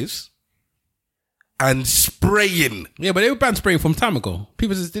bouquets and spraying. Yeah, but they were banned spraying from time ago.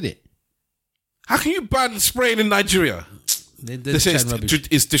 People just did it. How can you ban spraying in Nigeria? They're say chatting rubbish.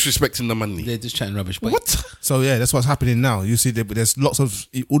 it's disrespecting the money. They're just chatting rubbish. But What? So yeah, that's what's happening now. You see, there's lots of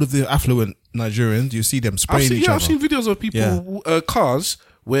all of the affluent Nigerians. You see them spraying each other. I've seen videos of people, cars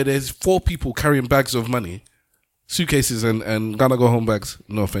where there's 4 people carrying bags of money, suitcases and gonna go home bags.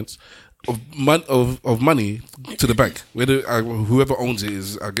 No offense, of money to the bank. Whether whoever owns it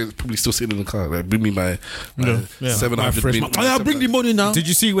is, I guess, probably still sitting in the car. Like, bring me my 700 million. I'll bring the money now. Did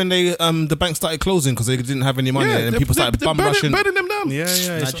you see when they the bank started closing because they didn't have any money and people started bum rushing? Burning them down. Yeah.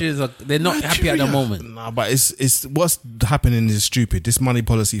 Nigerians they're not happy at the moment. Nah, but it's what's happening is stupid. This money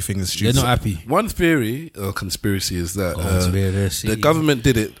policy thing is stupid. They're not happy. One theory or conspiracy is that Conspiracy. the government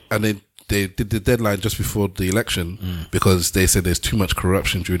did it and they did the deadline just before the election because they said there's too much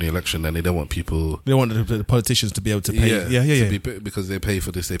corruption during the election and they don't want people. They want the politicians to be able to pay. Yeah. Because they pay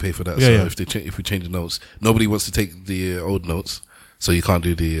for this, they pay for that. Yeah, So yeah. if we change the notes, nobody wants to take the old notes, so you can't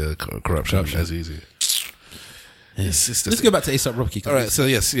do the corruption as easy. Let's go back to ASAP Rocky. All right, so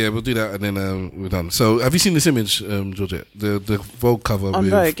we'll do that and then we're done. So have you seen this image, Georgette? The Vogue cover On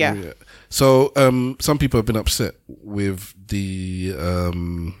with Vogue, yeah. So some people have been upset with the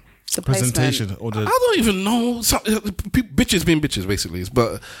The presentation placement. or the I don't even know. Bitches being bitches, basically.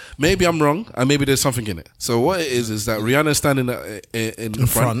 But maybe I'm wrong, and maybe there's something in it. So what it is that Rihanna's standing in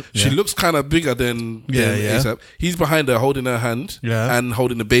front. She looks kind of bigger than ASAP. He's behind her, holding her hand, and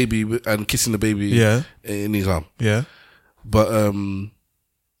holding the baby and kissing the baby, in his arm. Yeah, but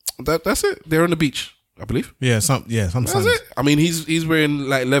that's it. They're on the beach, I believe. Some That's signs. it. I mean, he's wearing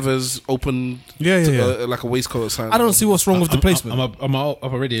like leathers open, like a waistcoat sign. I don't see what's wrong with the placement. I'm up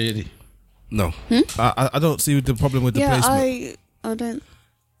already. No, I don't see the problem with the placement. I don't.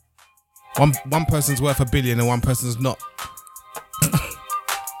 One person's worth $1 billion and one person's not.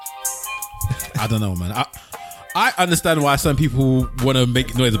 I don't know, man. I understand why some people want to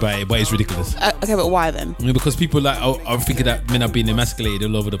make noise about it, but it's ridiculous. Okay, but why then? I mean, because people are thinking that men are being emasculated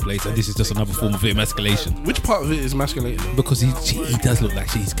all over the place, and this is just another form of emasculation. Which part of it is emasculated? Because he does look like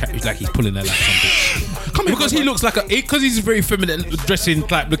he's pulling her like something. Because he looks like because he's very feminine, dressing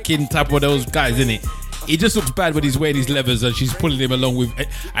type, looking type of those guys, isn't it? He just looks bad when he's wearing his leathers and she's pulling him along with,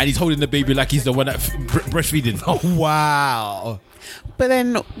 and he's holding the baby like he's the one that breastfeeding. Oh wow! But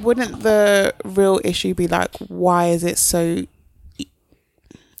then, wouldn't the real issue be like, why is it so?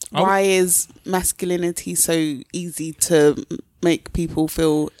 Why is masculinity so easy to make people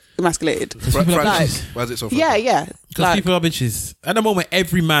feel emasculated. Right, Like, why is it so? yeah. Because Like, people are bitches. At the moment,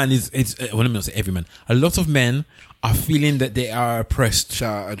 every man is. Well, let me not say every man. A lot of men are feeling that they are oppressed.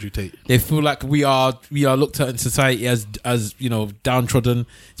 Shout out Andrew Tate. They feel like we are looked at in society as downtrodden,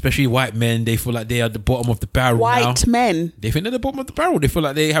 especially white men. They feel like they are the bottom of the barrel. white now. men. They think they're the bottom of the barrel. They feel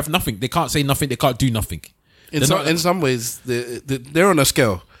like they have nothing. They can't say nothing. They can't do nothing. In some ways, they're on a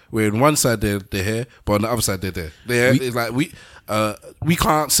scale where on one side they're here, but on the other side they're there. It's like we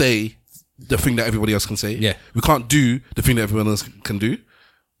can't say the thing that everybody else can say. Yeah. We can't do the thing that everyone else can do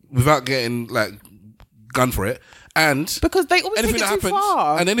without getting like gunned for it. And Because they always take it too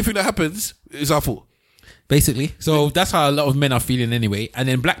far. and anything that happens is our fault. Basically, so that's how a lot of men are feeling anyway. And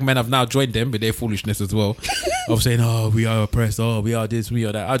then black men have now joined them with their foolishness as well, of saying, "Oh, we are oppressed. Oh, we are this, we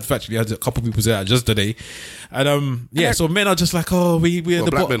are that." I've actually had a couple of people say that just today, and so men are just like, "Oh, we are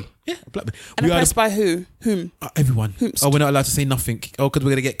the black bottom." men. Yeah, black men. And We are oppressed by who? Whom? everyone. Whomst. Oh, we're not allowed to say nothing. Oh, because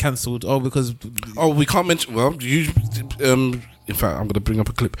we're gonna get cancelled. Oh, because We can't mention. Well, in fact, I'm going to bring up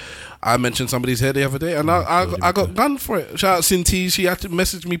a clip. I mentioned somebody's hair the other day, and I got gunned for it. Shout out Cinti. She had to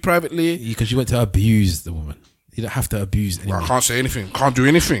message me privately. because you went to abuse the woman. You don't have to abuse anyone. I can't say anything. Can't do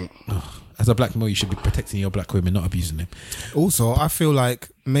anything. As a black male, you should be protecting your black women, not abusing them. Also, I feel like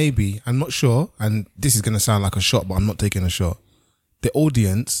maybe, I'm not sure, and this is going to sound like a shot, but I'm not taking a shot. The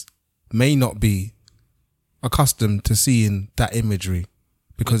audience may not be accustomed to seeing that imagery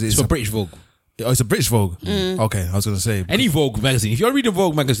because it's a British Vogue. Oh, it's a British Vogue. Okay, I was going to say. Any Vogue magazine. If you're reading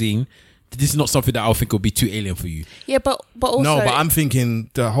Vogue magazine, this is not something that I think will be too alien for you. Yeah, but also No, but I'm thinking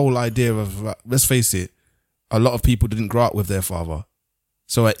the whole idea of, let's face it, a lot of people didn't grow up with their father.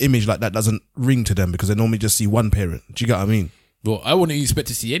 So an image like that doesn't ring to them because they normally just see one parent. Do you get what I mean? Well, I wouldn't expect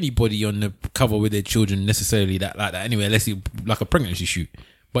to see anybody on the cover with their children necessarily like that anyway, unless it's like a pregnancy shoot.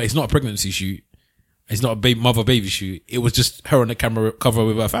 But it's not a pregnancy shoot. It's not a mother-baby shoot. It was just her on the camera cover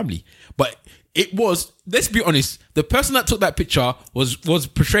with her family. But it was, let's be honest, the person that took that picture was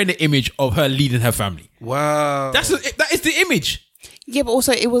portraying the image of her leading her family. Wow. That is the image. Yeah, but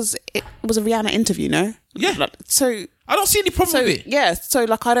also it was a Rihanna interview, no? Yeah. Like, so I don't see any problem with it. Yeah, so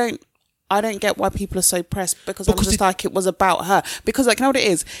like I don't get why people are so pressed because I'm just like it was about her. Because like you know what it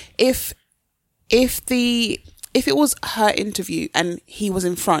is? If it was her interview and he was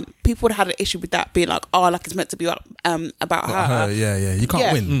in front, people would have had an issue with that being like, oh, like it's meant to be about her. Yeah. You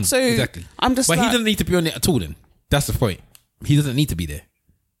can't win. So Exactly. I'm just But like, he doesn't need to be on it at all then. That's the point. He doesn't need to be there.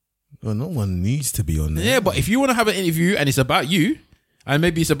 Well, no one needs to be on there. Yeah, but if you want to have an interview and it's about you, and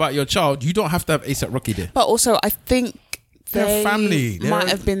maybe it's about your child, you don't have to have A$AP Rocky there. But also I think They're they family. might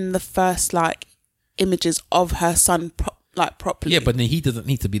have been the first like images of her son properly. Yeah, but then he doesn't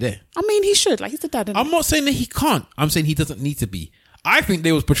need to be there. I mean he should, like he's the dad. Isn't I'm not saying that he can't. I'm saying he doesn't need to be. I think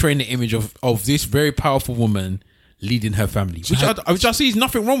they was portraying the image of this very powerful woman leading her family, which I see is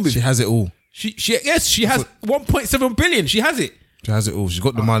nothing wrong with. She has it all. She has 1.7 billion. She has it. She has it all. She's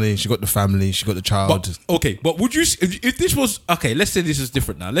got the money. She got the family. She got the child. But would you, if this was, okay, let's say this is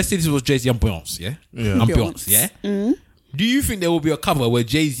different now. Let's say this was Jay-Z and Beyonce, yeah? And Beyonce, yeah? Mm-hmm. Do you think there will be a cover where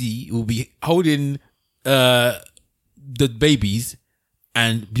Jay-Z will be holding the babies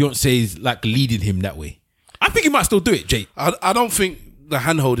and Beyonce is like leading him that way? I think he might still do it, Jay. I don't think the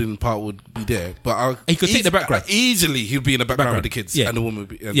hand-holding part would be there, but He could take the background. Easily, he'd be in the background with the kids, Yeah. and the woman would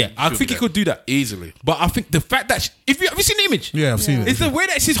be. Yeah, I think he could do that easily. But I think the fact that have you seen the image? Yeah, I've seen it. It's the way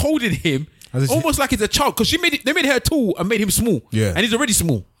that she's holding him, almost like he's a child, because they made her tall and made him small. Yeah. And he's already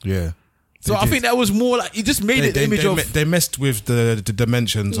small. Yeah. So I think that was more like he just made the image of. They messed with the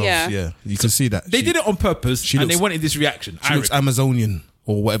dimensions of. Yeah, you can see that. They did it on purpose, and they wanted this reaction. She looks Amazonian,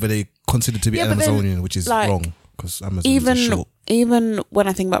 or whatever they consider to be Yeah, but then, Amazonian, which is like, wrong because Amazon is short. Even when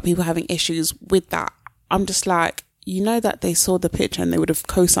I think about people having issues with that, I'm just like, you know that they saw the picture and they would have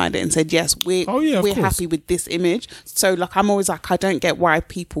co-signed it and said, yes, we're happy with this image. So like, I'm always like, I don't get why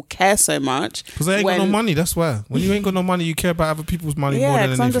people care so much. Because they ain't got no money, that's why. When you ain't got no money, you care about other people's money more than Yeah,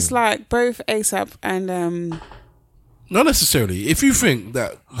 anything. because I'm just like, both A$AP and... Not necessarily. If you think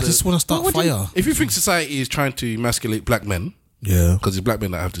that... I just want to start fire. If you think society is trying to emasculate black men... Yeah. Because it's black men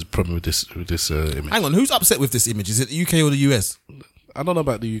that have this problem with this image. Hang on, who's upset with this image? Is it the UK or the US? I don't know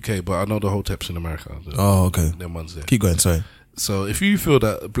about the UK, but I know the whole Hoteps in America. Oh, okay. Them ones there. Keep going, sorry. So if you feel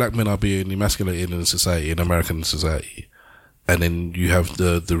that black men are being emasculated in society, in American society, and then you have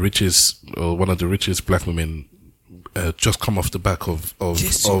the richest, or one of the richest black women just come off the back of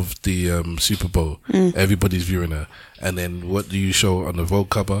the Super Bowl, everybody's viewing her, and then what do you show on the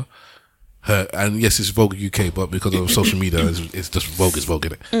Vogue cover? Her, and yes, it's Vogue UK, but because of social media, it's just Vogue is Vogue,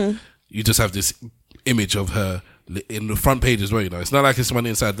 innit? You just have this image of her in the front page as well. You know, it's not like it's someone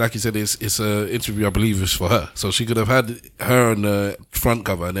inside. Like you said, it's a interview. I believe is for her, so she could have had her on the front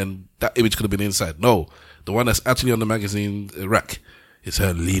cover, and then that image could have been inside. No, the one that's actually on the magazine rack is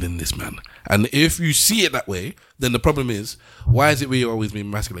her leading this man. And if you see it that way, then the problem is, why is it we always being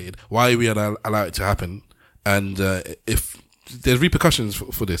emasculated? Why are we allow it to happen? And if there's repercussions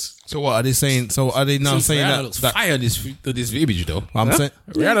for this. So what are they saying? So are they now saying Rihanna that looks fire on this image though? I'm saying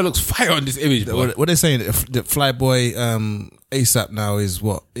Rihanna looks fire on this image. Bro. what they're saying that Flyboy ASAP now is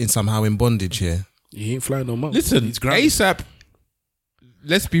what somehow in bondage here. He ain't flying no more. Listen, He's grabbing. ASAP.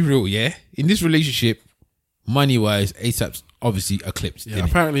 Let's be real, yeah. In this relationship, money wise, ASAP's obviously eclipsed. Yeah, innit?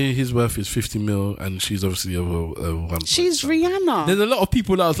 apparently his worth is 50 mil, and she's obviously over one. She's Rihanna. There's a lot of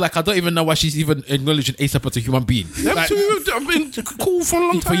people that was like, I don't even know why she's even acknowledging ASAP as a human being. Them Like, two have been cool for a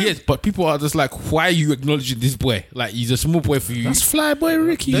long for time. years, but people are just like, why are you acknowledging this boy? Like, he's a small boy for you. That's Flyboy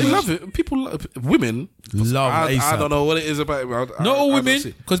Ricky. They love it. People, women Love I ASAP. don't know what it is about him. Not all women,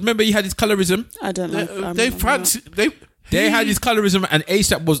 because remember he had his colorism. I don't know. They fancy. They had his colorism, and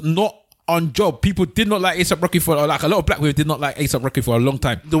ASAP was not on job. People did not like ASAP Rocky for, like, a lot of black women did not like ASAP Rocky for a long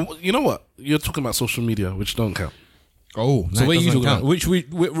time. You know what? You're talking about social media, which don't count. Oh, So what are you talking count. about? Which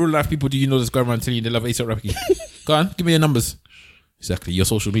real life people do you know that's going around telling you they love ASAP Rocky? Go on, give me your numbers. Exactly, your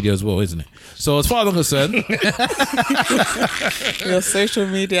social media as well, isn't it? So as far as I'm concerned, Your social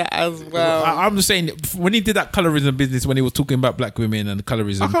media as well. I'm just saying, when he did that colorism business, when he was talking about black women and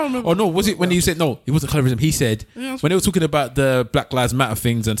colorism, I can't remember. or no, was it when he said no? It wasn't colorism. He said when they were talking about the Black Lives Matter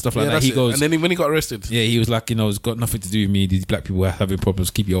things and stuff like that. that's He it. goes, and then when he got arrested, yeah, he was like, it's got nothing to do with me. These black people are having problems.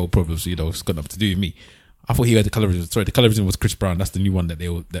 Keep your old problems. It's got nothing to do with me. I thought he had the colorism. Sorry, the colorism was Chris Brown. That's the new one that they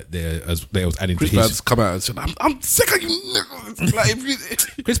was adding Chris to his. Brown's come out and said, "I'm sick of you niggas." Like,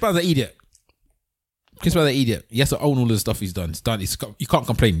 if you, Chris Brown's an idiot. Chris Brown's an idiot. He has to own all the stuff he's done. It's done. You can't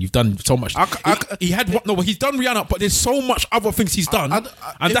complain. You've done so much. He had what? No, but he's done Rihanna. But there's so much other things he's done,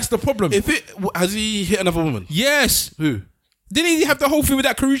 and that's the problem. Has he hit another woman? Yes. Who? Didn't he have the whole thing with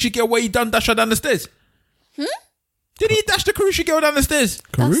that Karrueche girl where he done dash her down the stairs? Did he dash the Karrueche girl down the stairs?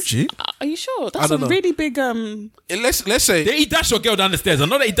 Karrueche? Are you sure? I That's a don't know. really big. Let's say Did he dash a girl down the stairs? I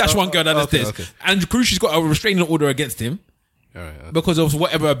know that he dashed one girl down the stairs, okay. and Karrueche's got a restraining order against him because of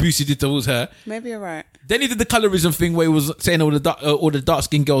whatever abuse he did towards her. Maybe you're right. Then he did the colorism thing where he was saying all the dark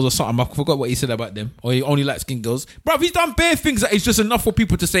skinned girls or something. I forgot what he said about them, or he only light skinned girls. Bruv, he's done bare things that is just enough for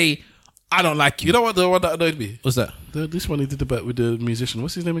people to say, I don't like you. You know what? The one that annoyed me. What's that? This one he did the bet with the musician.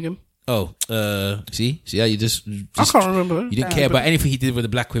 What's his name again? Oh, see how you just I can't remember. You didn't care about anything he did with the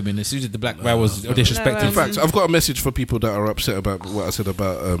black women. As soon as the black guy was disrespected. In fact, I've got a message for people that are upset about what I said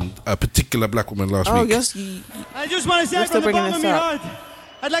about a particular black woman last week. Yes. I just want to say You're still from the bringing bottom of this my up. heart,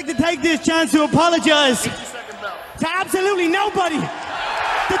 I'd like to take this chance to apologize to absolutely nobody.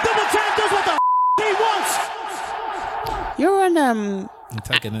 The double champ does what the he wants. You're an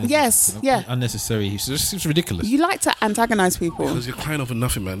Antagonizing. Yes, yeah. Unnecessary. It's just ridiculous. You like to antagonize people. Because you're crying over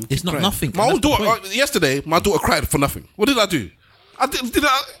nothing, man. It's not Crying. nothing. My That's own the daughter, point. yesterday, my daughter cried for nothing. What did I do? I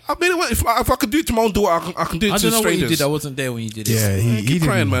made it. If I could do it to my own daughter, I can do it I to don't know what strangers. you did. I wasn't there when you did it. Yeah, he keep did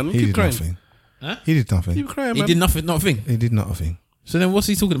crying, man. He Keep did crying. nothing. Huh? He did nothing. Keep crying, He man. did nothing. He did nothing. So then what's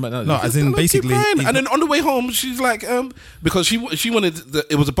he talking about now? No, as in Keep basically, crying. he's And then on the way home, she's like, because she wanted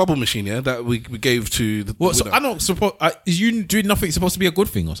it was a bubble machine, yeah, that we gave to the What? So winner. I don't suppose. Is you doing nothing supposed to be a good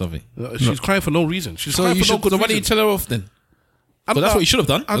thing or something? She's crying for no reason. She's So crying you for no should. good So why didn't you reason. tell her off then? But that's what you should have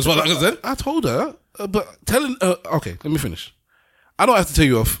done. That's what I said. I told her, but telling okay, let me finish. I don't have to tell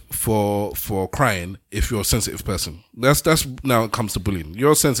you off for crying if you're a sensitive person. That's now it comes to bullying.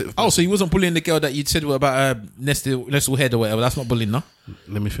 You're a sensitive person. Oh, so you wasn't bullying the girl that you said about nestle head or whatever. That's not bullying, no?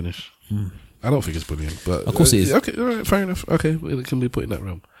 Let me finish. I don't think it's bullying, but Of course it is. Okay, all right, fair enough. Okay, well, it can be put in that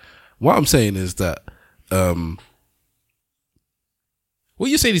realm. What I'm saying is that what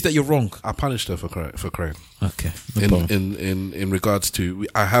you're saying is that you're wrong. I punished her for crying. Okay. No problem. In regards to,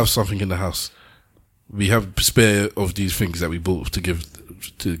 I have something in the house. We have spare of these things that we bought to give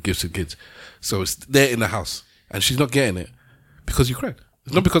to kids, so it's there in the house, and she's not getting it because you cried.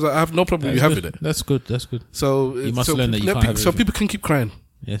 It's not because I have no problem with you having it. That's good. That's good. So You must so learn that you let can't have so everything. people can keep crying.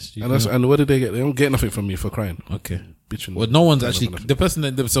 Yes. You And can. and what did they get? They don't get nothing from me for crying. Okay. Bitching. Well, no one's Don't actually have nothing. the person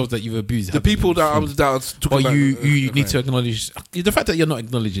that themselves that you've abused. The people that I was talking But about. you need to acknowledge the fact that you're not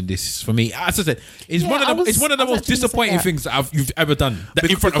acknowledging this. For me, as I said, it's Yeah, one of the I was most actually gonna say disappointing that. things that you've ever done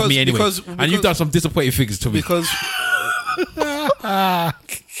in front of me anyway. And you've because- done some disappointing things to me. because.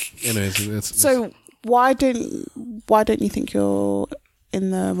 Anyways, it's, So why don't you think you're in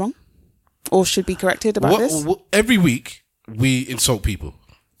the wrong, or should be corrected about this? every week we insult people.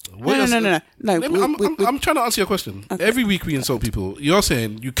 What No, else- no. Let me- I'm trying to answer your question. Okay. Every week we insult people. You're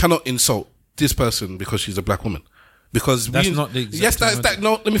saying you cannot insult this person because she's a black woman. Because That's not the exact yes, term, that's is that. it?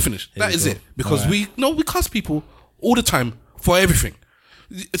 No, let me finish. Here That we is go. it. Because Alright. we cuss people all the time for everything.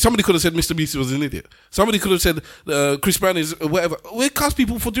 Somebody could have said Mr. Beast was an idiot. Somebody could have said Chris Brown is whatever. We cuss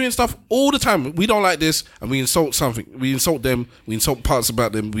people for doing stuff all the time. We don't like this, and we insult something. We insult them. We insult parts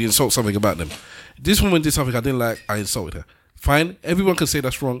about them. We insult something about them. This woman did something I didn't like. I insulted her. Fine. Everyone can say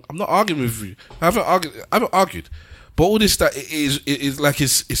that's wrong. I'm not arguing with you. I haven't argued. But all this that is like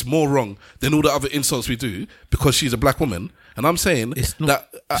it's more wrong than all the other insults we do because she's a black woman. And I'm saying that's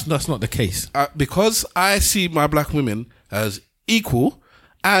not the case. Because I see my black women as equal.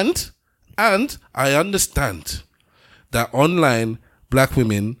 And I understand that online black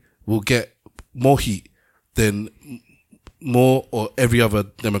women will get more heat than more or every other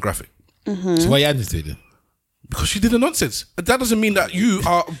demographic. So why you understood it? Because she did a nonsense. That doesn't mean that you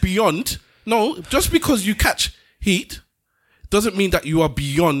are beyond. No, just because you catch heat doesn't mean that you are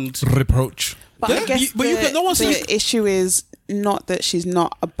beyond reproach. But I guess the issue is not that she's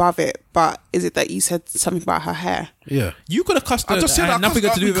not above it, but is it that you said something about her hair? Yeah. You could have cussed her. I just said and nothing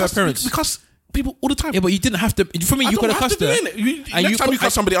got to do with her appearance. Because people all the time. Yeah, but you didn't have to. For me, you could have cussed her. Next time you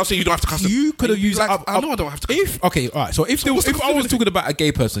cuss somebody, I'll say you don't have to cuss them. You could have used. I know I don't have to cuss them. Okay, all right. So if I was talking about a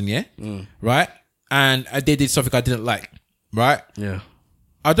gay person, yeah, right, and they did something I didn't like, right, yeah,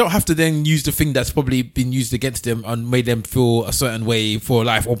 I don't have to then use the thing that's probably been used against them and made them feel a certain way for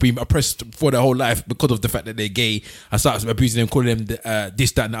life or being oppressed for their whole life because of the fact that they're gay and start abusing them, calling them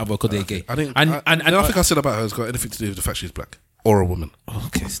this, that, and the other because they're gay. I think nothing I said about her has got anything to do with the fact she's black or a woman.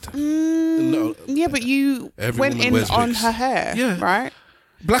 Okay, no, yeah, but you went in on her hair, yeah, right?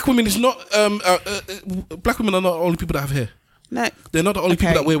 Black women is not. Black women are not the only people that have hair. No, they're not the only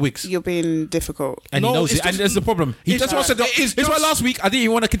people that wear wigs. You're being difficult, and he knows it. And there's the problem. That's what I said. It's why last week I didn't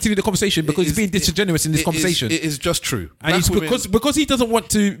even want to continue the conversation because he's being disingenuous in this conversation. It is just true, and it's because he doesn't want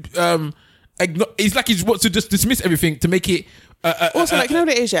to. It's like he wants to just dismiss everything to make it. Also, like you know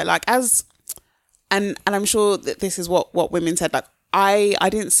what it is, yeah. Like and I'm sure that this is what women said. Like I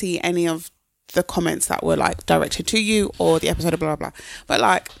didn't see any of the comments that were like directed to you or the episode of blah blah blah. But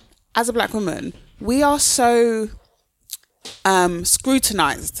like as a black woman, we are so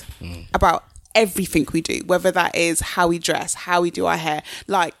scrutinized about everything we do, whether that is how we dress, how we do our hair.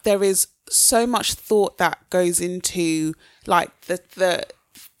 Like there is so much thought that goes into like the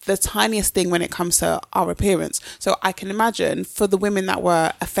tiniest thing when it comes to our appearance. So I can imagine for the women that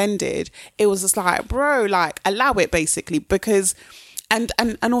were offended, it was just like, bro, like allow it basically, because and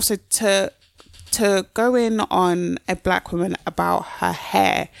also to go in on a black woman about her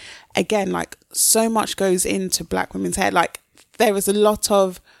hair, again, like so much goes into black women's hair. Like there is a lot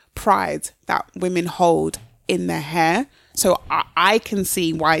of pride that women hold in their hair. So I can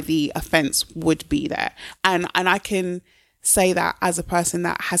see why the offense would be there. And I can say that as a person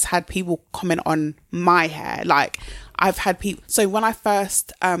that has had people comment on my hair. Like I've had people, so when I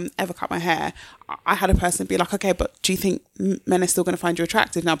first ever cut my hair, I had a person be like, okay, but do you think men are still going to find you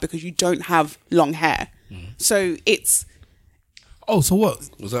attractive now because you don't have long hair? So it's... Oh, so what?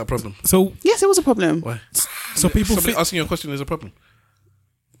 Was that a problem? So yes, it was a problem. Why? So people somebody asking you a question is a problem.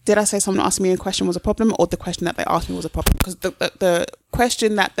 Did I say someone asking me a question was a problem, or the question that they asked me was a problem? Because the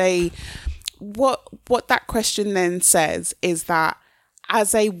question that they... What that question then says is that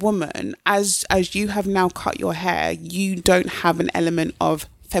as a woman, as you have now cut your hair, you don't have an element of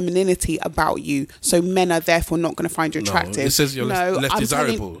femininity about you, so men are therefore not going to find you attractive. No, it says you're less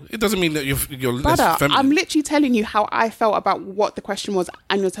desirable. It doesn't mean that you're less feminine. I'm literally telling you how I felt about what the question was,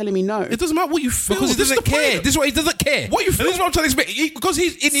 and you're telling me no. It doesn't matter what you feel because he doesn't care. This is why he doesn't care. What you feel? This is what I'm trying to explain. Because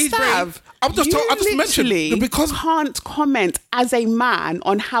he's in his brain. I just mentioned because can't comment as a man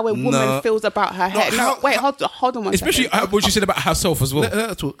on how a woman feels about her hair. Hold on one especially second. what she said about herself as well. Let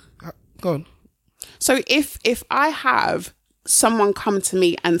her talk. Go on. So if I have someone come to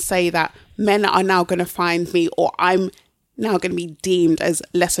me and say that men are now going to find me, or I'm now going to be deemed as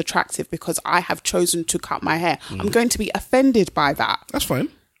less attractive because I have chosen to cut my hair, I'm going to be offended by that. That's fine.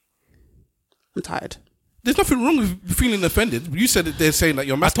 I'm tired. There's nothing wrong with feeling offended. You said that they're saying that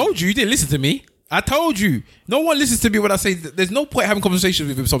you're masculine. I told you didn't listen to me. I told you. No one listens to me when I say that there's no point having conversations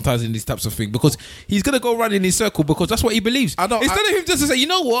with him sometimes in these types of things, because he's going to go around in his circle because that's what he believes. Instead of him just to say, you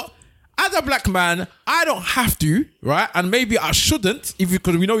know what? As a black man, I don't have to, right? And maybe I shouldn't,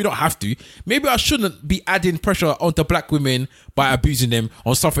 because we know you don't have to. Maybe I shouldn't be adding pressure onto black women by abusing them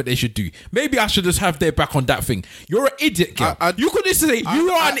on something they should do. Maybe I should just have their back on that thing. You're an idiot, girl. You could just say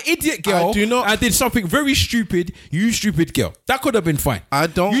you are an idiot, girl. I did something very stupid. You stupid girl. That could have been fine.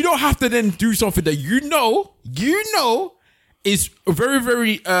 You don't have to then do something that you know is very,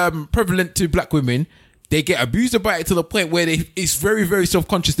 very prevalent to black women. They get abused about it to the point where it's very, very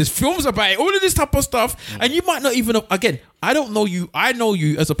self-conscious. There's films about it, all of this type of stuff. And you might not even, again, I don't know you. I know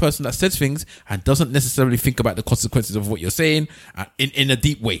you as a person that says things and doesn't necessarily think about the consequences of what you're saying in a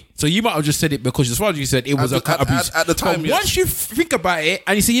deep way. So you might have just said it because as far as you said, it was abuse. At the time, but yes. once you think about it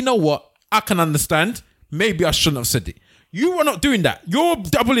and you say, you know what, I can understand, maybe I shouldn't have said it. You are not doing that. You're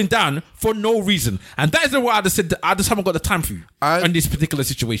doubling down for no reason. And that is why I just said that I just haven't got the time for you in this particular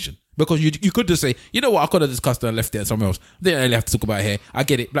situation. Because you could just say, you know what, I could have discussed it and left it somewhere else. They don't really have to talk about it here. I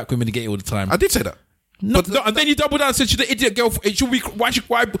get it. Black women get it all the time. I did say that. No, and then you double down and said she's the idiot girl.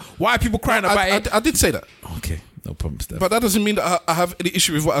 Why are people crying about it? I did say that. Okay, no problem, Steph. But that doesn't mean that I have any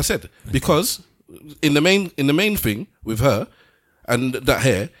issue with what I said. Because in the main thing with her and that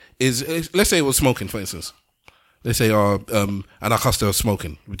hair is, let's say it was smoking, for instance. They say, and I cussed her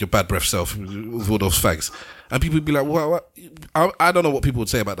smoking with your bad breath self, with all those fags. And people would be like, what? I don't know what people would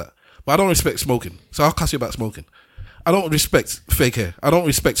say about that. But I don't respect smoking. So I'll cuss you about smoking. I don't respect fake hair. I don't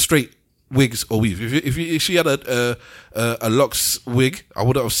respect straight wigs or weave. If she had a locks wig, I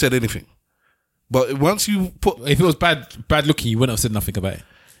wouldn't have said anything. But once you put... If it was bad looking, you wouldn't have said nothing about it.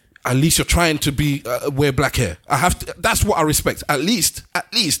 At least you're trying to be wear black hair. That's what I respect. At least.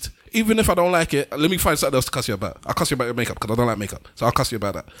 Even if I don't like it, let me find something else to cuss you about. I'll cuss you about your makeup because I don't like makeup. So I'll cuss you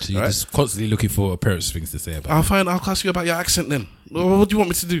about that. So you're just constantly looking for appearance things to say about it. I'll cuss you about your accent then. What do you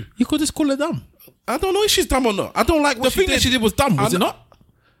want me to do? You could just call her dumb. I don't know if she's dumb or not. I don't like what the thing that she did was dumb, was it not?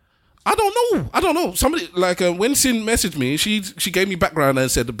 I don't know. Somebody, like, when Sin messaged me, she gave me background and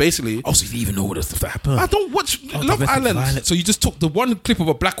said basically... Oh, so you didn't even know all the stuff that happened? I don't watch Love Island. So you just took the one clip of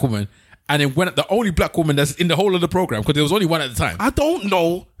a black woman and then went at the only black woman that's in the whole of the program because there was only one at the time. I don't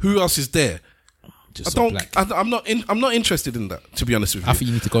know who else is there. Just I'm not interested in that, to be honest with you. I think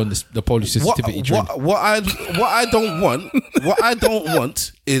you need to go on the Polish sensitivity training. What I don't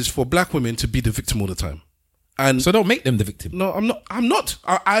want is for black women to be the victim all the time. And so don't make them the victim. No, I'm not.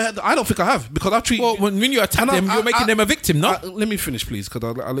 I don't think I have because I've treated. Well, when you attack them, you're making them a victim, no? Let me finish, please,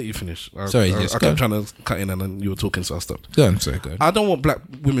 because I'll let you finish. Sorry, I kept trying to cut in and then you were talking, so I stopped. Go on, sorry, go on. I don't want black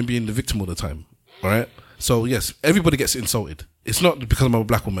women being the victim all the time. All right. So yes, everybody gets insulted. It's not because I'm a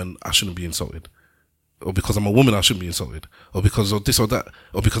black woman I shouldn't be insulted, or because I'm a woman I shouldn't be insulted, or because of this or that,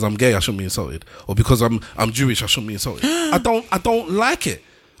 or because I'm gay I shouldn't be insulted, or because I'm Jewish I shouldn't be insulted. I don't like it.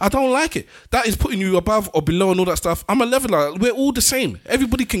 I don't like it. That is putting you above or below and all that stuff. I'm a leveler. We're all the same.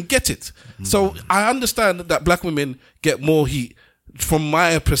 Everybody can get it. So I understand that black women get more heat from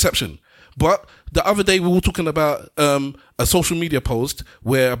my perception. But the other day we were talking about a social media post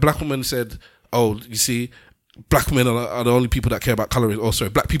where a black woman said, oh, you see, black women are the only people that care about colorism. Oh, sorry,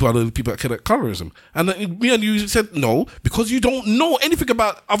 black people are the only people that care about colorism. And then me and you said, no, because you don't know anything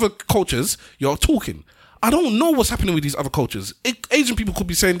about other cultures, you're talking. I don't know what's happening with these other cultures. Asian people could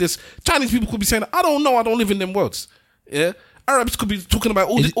be saying this. Chinese people could be saying that. I don't know. I don't live in them worlds. Yeah, Arabs could be talking about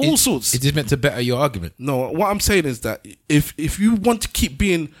all sorts. Is this meant to better your argument? No, what I'm saying is that if you want to keep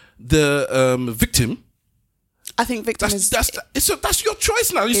being the victim, I think victim that's your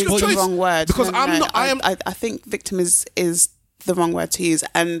choice now. It's your choice. The wrong word because I think victim is the wrong word to use,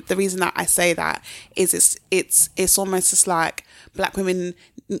 and the reason that I say that is it's almost just like black women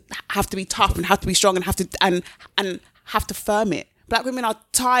have to be tough and have to be strong and have to firm it. Black women are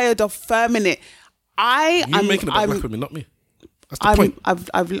tired of firming it. You're making it about black women, not me. That's the point.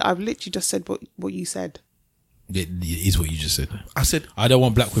 I've literally just said what you said. It is what you just said. I said I don't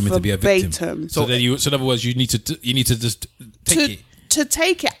want black women to be a victim. Verbatim. So in other words, you need to just take it. To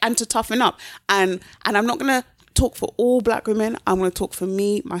take it and to toughen up. And I'm not gonna talk for all black women. I'm gonna talk for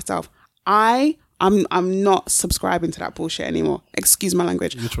me, myself. I'm not subscribing to that bullshit anymore. Excuse my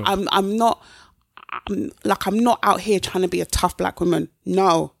language. I'm not out here trying to be a tough black woman.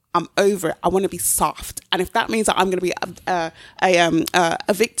 No, I'm over it. I want to be soft. And if that means that I'm going to be a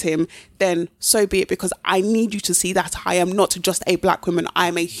victim, then so be it, because I need you to see that I am not just a black woman. I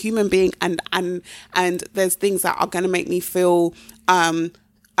am a human being, and there's things that are going to make me feel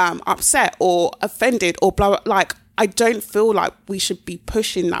upset or offended or blah, blah. Like, I don't feel like we should be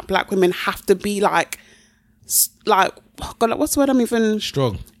pushing that black women have to be like oh God, like, what's the word I'm even...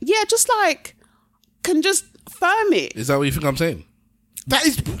 Strong. Yeah, just like, can just firm it. Is that what you think I'm saying? That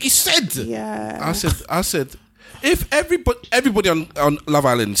is, he said. Yeah. I said, if everybody on Love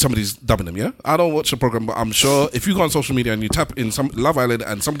Island, somebody's dubbing them, yeah? I don't watch the program, but I'm sure if you go on social media and you tap in some Love Island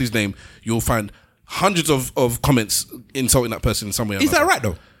and somebody's name, you'll find hundreds of comments insulting that person in some way. Is that right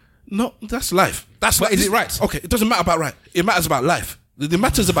though? No, that's life. Is it right? Okay, it doesn't matter about right. It matters about life. It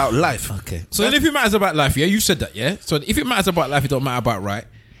matters about life. Okay. So then if it matters about life, yeah, you said that, yeah? So if it matters about life, it don't matter about right,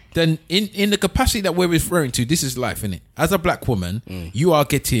 then in the capacity that we're referring to, this is life, innit? As a black woman, you are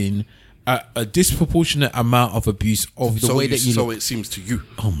getting a disproportionate amount of abuse of the way that you So look. it seems to you.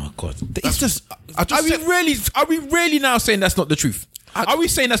 Oh my god! It's just. I just said- Are we really now saying that's not the truth? Are we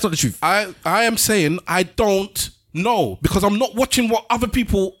saying that's not the truth? I am saying I don't know because I'm not watching what other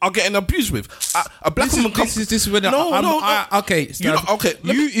people are getting abused with. A black woman comes. This is when okay. You know, okay.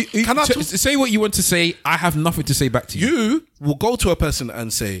 You Can I say what you want to say? I have nothing to say back to you. You will go to a person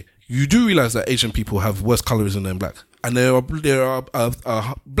and say, you do realize that Asian people have worse colorism than black. And there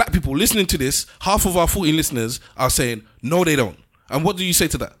are black people listening to this. Half of our 14 listeners are saying, no, they don't. And what do you say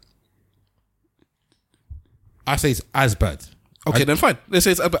to that? I say it's as bad. Okay, then fine. They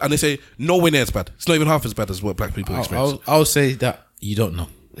say it's as bad. And they say, nowhere near as bad. It's not even half as bad as what black people experience. I'll say that you don't know.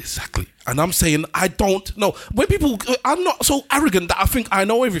 Exactly. And I'm saying, I don't know. When people, I'm not so arrogant that I think I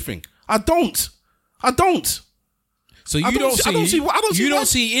know everything. I don't. So you don't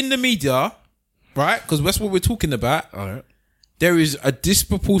see in the media, right? Because that's what we're talking about. All right. There is a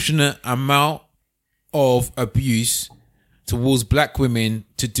disproportionate amount of abuse towards black women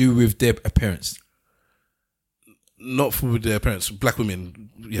to do with their appearance. Not for their parents, black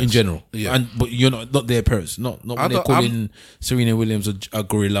women yes. In general, yeah. But you're not their parents. Not when they're calling Serena Williams a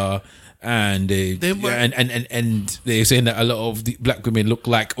gorilla, and and they're saying that a lot of the black women look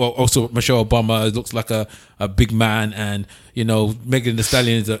like. Well, also Michelle Obama looks like a big man, and Megan Thee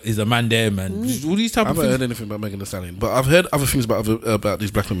Stallion is a man there, man. All these type of things. I haven't heard anything about Megan Thee Stallion, but I've heard other things about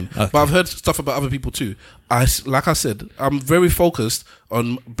these black women. Okay. But I've heard stuff about other people too. Like I said, I'm very focused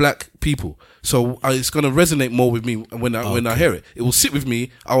on black people, so it's going to resonate more with me when I hear it. It will sit with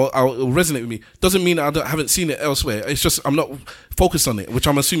me. It will resonate with me. Doesn't mean I haven't seen it elsewhere. It's just I'm not focused on it, which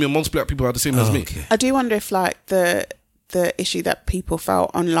I'm assuming most black people are the same as me. I do wonder if like the issue that people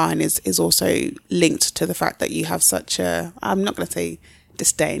felt online is also linked to the fact that you have such a, I'm not going to say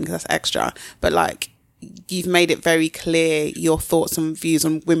disdain because that's extra, but like you've made it very clear your thoughts and views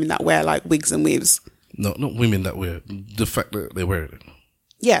on women that wear like wigs and weaves. No, not women that wear the fact that they're wearing it.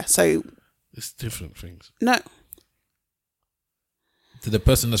 Yeah, so it's different things. No. To the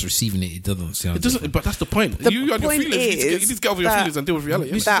person that's receiving it doesn't sound. It doesn't. different. But that's the point. You and your feelings. You need to get over your feelings and deal with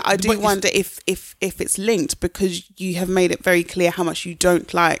reality. That I do wonder if it's linked because you have made it very clear how much you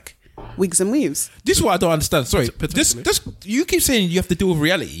don't like wigs and weaves. This is what I don't understand. Sorry, this you keep saying you have to deal with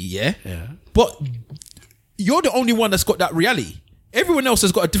reality, yeah. But you're the only one that's got that reality. Everyone else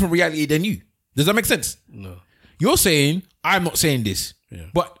has got a different reality than you. Does that make sense? No. You're saying I'm not saying this. Yeah.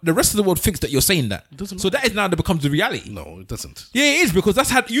 But the rest of the world thinks that you're saying that. So that is now that becomes the reality. No, it doesn't. Yeah, it is because that's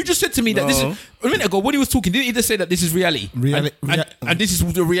how you just said to me that this is a minute ago when he was talking. Didn't he just say that this is reality? And this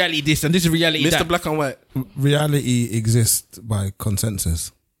is the reality. This and this is reality. Mr. That. Black and White. Reality exists by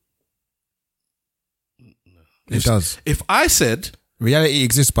consensus. It does. If I said reality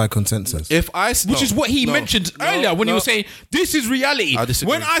exists by consensus, which is what he mentioned earlier when he was saying this is reality.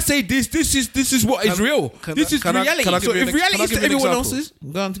 When I say this is what is real. This is reality. So if reality is to everyone else's,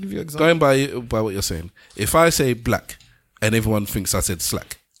 I'm going to give you an example. Going by what you're saying, if I say black and everyone thinks I said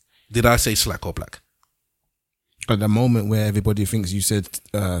slack, did I say slack or black? At the moment where everybody thinks you said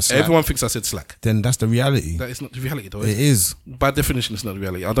slack, everyone thinks I said slack. Then that's the reality. That is not the reality, though. It is. By definition, it's not the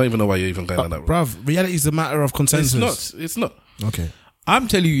reality. I don't even know why you're even going on that road. Bruv, reality is a matter of consensus. It's not. Okay. I'm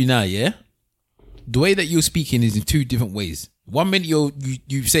telling you now, yeah. The way that you're speaking is in two different ways. One minute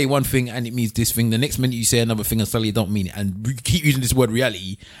you say one thing and it means this thing. The next minute you say another thing and suddenly you don't mean it. And you keep using this word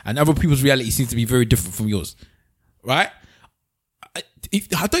reality. And other people's reality seems to be very different from yours. Right?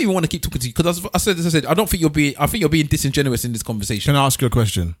 I don't even want to keep talking to you because I said I think you're being disingenuous in this conversation. Can I ask you a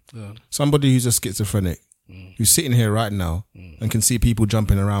question? Yeah. Somebody who's a schizophrenic, who's sitting here right now and can see people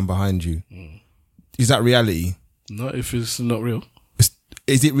jumping around behind you. Is that reality? Not if it's not real.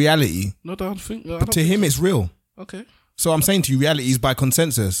 Is it reality? No, I don't think. But to him, it's real. Okay. So I'm saying to you, reality is by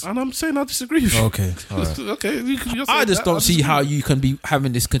consensus. And I'm saying I disagree with you. Okay. All right. Okay. I just don't see how you can be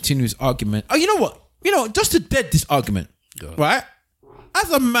having this continuous argument. Oh, you know what? Just to dead this argument, right? As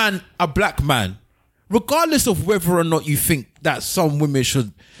a man, a black man, regardless of whether or not you think that some women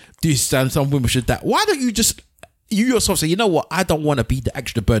should this and some women should that, why don't you just, you yourself say, you know what? I don't want to be the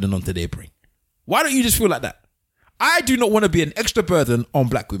extra burden onto their brain. Why don't you just feel like that? I do not want to be an extra burden on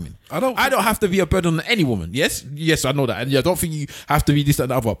black women. I don't have to be a burden on any woman. Yes, I know that. And I don't think you have to be this and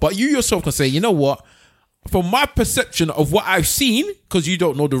the other. But you yourself can say, you know what? From my perception of what I've seen, because you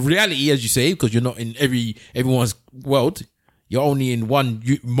don't know the reality, as you say, because you're not in everyone's world. You're only in one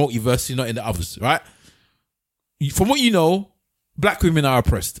multiverse, you're not in the others, right? From what you know, black women are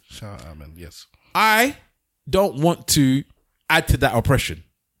oppressed. Shout out, man. Yes. I don't want to add to that oppression.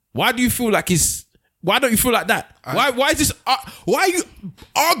 Why do you feel like why don't you feel like that? Why is this? Why are you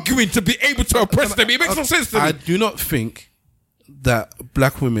arguing to be able to oppress them? It makes no sense to me. I do not think that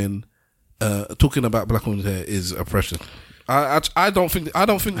black women talking about black women's hair is oppression. I don't think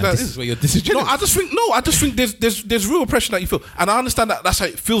that this is where you're disingenuous. No, I just think there's real oppression that you feel, and I understand that that's how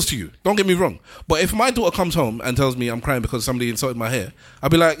it feels to you. Don't get me wrong, but if my daughter comes home and tells me I'm crying because somebody insulted my hair, I'll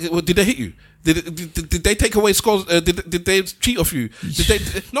be like, well, did they hit you? Did they take away scores? Did they cheat off you?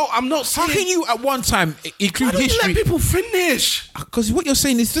 No, I'm not saying. How can you at one time include history? Let people finish. Because what you're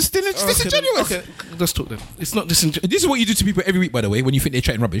saying is just disingenuous. Okay, let's talk then. It's not disingenuous. This is what you do to people every week, by the way, when you think they're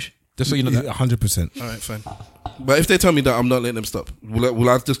chatting rubbish. Just so you know that. 100%. All right, fine. But if they tell me that I'm not letting them stop, will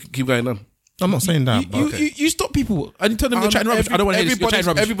I just keep going on? I'm not saying that. You stop people and tell them they're chatting rubbish. I don't want to hear this. You're chatting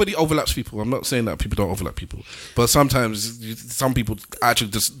rubbish. Everybody overlaps people. I'm not saying that people don't overlap people, but sometimes some people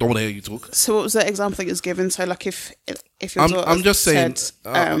actually just don't want to hear you talk. So what was the example that you was given? So like if your daughter I'm just saying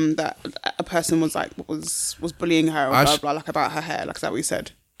that a person was like was bullying her or blah blah like about her hair, like is that what you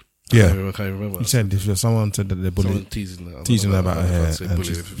said? Yeah, I can't remember. You said if someone said that they're bullying, teasing her about her hair.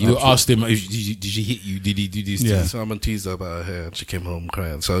 You asked him, did she hit you? Did he do this? Yeah. Someone teased her about her hair and she came home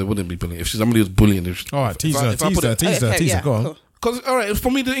crying. So it wouldn't be bullying. If somebody was bullying, all right, tease her. Go on. Because all right,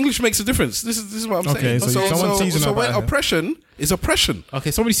 for me the English makes a difference. This is what I'm saying. Okay, so someone teasing her about when her oppression is oppression.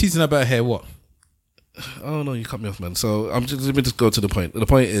 Okay, somebody's teasing her about her hair. What? Oh no, you cut me off, man. So let me just go to the point. The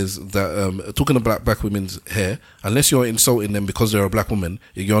point is that talking about black women's hair, unless you're insulting them because they're a black woman,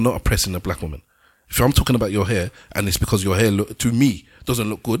 you're not oppressing a black woman. If I'm talking about your hair and it's because your hair to me doesn't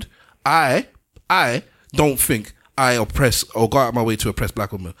look good, I don't think I oppress or go out of my way to oppress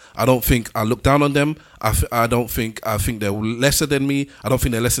black women. I don't think I look down on them. I think they're lesser than me. I don't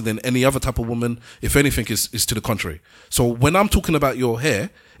think they're lesser than any other type of woman. If anything, is to the contrary. So when I'm talking about your hair,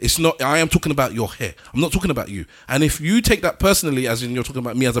 it's not. I am talking about your hair. I'm not talking about you. And if you take that personally, as in you're talking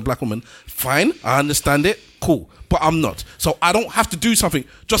about me as a black woman, fine. I understand it. Cool. But I'm not. So I don't have to do something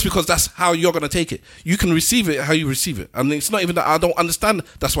just because that's how you're going to take it. You can receive it how you receive it. And it's not even that I don't understand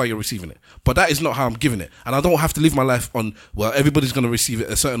that's why you're receiving it. But that is not how I'm giving it. And I don't have to live my life on, well, everybody's going to receive it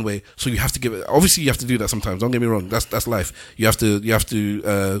a certain way. So you have to give it. Obviously, you have to do that sometimes. Don't get me wrong. That's life. You have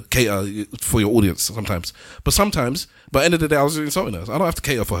to cater for your audience sometimes. But sometimes, by the end of the day, I was insulting her. I don't have to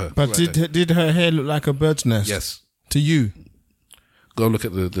cater for her. But did her hair look like a bird's nest? Yes. To you? Go look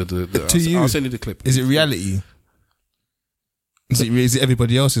at I'll send you the clip. Is it reality? Is it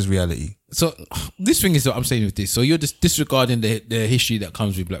everybody else's reality? So this thing is what I'm saying with this. So you're just disregarding the history that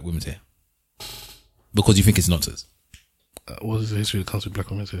comes with black women's hair because you think it's nonsense. What is the history that comes with black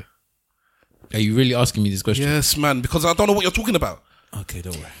women's hair? Are you really asking me this question? Yes, man, because I don't know what you're talking about. Okay,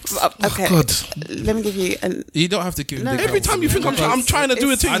 don't worry. Okay, God. Let me give you You don't have to give. No, every time you think I'm trying to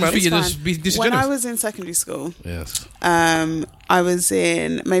do a thing, man. When I was in secondary school, yes, I was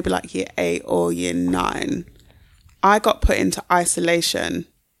in maybe like year 8 or year 9. I got put into isolation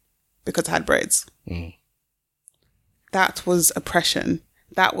because I had braids. That was oppression.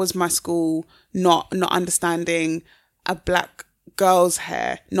 That was my school not understanding a black girl's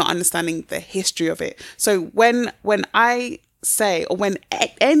hair, not understanding the history of it. So when I say, or when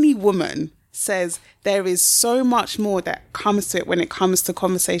any woman says there is so much more that comes to it when it comes to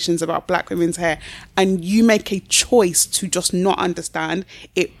conversations about black women's hair, and you make a choice to just not understand,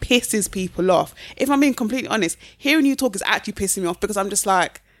 it pisses people off. If I'm being completely honest, hearing you talk is actually pissing me off because I'm just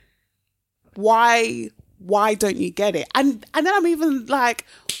like, why don't you get it? And then I'm even like,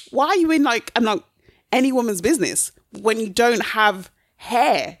 why are you in like, I'm like, any woman's business when you don't have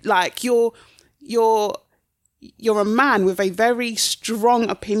hair? Like you're a man with a very strong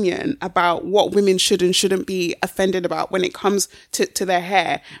opinion about what women should and shouldn't be offended about when it comes to their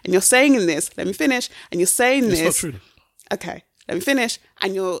hair. And you're saying in this, let me finish, and you're saying this. It's not true. Okay, let me finish.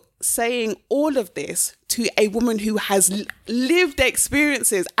 And you're saying all of this to a woman who has lived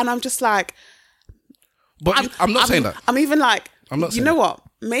experiences. And I'm just like... But I'm not saying that. I'm even like, I'm not saying you know what?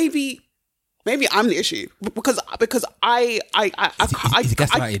 Maybe I'm the issue because I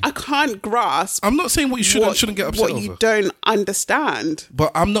can't grasp. I'm not saying what you should and shouldn't get upset over. What you don't understand.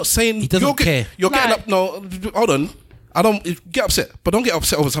 But I'm not saying he doesn't care. You're getting up. No, hold on. I don't get upset, but don't get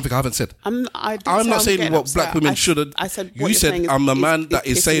upset over something I haven't said. I'm not saying what black women should. I said you said I'm a man that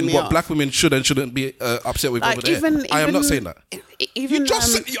is saying what black women should and shouldn't be upset with over there. I am not saying that. Even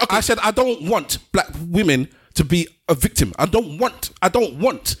I said I don't want black women to be a victim. I don't want.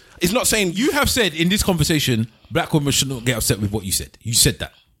 It's not saying you have said in this conversation black women should not get upset with what you said. You said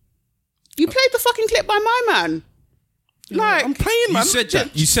that. You played the fucking clip by my man. Like I'm playing, man.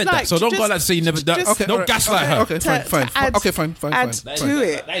 You said that. So don't go like to say you never done. Okay, don't gaslight her. Okay, fine. Add to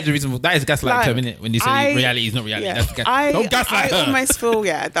it. That is the reason. That is gaslight term, innit? When you say reality is not reality. Yeah, that's don't gaslight her. I almost feel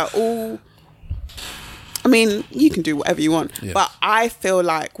that all. I mean, you can do whatever you want, Yes. but I feel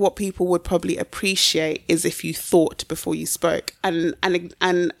like what people would probably appreciate is if you thought before you spoke. And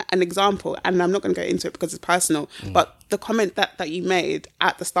an example, and I'm not going to go into it because it's personal, but the comment that you made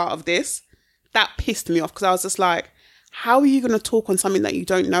at the start of this, that pissed me off because I was just like, how are you going to talk on something that you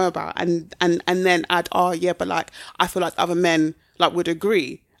don't know about and then add, oh yeah, but like I feel like other men like would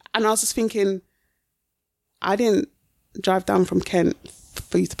agree. And I was just thinking, I didn't drive down from Kent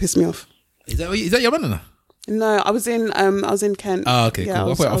for you to piss me off. Is that your man? No, I was in Kent. Oh, okay, Yeah,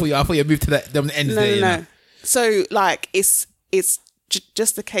 cool. I thought you moved to them ends there. You know? No. So like it's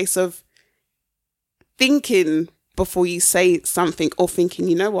just a case of thinking before you say something, or thinking,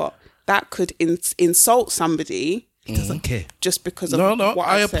 you know what, that could insult somebody. He doesn't care. Just because of No, what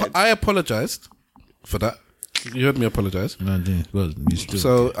I said. I apologized for that. You heard me apologize. No, I didn't. Well, you still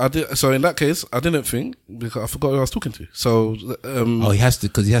So I did. So in that case, I didn't think because I forgot who I was talking to. So he has to,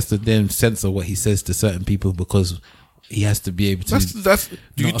 because he has to then censor what he says to certain people because he has to be able to. that's.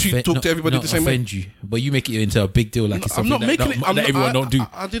 Do you talk to everybody the same way? Offend you, but you make it into a big deal, like it's I'm something not making it. that everyone don't do.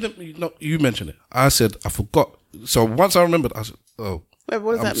 I didn't. No, you mentioned it. I said I forgot. So once I remembered, I said, "Oh, Wait,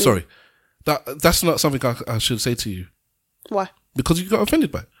 what does I'm that mean? sorry." That's not something I should say to you Why? because you got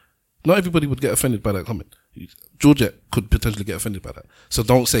offended by it. Not everybody would get offended by that comment. Georgette could potentially get offended by that. So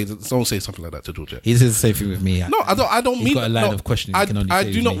don't say something like that to Georgette. He says the same thing with me. No, I don't He's mean. got a line no, of questioning. I He can only I say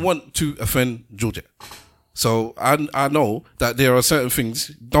do his not name. want to offend Georgette. So I know that there are certain things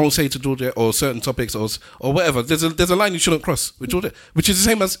don't say to Georgette, or certain topics or whatever. There's a line you shouldn't cross with Georgette, which is the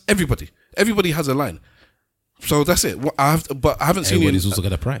same as everybody. Everybody has a line. So that's it. But I haven't seen you. Everybody's also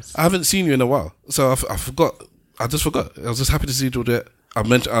got a price. I haven't seen you in a while, so I forgot. I just forgot. I was just happy to see Georgette. I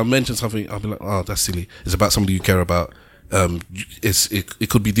mentioned something. I'll be like, oh, that's silly. It's about somebody you care about. It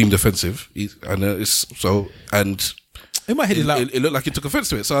could be deemed offensive, and it's so. And in my head, it looked like you took offense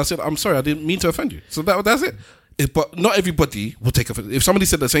to it. So I said, I'm sorry, I didn't mean to offend you. So that's it. But not everybody will take offense. If somebody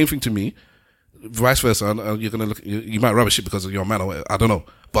said the same thing to me, vice versa, and you're gonna look, you might rubbish it because you're a man or whatever, I don't know.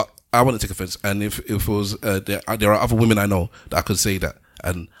 But I wouldn't take offense. And if it was, there are other women I know that I could say that,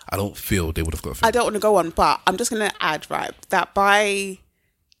 and I don't feel they would have got offended. I don't want to go on, but I'm just going to add, right, that by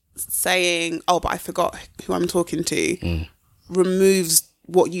saying, oh, but I forgot who I'm talking to, removes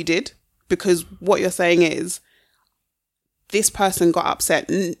what you did, because what you're saying is this person got upset,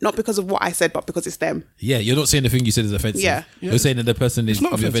 not because of what I said, but because it's them. Yeah, you're not saying the thing you said is offensive. Yeah. You're saying that the person is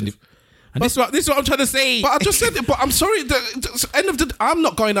not offended. And this is what I'm trying to say. But I just said it. But I'm sorry. End of the. I'm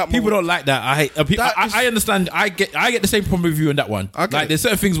not going out. People don't like that. I hate. I understand. I get the same problem with you on that one. Like there's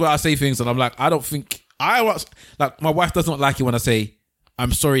certain things where I say things and I'm like, I don't think like my wife does not like it when I say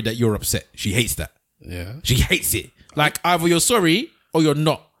I'm sorry that you're upset. She hates that. Yeah. She hates it. Like either you're sorry or you're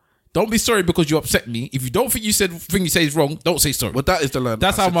not. Don't be sorry because you upset me. If you don't think you said thing you say is wrong, don't say sorry. But that is the line.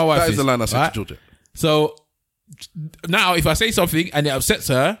 That's how my wife is. That is the line I said right? to Georgia. So now if I say something and it upsets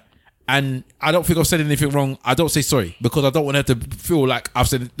her, and I don't think I've said anything wrong, I don't say sorry because I don't want her to feel like I've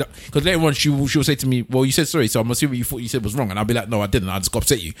said it. Because later on she'll say to me, well, you said sorry, so I'm assuming you thought you said was wrong. And I'll be like, no, I didn't. I just got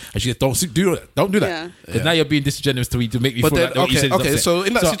upset you. And she said, don't do that. Yeah. Because now you're being disingenuous to me to make me But feel then, like what you said is okay. upset. So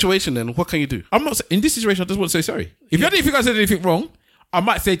in that situation, then what can you do? I'm not in this situation. I just want to say sorry. If you didn't think I said anything wrong, I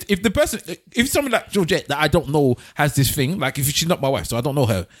might say if somebody like Georgette that I don't know has this thing, like if she's not my wife, so I don't know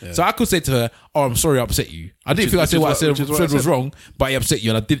her, so I could say to her, "Oh, I'm sorry, I upset you. I didn't think I said what I said was wrong, but I upset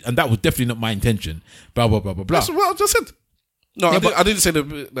you, and that was definitely not my intention." Blah blah blah blah blah. That's what I just said. No, Yeah, I didn't say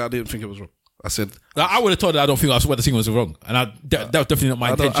that I didn't think it was wrong. I said I would have told her I don't think what the thing was wrong, and that was definitely not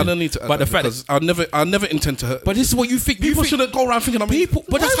my intention. I don't need to. But the fact is, I never intend to hurt. But this is what you think. People shouldn't go around thinking. People,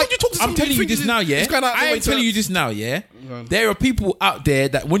 but that's why like would you talk to I'm somebody telling you this now, yeah. I am telling you this now, yeah. There are people out there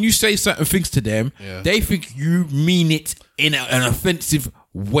that when you say certain things to them, they think you mean it in an offensive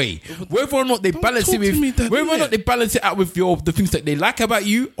way. Whether or not they balance it with, whether or not they balance it out with the things that they like about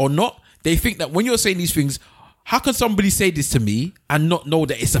you or not, they think that when you're saying these things, how can somebody say this to me and not know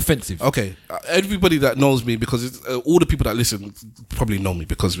that it's offensive? Okay, everybody that knows me, because it's, all the people that listen probably know me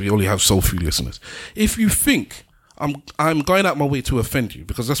because we only have so few listeners. If you think I'm going out my way to offend you,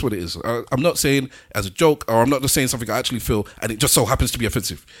 because that's what it is. I'm not saying as a joke, or I'm not just saying something I actually feel and it just so happens to be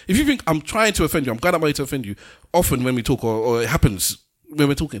offensive. If you think I'm trying to offend you, I'm going out my way to offend you, often when we talk or it happens when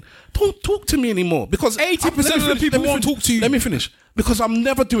we're talking, don't talk to me anymore, because 80% of the people won't talk to you. Let me finish. Because I'm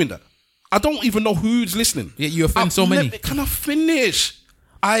never doing that. I don't even know who's listening. Yeah, you offend so many. Can I finish?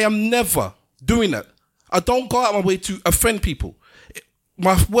 I am never doing that. I don't go out my way to offend people.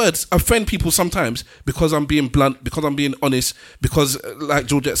 My words offend people sometimes because I'm being blunt, because I'm being honest, because like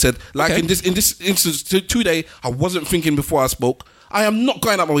Georgette said, like in this instance today, I wasn't thinking before I spoke. I am not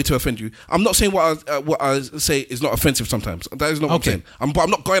going out my way to offend you. I'm not saying what I say is not offensive sometimes. That is not what I'm saying. But I'm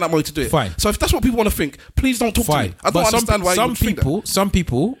not going out my way to do it. Fine. So if that's what people want to think, please don't talk to me. I don't understand why you would think that. Some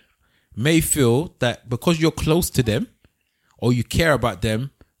people may feel that because you're close to them or you care about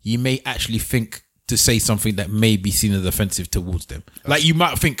them, you may actually think to say something that may be seen as offensive towards them. Like you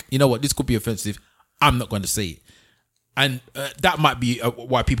might think, you know what, this could be offensive. I'm not going to say it. And that might be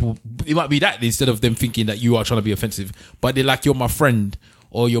why people, it might be that instead of them thinking that you are trying to be offensive, but they're like, you're my friend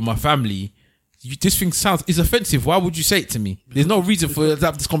or you're my family. This thing is offensive. Why would you say it to me? There's no reason for us to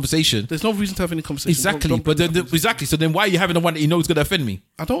have this conversation. There's no reason to have any conversation. Exactly. Exactly. So then why are you having the one that you know is going to offend me?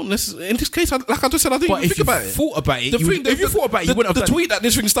 I don't necessarily, in this case, like I just said, I didn't even think about it. If you thought about it, you wouldn't have the tweet that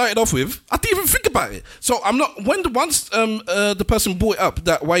this thing started off with, I didn't even think about it. So I'm not, once the person brought it up,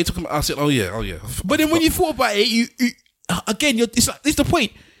 that why you talking about, I said, oh yeah. But then when you thought about it, you again, it's the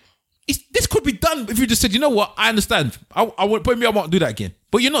point. This could be done if you just said, you know what, I understand. I won't do that again.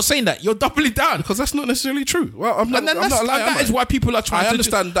 But you're not saying that. You're doubling down because that's not necessarily true. Well, I'm not lying. That is why people are trying. I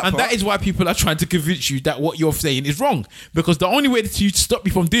understand that, and that is why people are trying to convince you that what you're saying is wrong. Because the only way to stop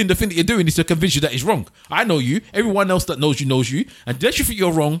you from doing the thing that you're doing is to convince you that it's wrong. I know you. Everyone else that knows you. And unless you think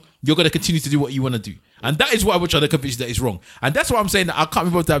you're wrong, you're going to continue to do what you want to do. And that is why we're trying to convince you that it's wrong. And that's why I'm saying that I can't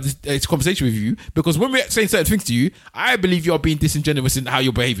be able to have this conversation with you, because when we're saying certain things to you, I believe you're being disingenuous in how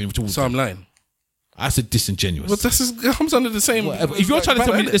you're behaving towards So I'm lying. I said disingenuous. But it comes under the same. If you're trying to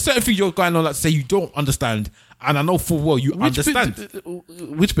tell me there's certain things you're going on that say you don't understand, and I know full well you understand.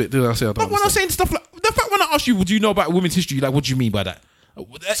 Which bit did I say I don't understand? When I'm saying stuff like the fact when I ask you, do you know about women's history? Like, what do you mean by that?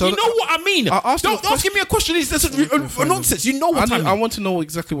 So you know what I mean. Don't asking me a question is nonsense. You know what I mean. I want to know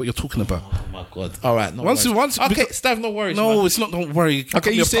exactly what you're talking about. Oh my god! All right, once. Okay, Stav, no worries. No, man. It's not. Don't worry.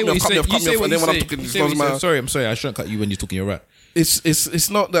 Okay, you say what you say. You say what you say. I'm sorry. I shouldn't cut you when you're talking. You're right. It's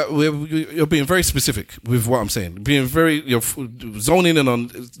not that you're being very specific with what I'm saying. You're zoning in on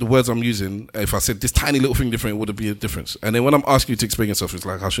the words I'm using. If I said this tiny little thing different, it would be a difference. And then when I'm asking you to explain yourself, it's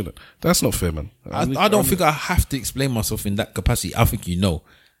like I shouldn't. That's not fair, man. I don't think I have to explain myself in that capacity. I think you know.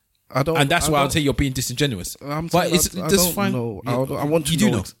 And that's why I'll say you're being disingenuous. But it's fine. No, I want to know. You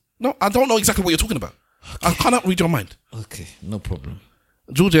do know. No, I don't know exactly what you're talking about. Okay. I cannot read your mind. Okay, no problem.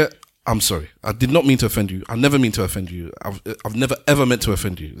 Georgette, I'm sorry. I did not mean to offend you. I never mean to offend you. I've never ever meant to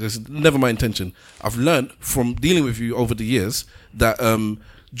offend you. This is never my intention. I've learned from dealing with you over the years that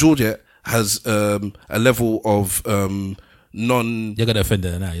Georgette has a level of non. You're gonna offend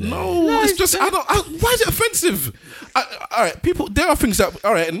her now. No, it's just why is it offensive? All right, people. There are things that.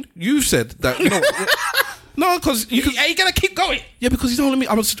 All right, and you've said that. You know, no, because are you gonna keep going? Yeah, because you don't let me.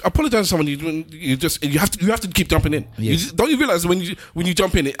 I apologize to someone. You have to keep jumping in. Yes. Don't you realize when you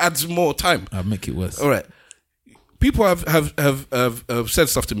jump in, it adds more time. I'll make it worse. All right. People have said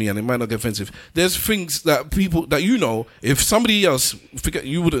stuff to me, and it might not get offensive. There's things that people that if somebody else forget,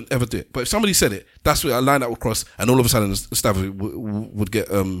 you wouldn't ever do it. But if somebody said it, that's where a line that would cross, and all of a sudden, Stav would get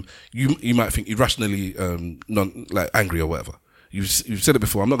you might think irrationally angry or whatever. You've said it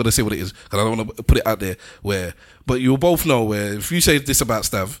before. I'm not going to say what it is because I don't want to put it out there. But you'll both know where if you say this about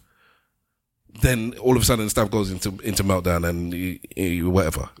Stav, then all of a sudden Stav goes into meltdown and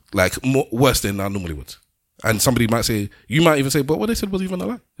whatever, worse than I normally would. And somebody might say, you might even say, but what they said was even a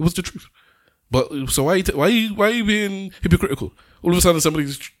lie. It was the truth. But so why are you being hypocritical? All of a sudden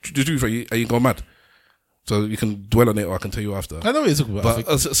somebody's the truth. Are you going mad? So you can dwell on it, or I can tell you after. I know what you're talking about.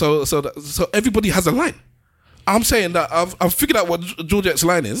 But so everybody has a line. I'm saying that I've figured out what Georgette's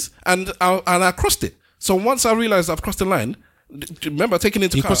line is, and I crossed it. So once I realised I've crossed the line, remember taking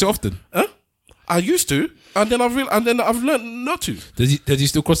into account. You cross it often? Huh? I used to, and then I've learned not to. Does he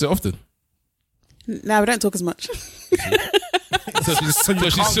still cross it often? No, we don't talk as much. so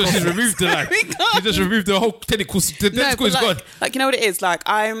she's removed the line. She just removed the whole technical. Is gone. Like, you know what it is? Like,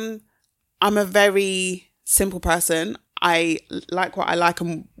 I'm a very simple person. I like what I like,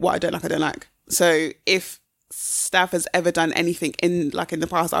 and what I don't like. So if Stav has ever done anything in the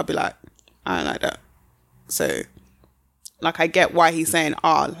past, I'll be like, I don't like that. So, I get why he's saying,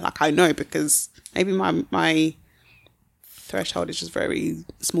 I know, because maybe my threshold is just very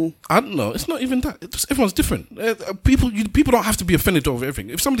small. I don't know. It's not even that. Everyone's different. People don't have to be offended over everything.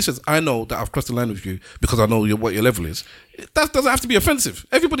 If somebody says, I know that I've crossed the line with you because I know what your level is, that doesn't have to be offensive.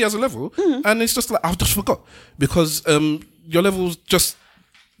 Everybody has a level, and it's just I've just forgot because your level's just.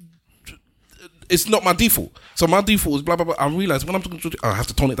 It's not my default. So my default is blah blah blah. I realize when I'm talking to Georgette, I have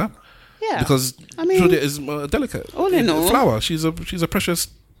to tone it down. Yeah, because Georgette is delicate. All in all, flower. She's a precious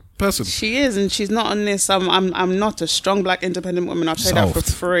person. She is, and she's not on this. I'm not a strong black independent woman. I'll tell you that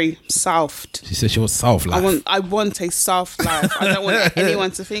for free. Soft. She said she was soft life. I want a soft life. I don't want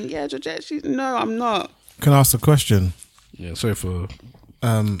anyone to think, yeah, Georgette. No, I'm not. Can I ask a question? Yeah, sorry for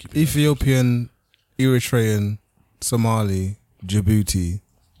Ethiopian, Eritrean, Somali, Djibouti.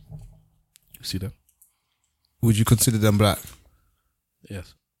 You see that? Would you consider them black?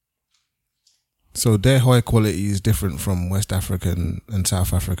 Yes. So their hair quality is different from West African and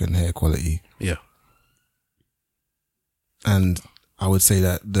South African hair quality. Yeah. And I would say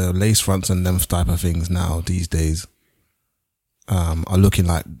that the lace fronts and them type of things now these days are looking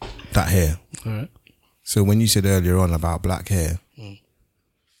like that hair. All right. So when you said earlier on about black hair,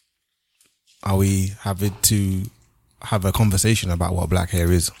 are we having to have a conversation about what black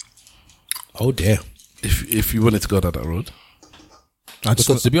hair is? Oh dear. If you wanted to go down that road.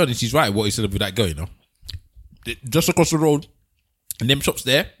 Because to be honest, he's right what he said with that girl, you know. Just across the road, and them shops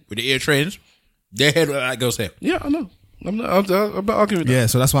there, with the ear trains, their hair look like that girl's hair. Yeah, I know. I'm not arguing with that. Yeah,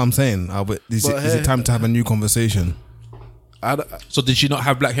 so that's what I'm saying. Is it time to have a new conversation? So did she not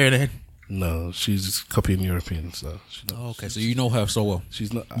have black hair in her head? No, she's copying European, so she don't. Oh, okay, so you know her so well.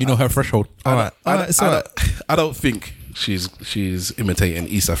 She's not. You know her threshold. All right. I don't think she's imitating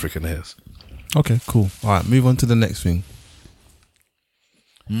East African hairs. Okay, cool. All right, move on to the next thing.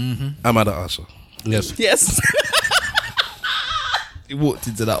 Amada Asha. Yes. Yes. He walked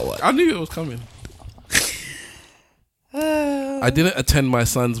into that one. I knew it was coming. I didn't attend my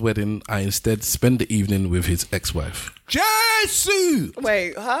son's wedding. I instead spent the evening with his ex-wife. Jesus!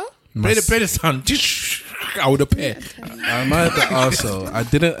 Wait, huh? Play the sound. I would appear. Amada Asha. I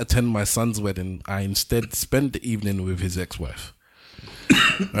didn't attend my son's wedding. I instead spent the evening with his ex-wife.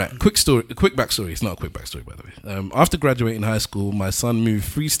 Right, quick backstory. It's not a quick backstory, by the way. After graduating high school, my son moved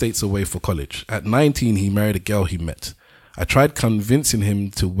 3 states away for college. At 19, he married a girl he met. I tried convincing him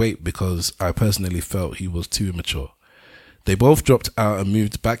to wait because I personally felt he was too immature. They both dropped out and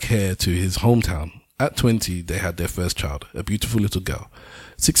moved back here to his hometown. At 20, they had their first child, a beautiful little girl.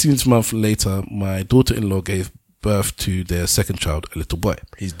 16 months later, my daughter-in-law gave birth to their second child, a little boy.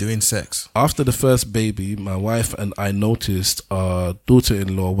 He's doing sex. After the first baby, my wife and I noticed our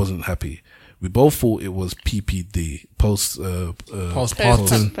daughter-in-law wasn't happy. We both thought it was PPD,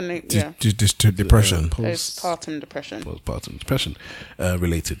 postpartum depression. Postpartum depression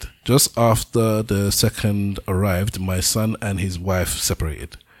related. Just after the second arrived, my son and his wife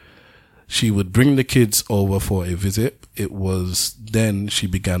separated. She would bring the kids over for a visit. It was then she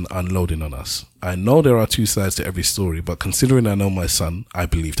began unloading on us. I know there are 2 sides to every story, but considering I know my son, I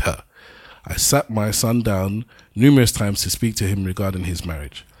believed her. I sat my son down numerous times to speak to him regarding his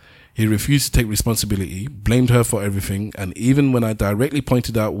marriage. He refused to take responsibility, blamed her for everything, and even when I directly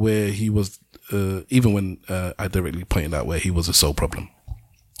pointed out where he was, the sole problem.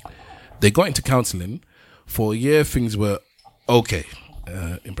 They got into counselling. For a year, things were okay.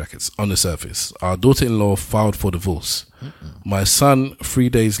 In brackets, on the surface. Our daughter-in-law filed for divorce. My son, 3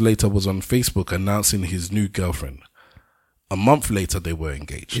 days later, was on Facebook announcing his new girlfriend. A month later, they were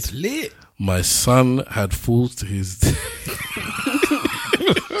engaged. It's lit. My son had fooled his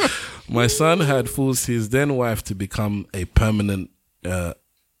then wife to become a permanent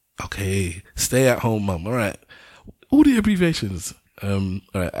stay-at-home mum. All right, all the abbreviations. All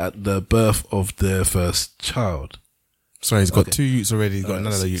right, at the birth of their first child. Sorry, he's got 2 youths already. He's got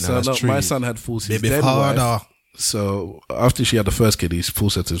another youth now. So my son had forced his then wife. So after she had the first kid, he's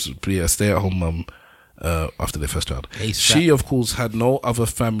forced her to be a stay-at-home mum after their first child. She, of course, had no other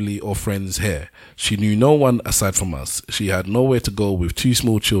family or friends here. She knew no one aside from us. She had nowhere to go with 2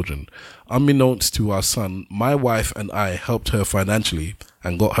 small children. Unbeknownst to our son, my wife and I helped her financially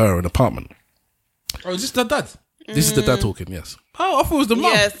and got her an apartment. Oh, is this the dad? This is the dad talking, yes. Oh, I thought it was the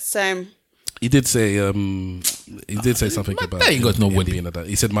mum. Yeah, same. He did say something about that ain't got no wedding. Being a dad.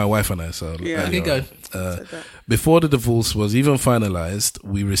 He said my wife and I. So yeah, before the divorce was even finalized,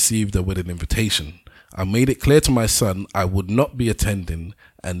 we received a wedding invitation. I made it clear to my son I would not be attending,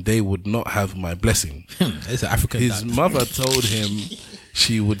 and they would not have my blessing. It's an African. His mother told him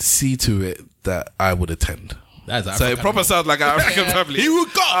she would see to it that I would attend. So it proper sounds like an African family. He will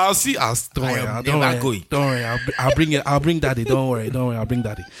go. I'll see. Don't worry. I'll bring daddy. Don't worry. I'll bring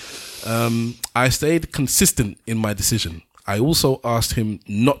daddy. I stayed consistent in my decision. I also asked him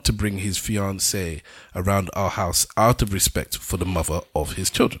not to bring his fiancée around our house out of respect for the mother of his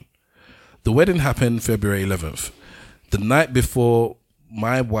children. The wedding happened February 11th. The night before,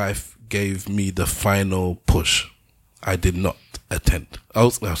 my wife gave me the final push. I did not attend.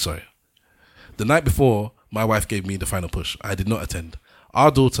 The night before, my wife gave me the final push. I did not attend.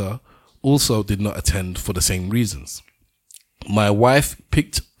 Our daughter also did not attend for the same reasons. My wife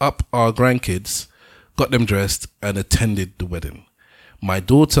picked up our grandkids, got them dressed, and attended the wedding. My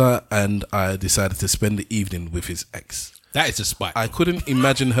daughter and I decided to spend the evening with his ex. That is a spite. I couldn't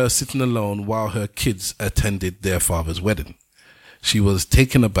imagine her sitting alone while her kids attended their father's wedding. She was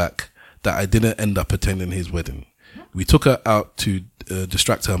taken aback that I didn't end up attending his wedding. We took her out to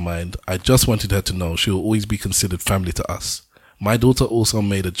distract her mind. I just wanted her to know she will always be considered family to us. My daughter also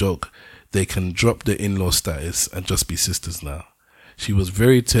made a joke. They can drop the in-law status and just be sisters now. She was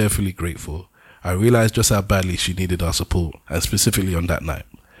very tearfully grateful. I realized just how badly she needed our support, and specifically on that night.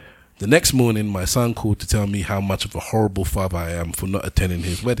 The next morning, my son called to tell me how much of a horrible father I am for not attending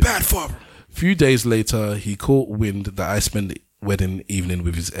his wedding. Bad father. A few days later, he caught wind that I spent the wedding evening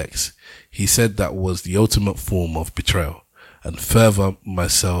with his ex. He said that was the ultimate form of betrayal, and further,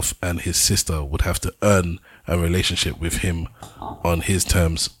 myself and his sister would have to earn a relationship with him on his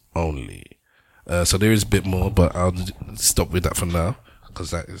terms only. So there is a bit more, but I'll stop with that for now,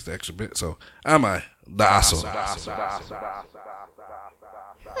 because that is the extra bit. So, am I the asshole?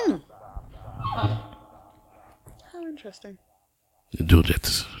 How interesting.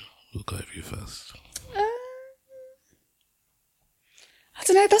 Georgette, we'll go with you first. I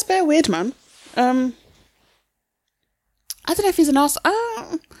don't know. That's very weird, man. I don't know if he's an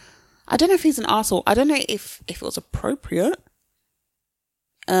arsehole. I don't know if he's an arsehole. I don't know if it was appropriate.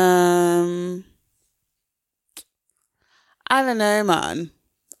 I don't know, man.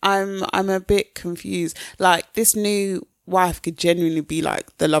 I'm a bit confused. Like, this new wife could genuinely be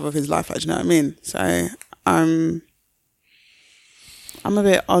like the love of his life. Like, do you know what I mean? So I'm a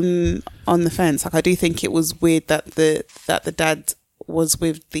bit on the fence. Like, I do think it was weird that the dad was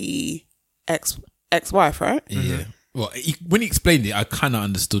with the ex-wife, right? Yeah. Well, when he explained it, I kind of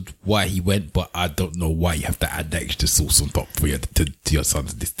understood why he went, but I don't know why you have to add that extra sauce on top for to your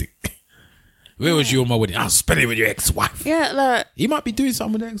son's district. Where was you on my wedding? I was spending it with your ex-wife. Yeah, like, he might be doing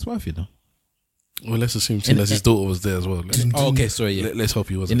something with the ex-wife, you know. Well, let's assume as his daughter was there as well. Okay, sorry. Yeah. Let's hope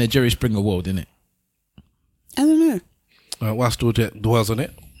he wasn't. In the Jerry Springer world, innit? I don't know. Whilst Georgette dwells on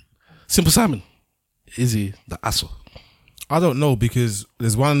it, Simple Simon, is he the asshole? I don't know, because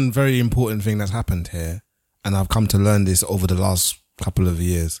there's one very important thing that's happened here, and I've come to learn this over the last couple of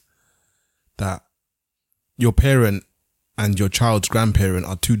years, that your parent and your child's grandparent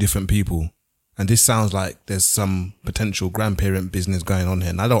are two different people. And this sounds like there's some potential grandparent business going on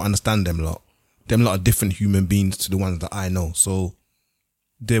here, and I don't understand them lot. Them lot are different human beings to the ones that I know. So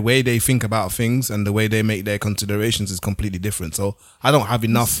the way they think about things and the way they make their considerations is completely different. So I don't have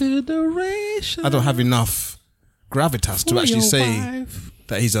enough gravitas to actually say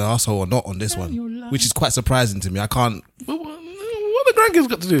that he's an asshole or not on this one, which is quite surprising to me. I can't. What the grandkids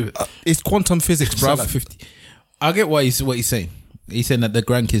got to do? It's quantum physics, bruv. Like 50. I get what he's saying. He's saying that the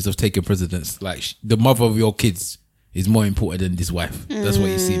grandkids have taken precedence. Like, the mother of your kids is more important than this wife. That's what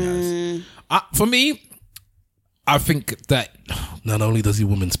he's seen as. For me, I think that not only does he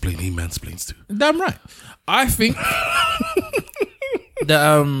womansplain, he mansplains too. Damn right. I think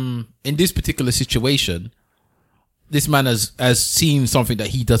that in this particular situation, this man has seen something that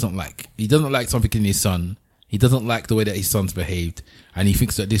he doesn't like. He doesn't like something in his son. He doesn't like the way that his son's behaved, and he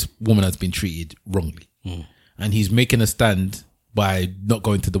thinks that this woman has been treated wrongly. And he's making a stand by not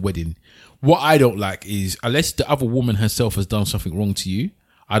going to the wedding. What I don't like is, unless the other woman herself has done something wrong to you,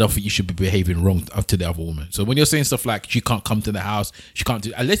 I don't think you should be behaving wrong to the other woman. So when you're saying stuff like she can't come to the house, she can't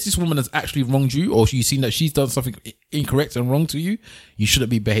do, unless this woman has actually wronged you, or you've seen that she's done something incorrect and wrong to you, you shouldn't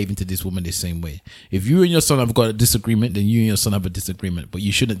be behaving to this woman the same way. If you and your son have got a disagreement, then you and your son have a disagreement, but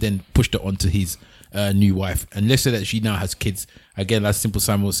you shouldn't then push that onto his new wife. And let's say that she now has kids. Again, like Simple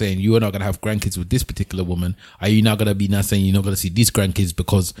Simon was saying, you are not going to have grandkids with this particular woman. Are you now going to be now saying you're not going to see these grandkids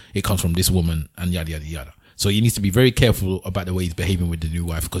because it comes from this woman, and yada, yada, yada. So he needs to be very careful about the way he's behaving with the new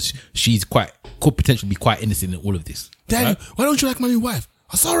wife, because she's could potentially be quite innocent in all of this. Daniel, why don't you like my new wife?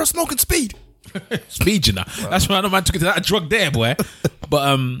 I saw her smoking speed. Speed, you know. Wow. That's why I don't mind took it to that drug there, boy.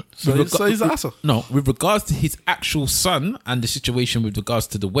 But so he's an asshole. No, with regards to his actual son and the situation with regards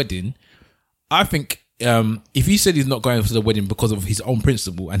to the wedding, I think if he said he's not going to the wedding because of his own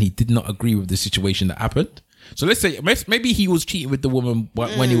principle and he did not agree with the situation that happened. So let's say maybe he was cheating with the woman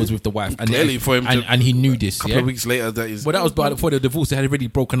when he was with the wife, and clearly for him, and he knew this. A couple of weeks later, that is. But that was before the divorce. They had already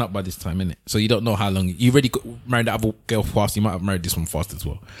broken up by this time, innit? So you don't know how long. You already married that other girl fast. You might have married this one fast as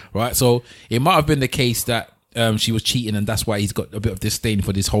well, right? So it might have been the case that she was cheating, and that's why he's got a bit of disdain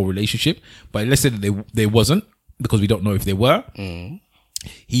for this whole relationship. But let's say that they wasn't, because we don't know if they were.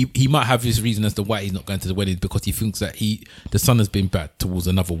 He might have his reason as to why he's not going to the wedding, because he thinks that the son has been bad towards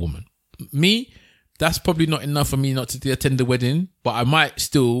another woman. That's probably not enough for me not to attend the wedding, but I might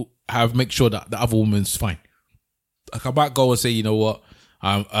still make sure that the other woman's fine. Like, I might go and say, you know what,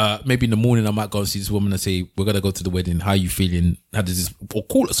 Maybe in the morning I might go and see this woman and say, we're going to go to the wedding. How are you feeling? How does this, or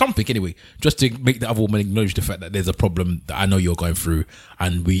call it something anyway, just to make the other woman acknowledge the fact that there's a problem that I know you're going through,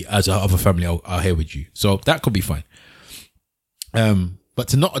 and we as a other family are here with you. So that could be fine. But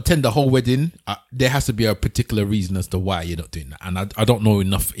to not attend the whole wedding, there has to be a particular reason as to why you're not doing that. And I don't know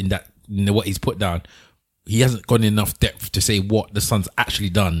enough in that, what he's put down. He hasn't gone in enough depth to say what the son's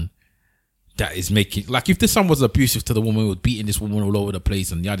actually done that is making, like, if the son was abusive to the woman, was beating this woman all over the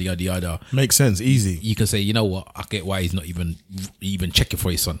place and yada yada yada, makes sense, easy. You can say, you know what, I get why he's not even checking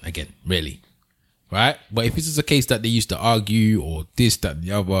for his son again, really, right? But if this is a case that they used to argue or this, that, and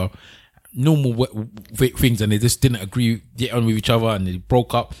the other, normal things, and they just didn't get on with each other, and they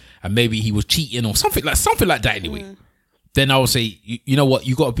broke up, and maybe he was cheating or something like that anyway. Then I would say, you know what,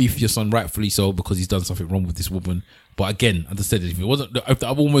 you got to beef your son, rightfully so, because he's done something wrong with this woman. But again, as I said, if the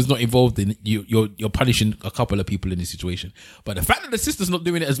other woman's not involved, then you're punishing a couple of people in this situation. But the fact that the sister's not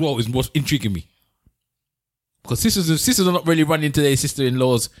doing it as well is what's intriguing me, because sisters are not really running to their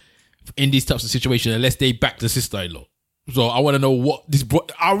sister-in-laws in these types of situations unless they back the sister-in-law. So I want to know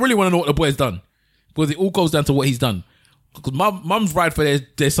I really want to know what the boy's done, because it all goes down to what he's done. Because mums ride for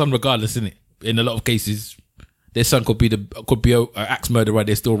their son regardless, isn't it? In a lot of cases, their son could be an axe murderer.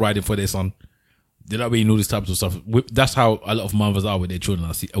 They're still riding for their son. They're not being all these types of stuff. That's how a lot of mothers are with their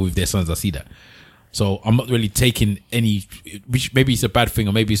children. With their sons, I see that. So I'm not really taking any, which maybe it's a bad thing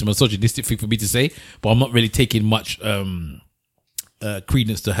or maybe it's a misogynistic thing for me to say, but I'm not really taking much credence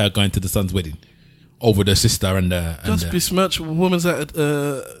to her going to the son's wedding over the sister and just besmirch women's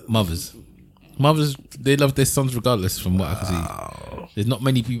mothers. Mothers, they love their sons regardless, from what I can see. There's not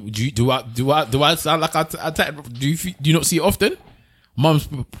many people. Do I sound like do you not see it often? Mums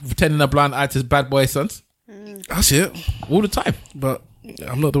pretending a blind eye to bad boy sons. I see it all the time. But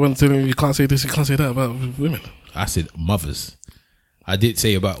I'm not the one telling you can't say this, you can't say that about women. I said mothers. I did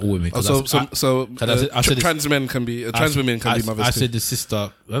say about all women. Trans men can be trans women can be mothers. I said the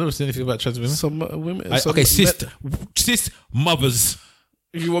sister. I don't say anything about trans women. Some women. Cis mothers.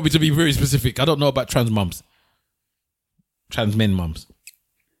 If you want me to be very specific, I don't know about trans mums. Trans men mums.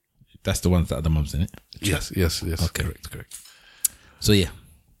 That's the ones that are the mums, isn't it? Yes. Okay. Correct. So yeah.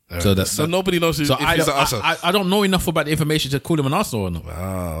 So nobody knows if he's an arsehole. I don't know enough about the information to call him an arsehole or not.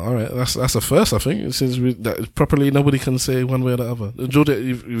 All right. That's a first, I think. Since that properly, nobody can say one way or the other. Jordan,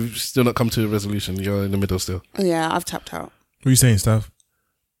 you've still not come to a resolution. You're in the middle still. Yeah, I've tapped out. What are you saying, Steph?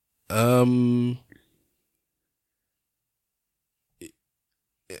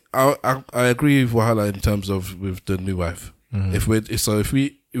 I agree with Wahala in terms of with the new wife. Mm-hmm. If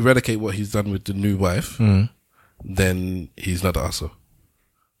we eradicate what he's done with the new wife, then he's not the arsehole.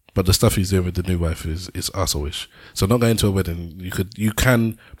 But the stuff he's doing with the new wife is arsehole-ish. So not going to a wedding, you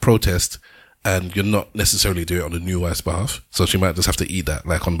can protest, and you're not necessarily doing it on the new wife's behalf. So she might just have to eat that,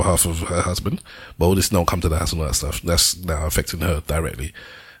 like on behalf of her husband. But all this don't come to the house and all that stuff. That's now affecting her directly.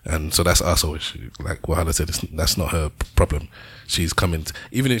 And so that's arsehole-ish. Like Wahala said, that's not her problem. She's coming,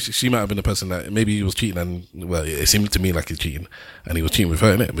 even if she might have been the person that maybe he was cheating, and well, it seemed to me like he's cheating, and he was cheating with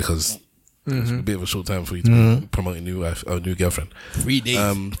her, innit? Because it's a bit of a short time for you to be promoting new wife or new girlfriend. 3 days.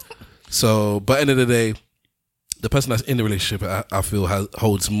 But end of the day, the person that's in the relationship, I feel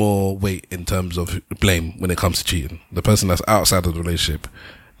holds more weight in terms of blame when it comes to cheating. The person that's outside of the relationship,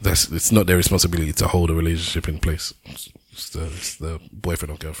 it's not their responsibility to hold a relationship in place. It's the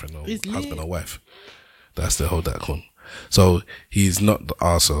boyfriend or girlfriend or husband or wife that's to hold that con. So he's not the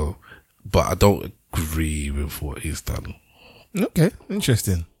arsehole, but I don't agree with what he's done. Okay,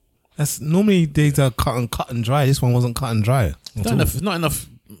 interesting. That's normally these are cut and dry. This one wasn't cut and dry. Not enough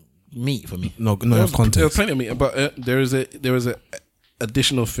meat for me. No enough context. There's plenty of meat, but there is a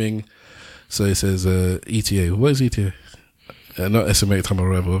additional thing. So it says ETA. What is ETA? Not estimated time of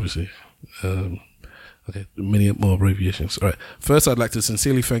arrival, obviously. Okay, many more abbreviations. All right. First, I'd like to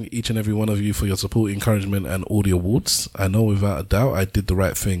sincerely thank each and every one of you for your support, encouragement, and all the awards. I know without a doubt I did the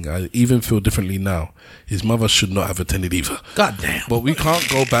right thing. I even feel differently now. His mother should not have attended either. God damn. But we can't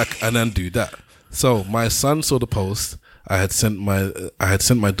go back and undo that. So my son saw the post. I had sent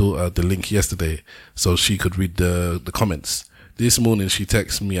my daughter the link yesterday so she could read the comments. This morning she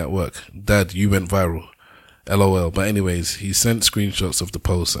texted me at work, "Dad, you went viral. LOL." But anyways, he sent screenshots of the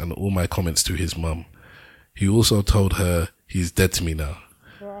post and all my comments to his mum. He also told her he's dead to me now.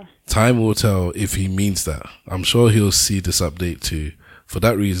 Yeah. Time will tell if he means that. I'm sure he'll see this update too. For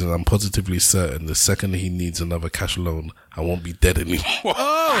that reason, I'm positively certain the second he needs another cash loan, I won't be dead anymore.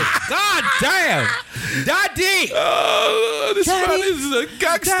 Oh, God damn. Daddy. Oh, this man is a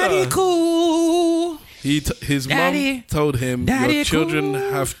gangster. Daddy cool. His mum told him, your children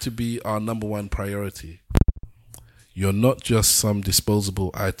have to be our number one priority. you're not just some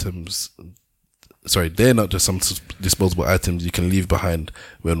disposable items. Sorry, they're not just some disposable items you can leave behind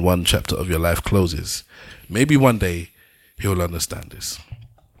when one chapter of your life closes. Maybe one day he'll understand this.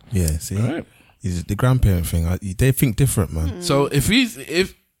 Yeah, see, Right. It's the grandparent thing. They think different, man. So if he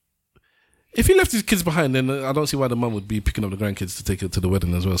left his kids behind, then I don't see why the mum would be picking up the grandkids to take it to the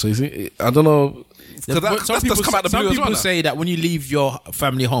wedding as well. So you see, I don't know. Some people say that when you leave your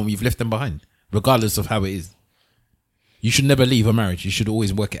family home, you've left them behind, regardless of how it is. You should never leave a marriage. You should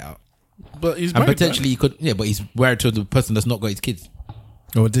always work it out. But he's and married, potentially you could, but he's married to the person that's not got his kids.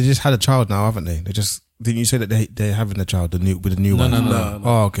 Oh, they just had a child now, haven't they? They just didn't you say that they're having a child with the new one? No.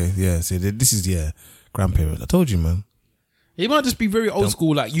 Oh, okay, yeah. See, this is grandparent. I told you, man. It might just be very old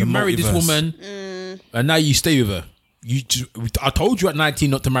school. Like you married this woman, and now you stay with her. I told you at 19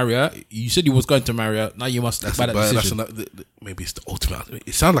 not to marry her. You said you was going to marry her. Now you must buy that decision. Maybe it's the ultimate.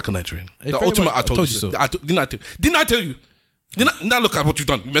 It sounds like a Nigerian. The very ultimate. well, I told you so. Didn't I tell you? Now look at what you've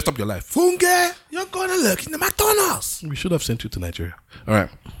done. You messed up your life. Funge, you're gonna look in the McDonald's. We should have sent you to Nigeria. All right.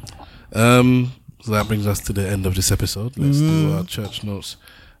 So that brings us to the end of this episode. Let's do our church notes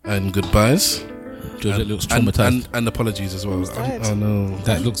and goodbyes. George looks traumatized. And apologies as well. I know.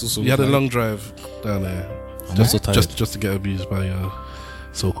 That looks also. You had a long drive down there. Just to get abused by your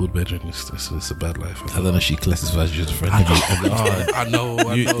so-called bedroom. It's a bad life. I don't know if she classifies you as a friend. I know.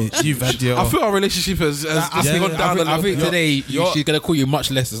 You've had your. I feel our relationship has just gone down a little. I think today she's gonna call you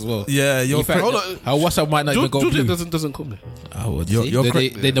much less as well. Yeah, your fact, her WhatsApp might not even go blue. doesn't call me.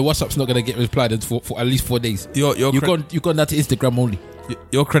 Then the WhatsApp's not gonna get replied for at least 4 days. You've gone down to Instagram only.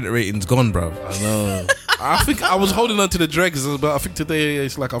 Your credit rating's gone, bro. I know. I think I was holding on to the dregs, but I think today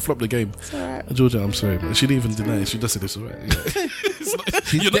it's like I flopped the game. It's alright. Georgia, I'm sorry, man. She didn't even deny it. She just said it's alright. Yeah.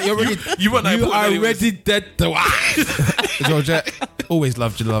 You are already dead. Georgia, always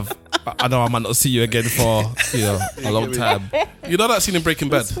loved your love. I know I might not see you again for a long time. You know that scene in Breaking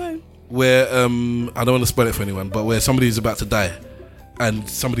Bad where I don't want to spoil it for anyone, but where somebody's about to die and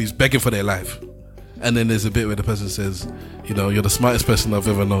somebody's begging for their life, and then there's a bit where the person says, you're the smartest person I've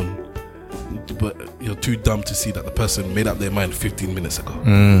ever known, but you're too dumb to see that the person made up their mind 15 minutes ago.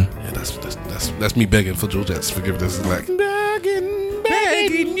 Yeah, that's me begging for Georgette's forgiveness. Like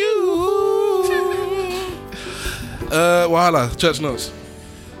begging you. Wahala, church notes.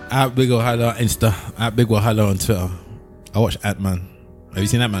 At Big Wahala on Insta. At Big Wahala on Twitter. I watched Ant-Man. Have you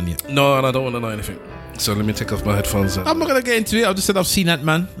seen Ant-Man yet? No, and I don't want to know anything. So let me take off my headphones. I'm not gonna get into it. I just said I've seen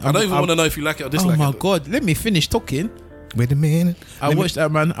Ant-Man. I don't even want to know if you like it or dislike it. Oh my god, let me finish talking. Wait a minute. I watched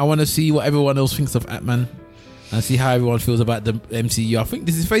Ant-Man. I want to see what everyone else thinks of Ant-Man and see how everyone feels about the MCU. I think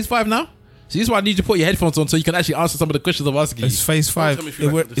this is phase 5 now. So this is why I need you to put your headphones on so you can actually answer some of the questions I'm asking you. It's phase 5.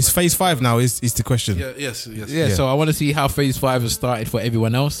 It's phase 5 now. Is the question? Yeah. Yes. Yeah. So I want to see how phase 5 has started for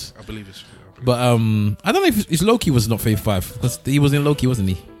everyone else. I believe it's. But I don't know if Loki was not phase 5 because he was in Loki, wasn't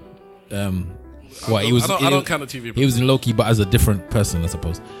he? I don't count the TV. He was in Loki, but as a different person, I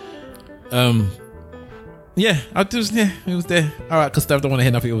suppose. Yeah, it was there. All right, because Steph don't want to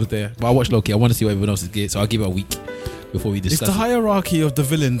hear nothing. It was there, but I watched Loki. I want to see what everyone else is getting, so I'll give it a week before we discuss. Is the hierarchy of the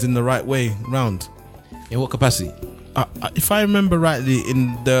villains in the right way round? In what capacity? If I remember rightly,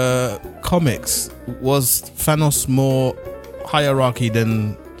 in the comics, was Thanos more hierarchy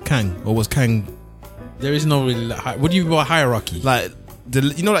than Kang, or was Kang? There is no really. What do you mean by hierarchy? Like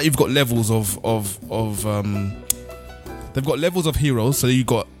like you've got levels of they've got levels of heroes. So you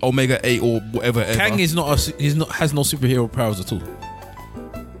got Omega 8 or whatever. Kang has no superhero powers at all.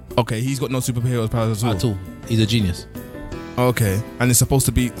 Okay, he's got no superhero powers at all. He's a genius. Okay, and it's supposed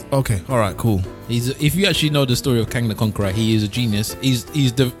to be okay. All right, cool. If you actually know the story of Kang the Conqueror, he is a genius. He's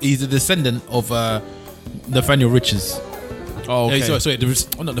the descendant of Nathaniel Richards. Oh, okay. Sorry,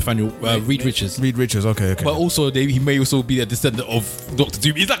 not Nathaniel. Reed Richards. Reed Richards. Okay. But also, he may also be a descendant of Doctor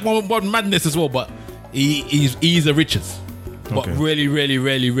Doom. He's like one madness as well, but he's a Richards. But really, really,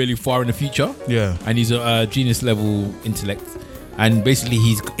 really, really far in the future. Yeah. And he's a genius level intellect. And basically,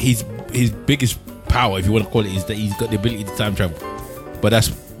 his biggest power, if you want to call it, is that he's got the ability to time travel. But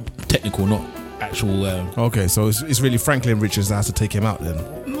that's technical, not actual. Okay, so it's really Franklin Richards that has to take him out then.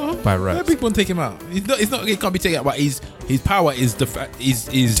 No, by right. Let people take him out. It's not. It can't be taken out. But his power is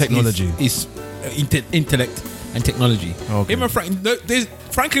is technology, is intellect and technology. Okay. Even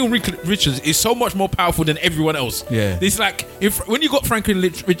Franklin Richards is so much more powerful than everyone else. Yeah. It's like when you got Franklin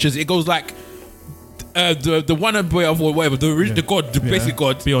Richards, it goes like the one and boy of whatever the god, the basic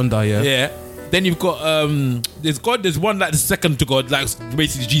god beyond that. Yeah. Then you've got there's God. There's one like the second to God, like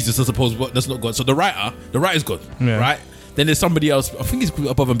basically Jesus, I suppose, but that's not God. So the writer's God, right? Then there's somebody else. I think it's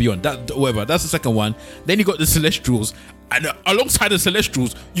above and beyond that. Whatever. That's the second one. Then you got the Celestials, and alongside the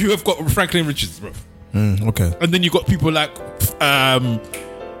Celestials, you have got Franklin Richards, bro. Okay. And then you got people like,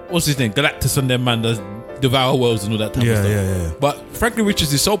 what's his name? Galactus and them, man, does Devour Worlds and all that type of stuff. Yeah. But Franklin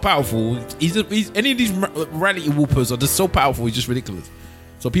Richards is so powerful. He's any of these reality whoopers are just so powerful. He's just ridiculous.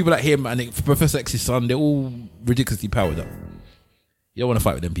 So people like him and Professor X's son, they're all ridiculously powered up. You don't want to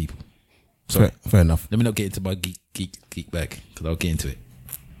fight with them people. Sorry. Fair enough. Let me not get into my geek bag because I'll get into it.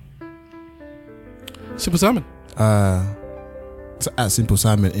 Simple Simon. It's at Simple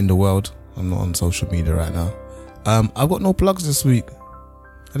Simon in the world. I'm not on social media right now. I've got no plugs this week.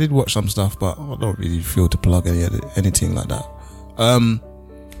 I did watch some stuff, but I don't really feel to plug anything like that.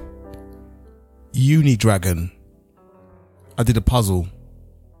 Unidragon. I did a puzzle.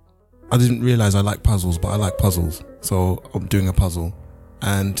 I didn't realize I like puzzles, but I like puzzles. So I'm doing a puzzle.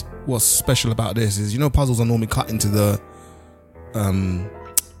 And what's special about this is, puzzles are normally cut into the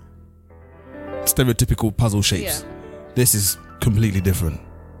stereotypical puzzle shapes. Yeah. This is completely different.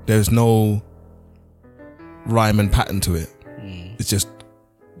 There's no rhyme and pattern to it. It's just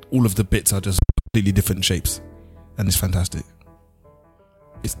all of the bits are just completely different shapes, and it's fantastic.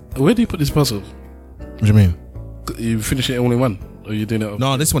 Where do you put this puzzle? What do you mean? You finish it all in one, or you doing it?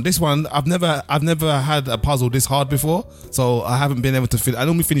 No, this one. I've never had a puzzle this hard before, so I haven't been able to finish. I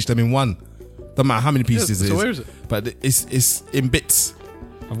normally finish them in one. Don't matter how many pieces it is. So where is it? But it's in bits.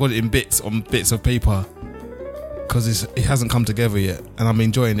 I've got it in bits on bits of paper because it hasn't come together yet, and I'm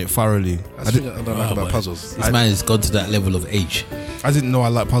enjoying it thoroughly. I don't know about puzzles. This man has gone to that level of age. I didn't know I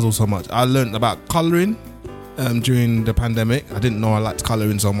liked puzzles so much. I learned about colouring during the pandemic. I didn't know I liked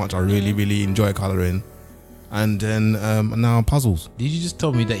colouring so much. I really, really enjoy colouring. And then now puzzles. Did you just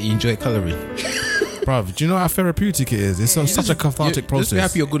tell me that you enjoy colouring? Bruv, do you know how therapeutic it is? It's such a cathartic process. Just be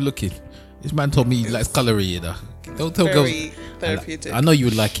happy you're good looking. This man told me he likes colouring, Don't tell girls. Very therapeutic. I know you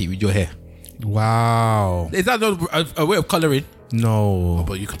would like it with your hair. Wow. Is that not a way of colouring? No. Oh,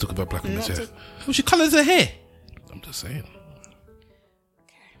 but you can talk about black women's hair. Well, she colours her hair. I'm just saying.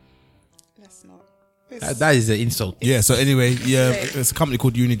 Let's not. That is an insult. Yeah, so anyway, it's a company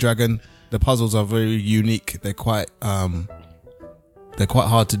called Unidragon. The puzzles are very unique. They're quite hard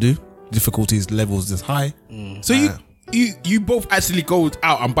to do. Difficulties levels is high. So you both actually go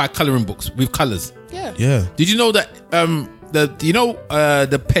out and buy colouring books with colours. Yeah. Yeah. Did you know that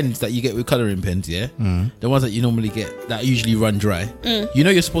the pens that you get with colouring pens, the ones that you normally get that usually run dry.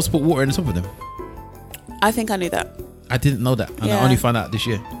 You're supposed to put water in the top of them. I think I knew that. I didn't know that, and Yeah. I only found out this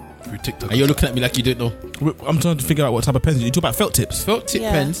year. Through TikTok. And you're looking at me like you didn't know. I'm trying to figure out what type of pens. You talk about felt tips. Felt tip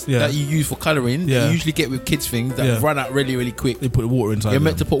Yeah. pens that you use for colouring. Yeah. You usually get with kids things that run out really, really quick. They put water inside. You're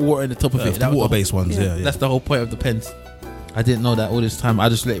meant to them. put water in the top of it. The water-based ones. Yeah. That's the whole point of the pens. I didn't know that all this time. I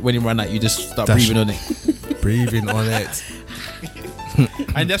just when it ran out, you just start Dash. breathing on it. Breathing on it.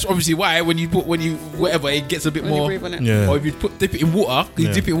 And that's obviously why when you whatever, it gets a bit When you more. breathe on it. Yeah. Or if you dip it in water, you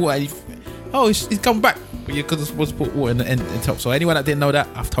Yeah. dip it in water, and it's come back. But you're supposed to put water in the end and top. So anyone that didn't know that,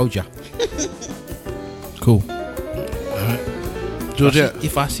 I've told you. Cool. Georgia.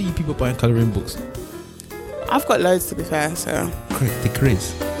 If I see people buying colouring books, I've got loads to be fair, so the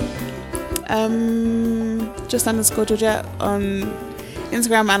craze. just _ Georgette on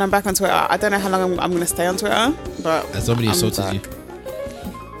Instagram, and I'm back on Twitter. I don't know how long I'm going to stay on Twitter, but Has somebody I'm insulted back. you?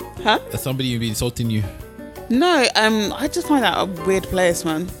 Huh? Has somebody been insulting you? No, I just find that a weird place,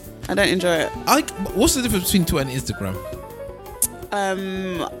 man. I don't enjoy it. What's the difference between Twitter and Instagram?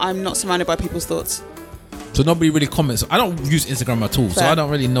 I'm not surrounded by people's thoughts. So nobody really comments. I don't use Instagram at all, so Fair. I don't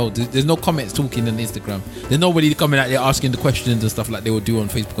really know. There's no comments talking on Instagram. There's nobody coming out there asking the questions and stuff like they would do on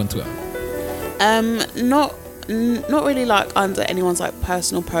Facebook and Twitter. Not really like under anyone's like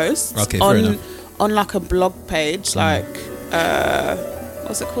personal posts. Okay, fair enough. On like a blog page, like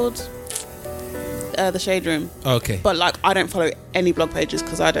what's it called? The Shade Room. Okay. But like I don't follow any blog pages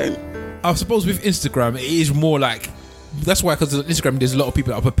because I don't. I suppose with Instagram, it is more like that's why, because on Instagram there's a lot of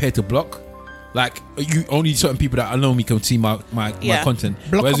people that are prepared to block. Like you only certain people that I know me can see my content.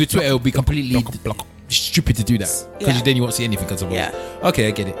 Whereas with Twitter, it'll be completely stupid to do that because then you won't see anything. Because of okay,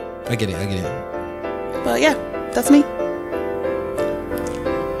 I get it. But yeah, that's me.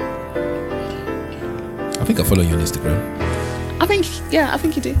 I think I follow you on Instagram. I think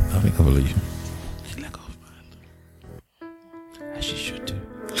you do. I think I follow you. Let go, man. As she should do.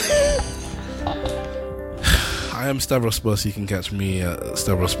 I am Stavros Boss. You can catch me at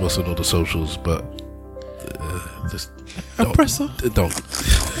Stavros Boss on all the socials, but just Oppressor. Don't.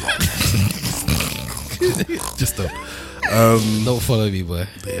 Just don't. Don't follow me, boy.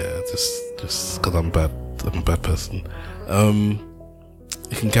 Yeah, just because I'm bad. I'm a bad person.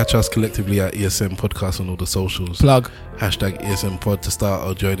 You can catch us collectively at ESM Podcast on all the socials. Plug. Hashtag ESM Pod to start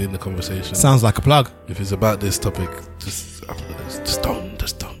or join in the conversation. Sounds like a plug. If it's about this topic, just don't.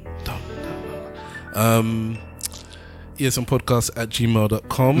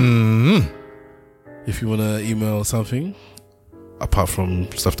 ESMpodcast@gmail.com. If you want to email something, apart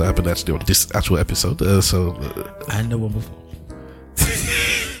from stuff that happened actually on this actual episode. I know one before.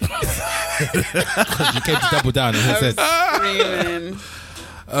 You came to double down and said,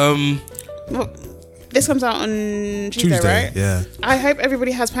 Well, this comes out on Tuesday, right? Yeah. I hope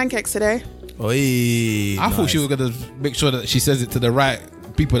everybody has pancakes today. I thought she was going to make sure that she says it to the right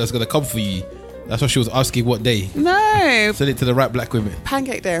people that's going to come for you. That's why she was asking what day. No. Send it to the right black women.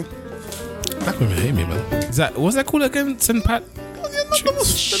 Pancake day. Black women hate me, man. What's that called again? St. Pat?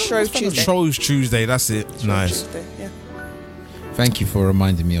 Shrove Tuesday. Shrove Tuesday, that's it. Nice. Tuesday, yeah. Thank you for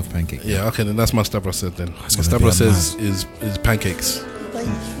reminding me of pancake. Yeah, okay, then that's my Stavros said then. What Stavros says is pancakes.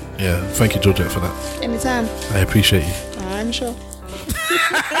 Yeah, thank you, Georgette, for that. Anytime. I appreciate you. I'm sure.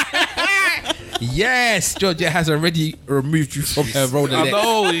 Yes, Georgia has already removed you from her role. I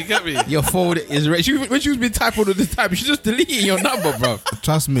know, you get me. Your phone is ready. When she was been typing all the time, she's just deleting your number, bro.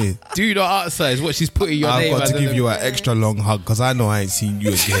 Trust me. Do not answer is what she's putting your I've name. got to give you an extra long hug because I know I ain't seen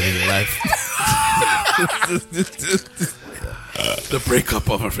you again in your life. The breakup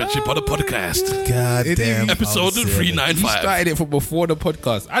of our friendship on the podcast. God damn. Episode You 395. started it from before the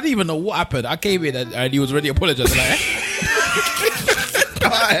podcast. I didn't even know what happened. I came in and he was already apologizing. Like,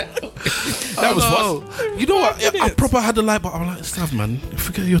 That was fun. You know what? I proper had the light, but I'm like, Stav, man, you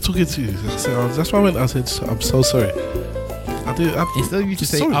forget who you're talking to. So that's why I went. I said, I'm so sorry. instead of you to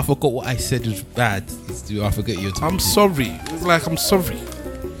say, sorry. I forgot what I said was bad, it's to, I forget you're talking I'm to. sorry. It's like, I'm sorry.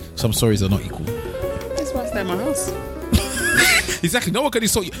 Some sorries are not equal. That's why I stay at my house. Exactly. No one can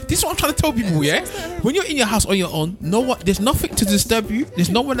insult you. This is what I'm trying to tell people, yeah? When you're in your house on your own, there's nothing to disturb you. There's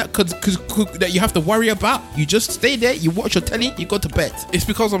no one that could that you have to worry about. You just stay there, you watch your telly, you go to bed. It's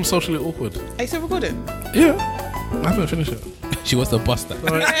because I'm socially awkward. Are you still recording? Yeah. I haven't finished it. She wants to bust that.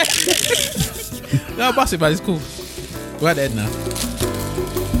 No, bust it, man. It's cool. We're at the end now.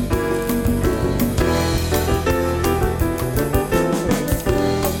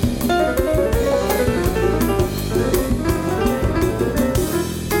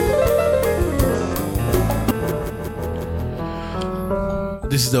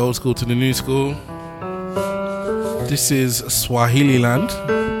 This is the old school to the new school. This is Swahili Land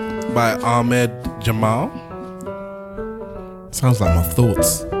by Ahmed Jamal. Sounds like my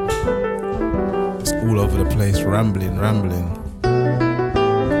thoughts. It's all over the place, rambling. Oh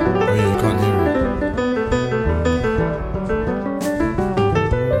yeah, you can't hear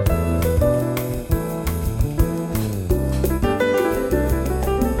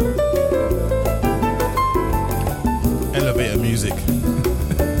it. Elevator music.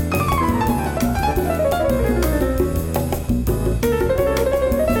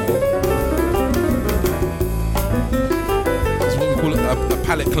 It's what we call a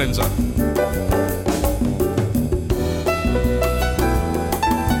palate cleanser.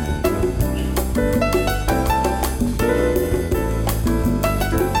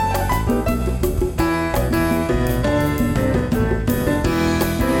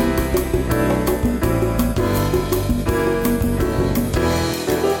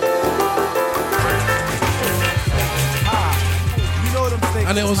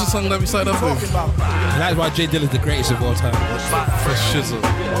 And it was a song that we started off with. That's why Jay Dilla's the greatest of all time. For shizzle.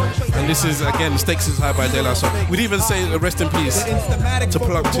 And this is, again, Stakes is High by De La Soul. We didn't even say rest in peace to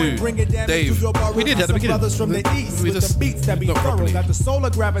Plug 2. Dave. We did at the beginning. We just not properly. Got the solar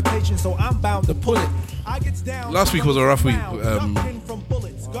gravitation, so I'm bound to pull it. Last week was a rough week.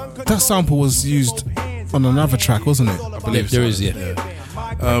 That sample was used on another track, wasn't it? I believe There so. is, yeah.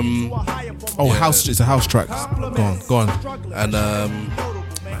 House. It's a house track. Go on.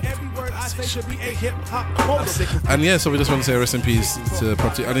 And yeah, so we just want to say rest in peace to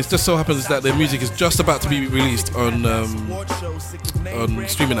Plug 2. And it just so happens that their music is just about to be released on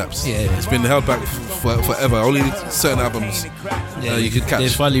streaming apps. Yeah. It's been held back forever. Only certain albums you could catch.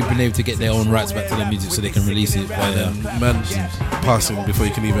 They've finally been able to get their own rights back to their music so they can release it. Man passing before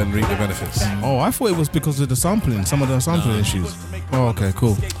you can even reap the benefits. Oh, I thought it was because of the sampling. Some of the sampling issues. Oh, okay,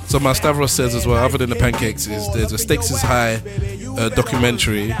 cool. So my Stavros says as well, other than the pancakes, is there's a Stakes is High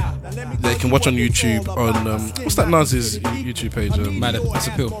documentary that you can watch on YouTube on what's that Naz's YouTube page? Mass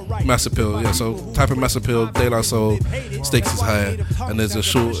Appeal. Mass Appeal, yeah. So type in Mass Appeal, De La Soul, Stakes is High, and there's a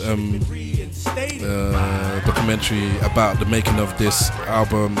short documentary about the making of this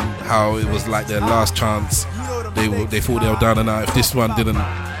album, how it was like their last chance. They thought they were down and out. If this one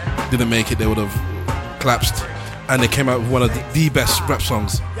didn't make it, they would have collapsed. And they came out with one of the best rap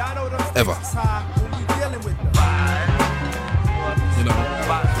songs ever. You know,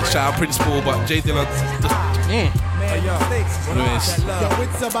 shout out Prince Paul, but Jay Dilla just Yo,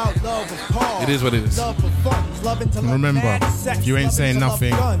 it's about love of cause. It is what it is. Love for fun, loving to love Remember, mad sex, you ain't loving saying to love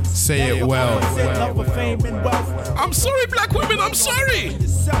nothing. guns. Say it well. Love for fame and wealth. I'm sorry, black women. I'm sorry.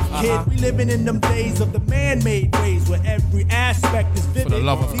 Kid, we living in them days of the man-made ways where every aspect is vivid. For the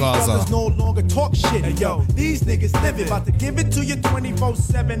love of These Gaza. brothers no longer talk shit. Hey, yo, these niggas live it. About to give it to you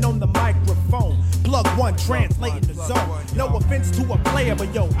 24/7 on the microphone. Plug one, translating the zone. No offense to a player,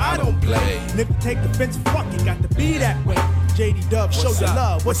 but yo, I don't play. Nigga, take offense, fuck it, got to be that way. JD Dub, show your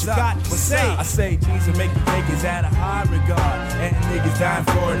love, what you got to say? I say Jesus make you take it out of high regard. And niggas dying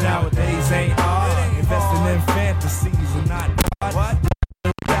for it nowadays ain't hard. Investing in fantasies and not what?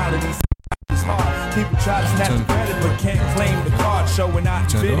 Reality is hard. People try to snatch the credit but can't claim the card. Showing out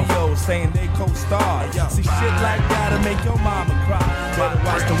videos saying they co-starred. See shit like that'll make your mama cry. Better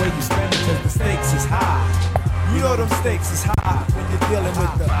watch the way you spend it cause the stakes is high. You know them stakes is high when you're dealing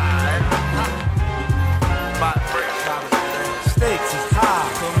with the stakes is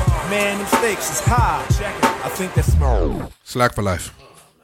high. Man, them stakes is high. Check it. I think that's small. Slag for life.